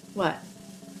 What?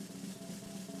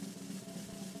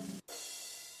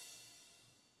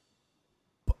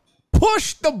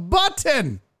 Push the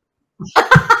button.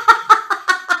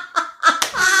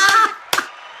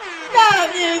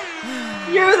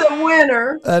 You're the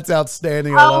winner. That's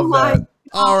outstanding. I love that. God.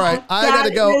 All right, I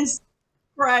gotta go.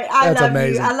 Right, I love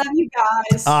you. I love you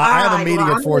guys. I have a meeting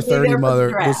at 4:30,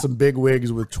 Mother, with some big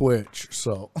wigs with Twitch.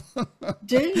 So,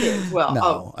 do you? Well,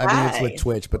 no, I mean it's with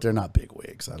Twitch, but they're not big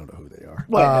wigs. I don't know who they are.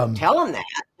 Well, don't tell them that.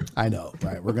 I know,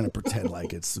 right? We're gonna pretend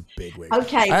like it's a big wig.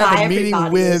 Okay, I have a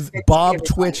meeting with Bob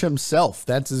Twitch himself.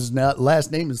 That's his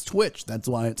last name is Twitch. That's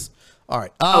why it's All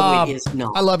right. It is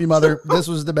not. I love you, Mother. This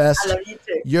was the best. I love you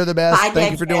too. You're the best. Bye,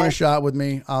 Thank you for doing a Dad. shot with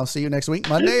me. I'll see you next week.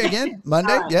 Monday again?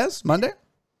 Monday? Yes, Monday?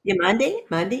 Yeah,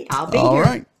 Monday. I'll be All here.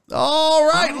 right. All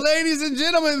right, ladies and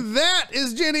gentlemen, that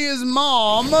is Jenny's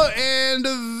mom, and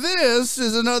this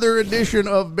is another edition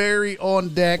of Barry on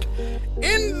Deck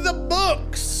in the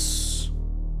books.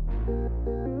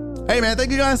 Hey, man,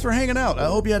 thank you guys for hanging out. I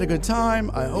hope you had a good time.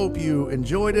 I hope you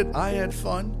enjoyed it. I had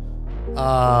fun.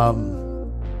 My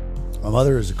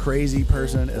mother is a crazy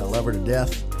person, and I love her to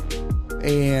death.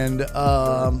 And,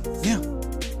 yeah,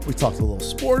 we talked a little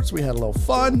sports. We had a little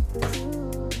fun.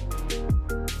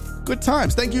 Good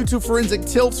times. Thank you to Forensic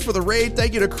Tilts for the raid.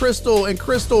 Thank you to Crystal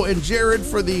and Jared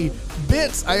for the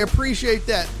bits. I appreciate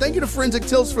that. Thank you to Forensic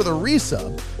Tilts for the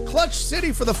resub. Clutch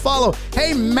City for the follow.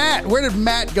 Hey, Matt. Where did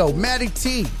Matt go? Matty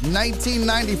T,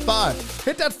 1995.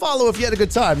 Hit that follow if you had a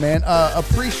good time, man.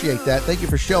 Appreciate that. Thank you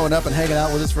for showing up and hanging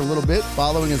out with us for a little bit.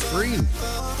 Following is free.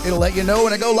 It'll let you know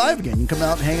when I go live again. You can come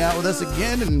out and hang out with us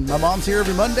again. And my mom's here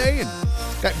every Monday. And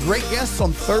got great guests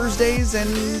on Thursdays and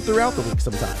throughout the week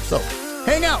sometimes. So,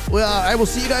 hang out. I will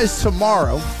see you guys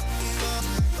tomorrow.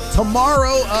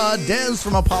 Tomorrow, Des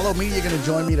from Apollo Media going to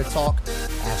join me to talk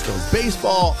Astros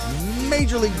baseball,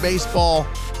 Major League Baseball,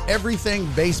 everything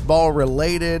baseball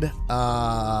related.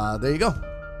 There you go.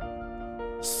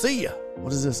 See ya.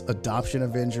 What is this? Adoption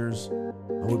Avengers.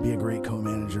 I would be a great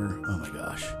co-manager. Oh my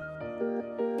gosh.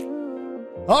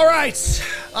 All right.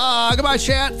 Goodbye,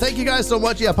 chat. Thank you guys so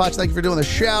much. Yeah, Potch, thank you for doing the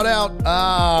shout out.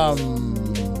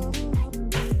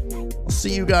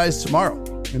 See you guys tomorrow.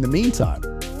 In the meantime,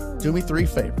 do me 3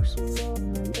 favors.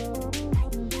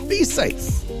 Be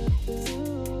safe.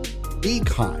 Be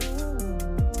kind.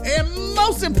 And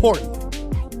most importantly,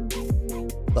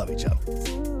 love each other.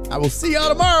 I will see y'all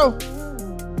tomorrow.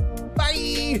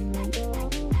 Bye.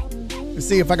 Let's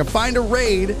see if I can find a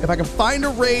raid. If I can find a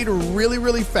raid really,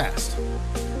 really fast.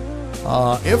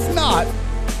 If not,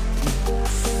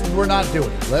 we're not doing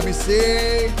it. Let me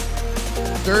see.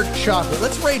 Dirk Chocolate.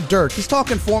 Let's raid Dirk. He's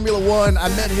talking Formula One. I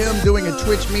met him doing a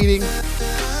Twitch meeting.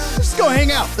 Let's go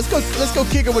hang out. Let's go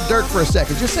kick it with Dirk for a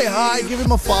second. Just say hi, give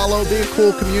him a follow, be a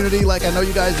cool community like I know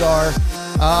you guys are.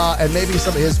 And maybe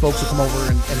some of his folks will come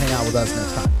over and hang out with us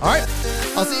next time. All right?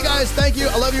 I'll see you guys. Thank you.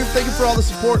 I love you. Thank you for all the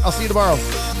support. I'll see you tomorrow.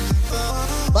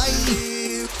 Bye.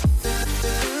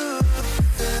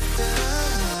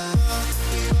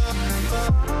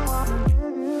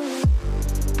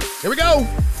 Here we go.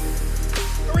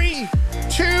 3,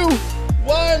 2,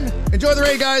 1. Enjoy the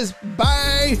raid, guys.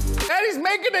 Bye. And he's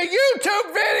making a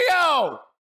YouTube video.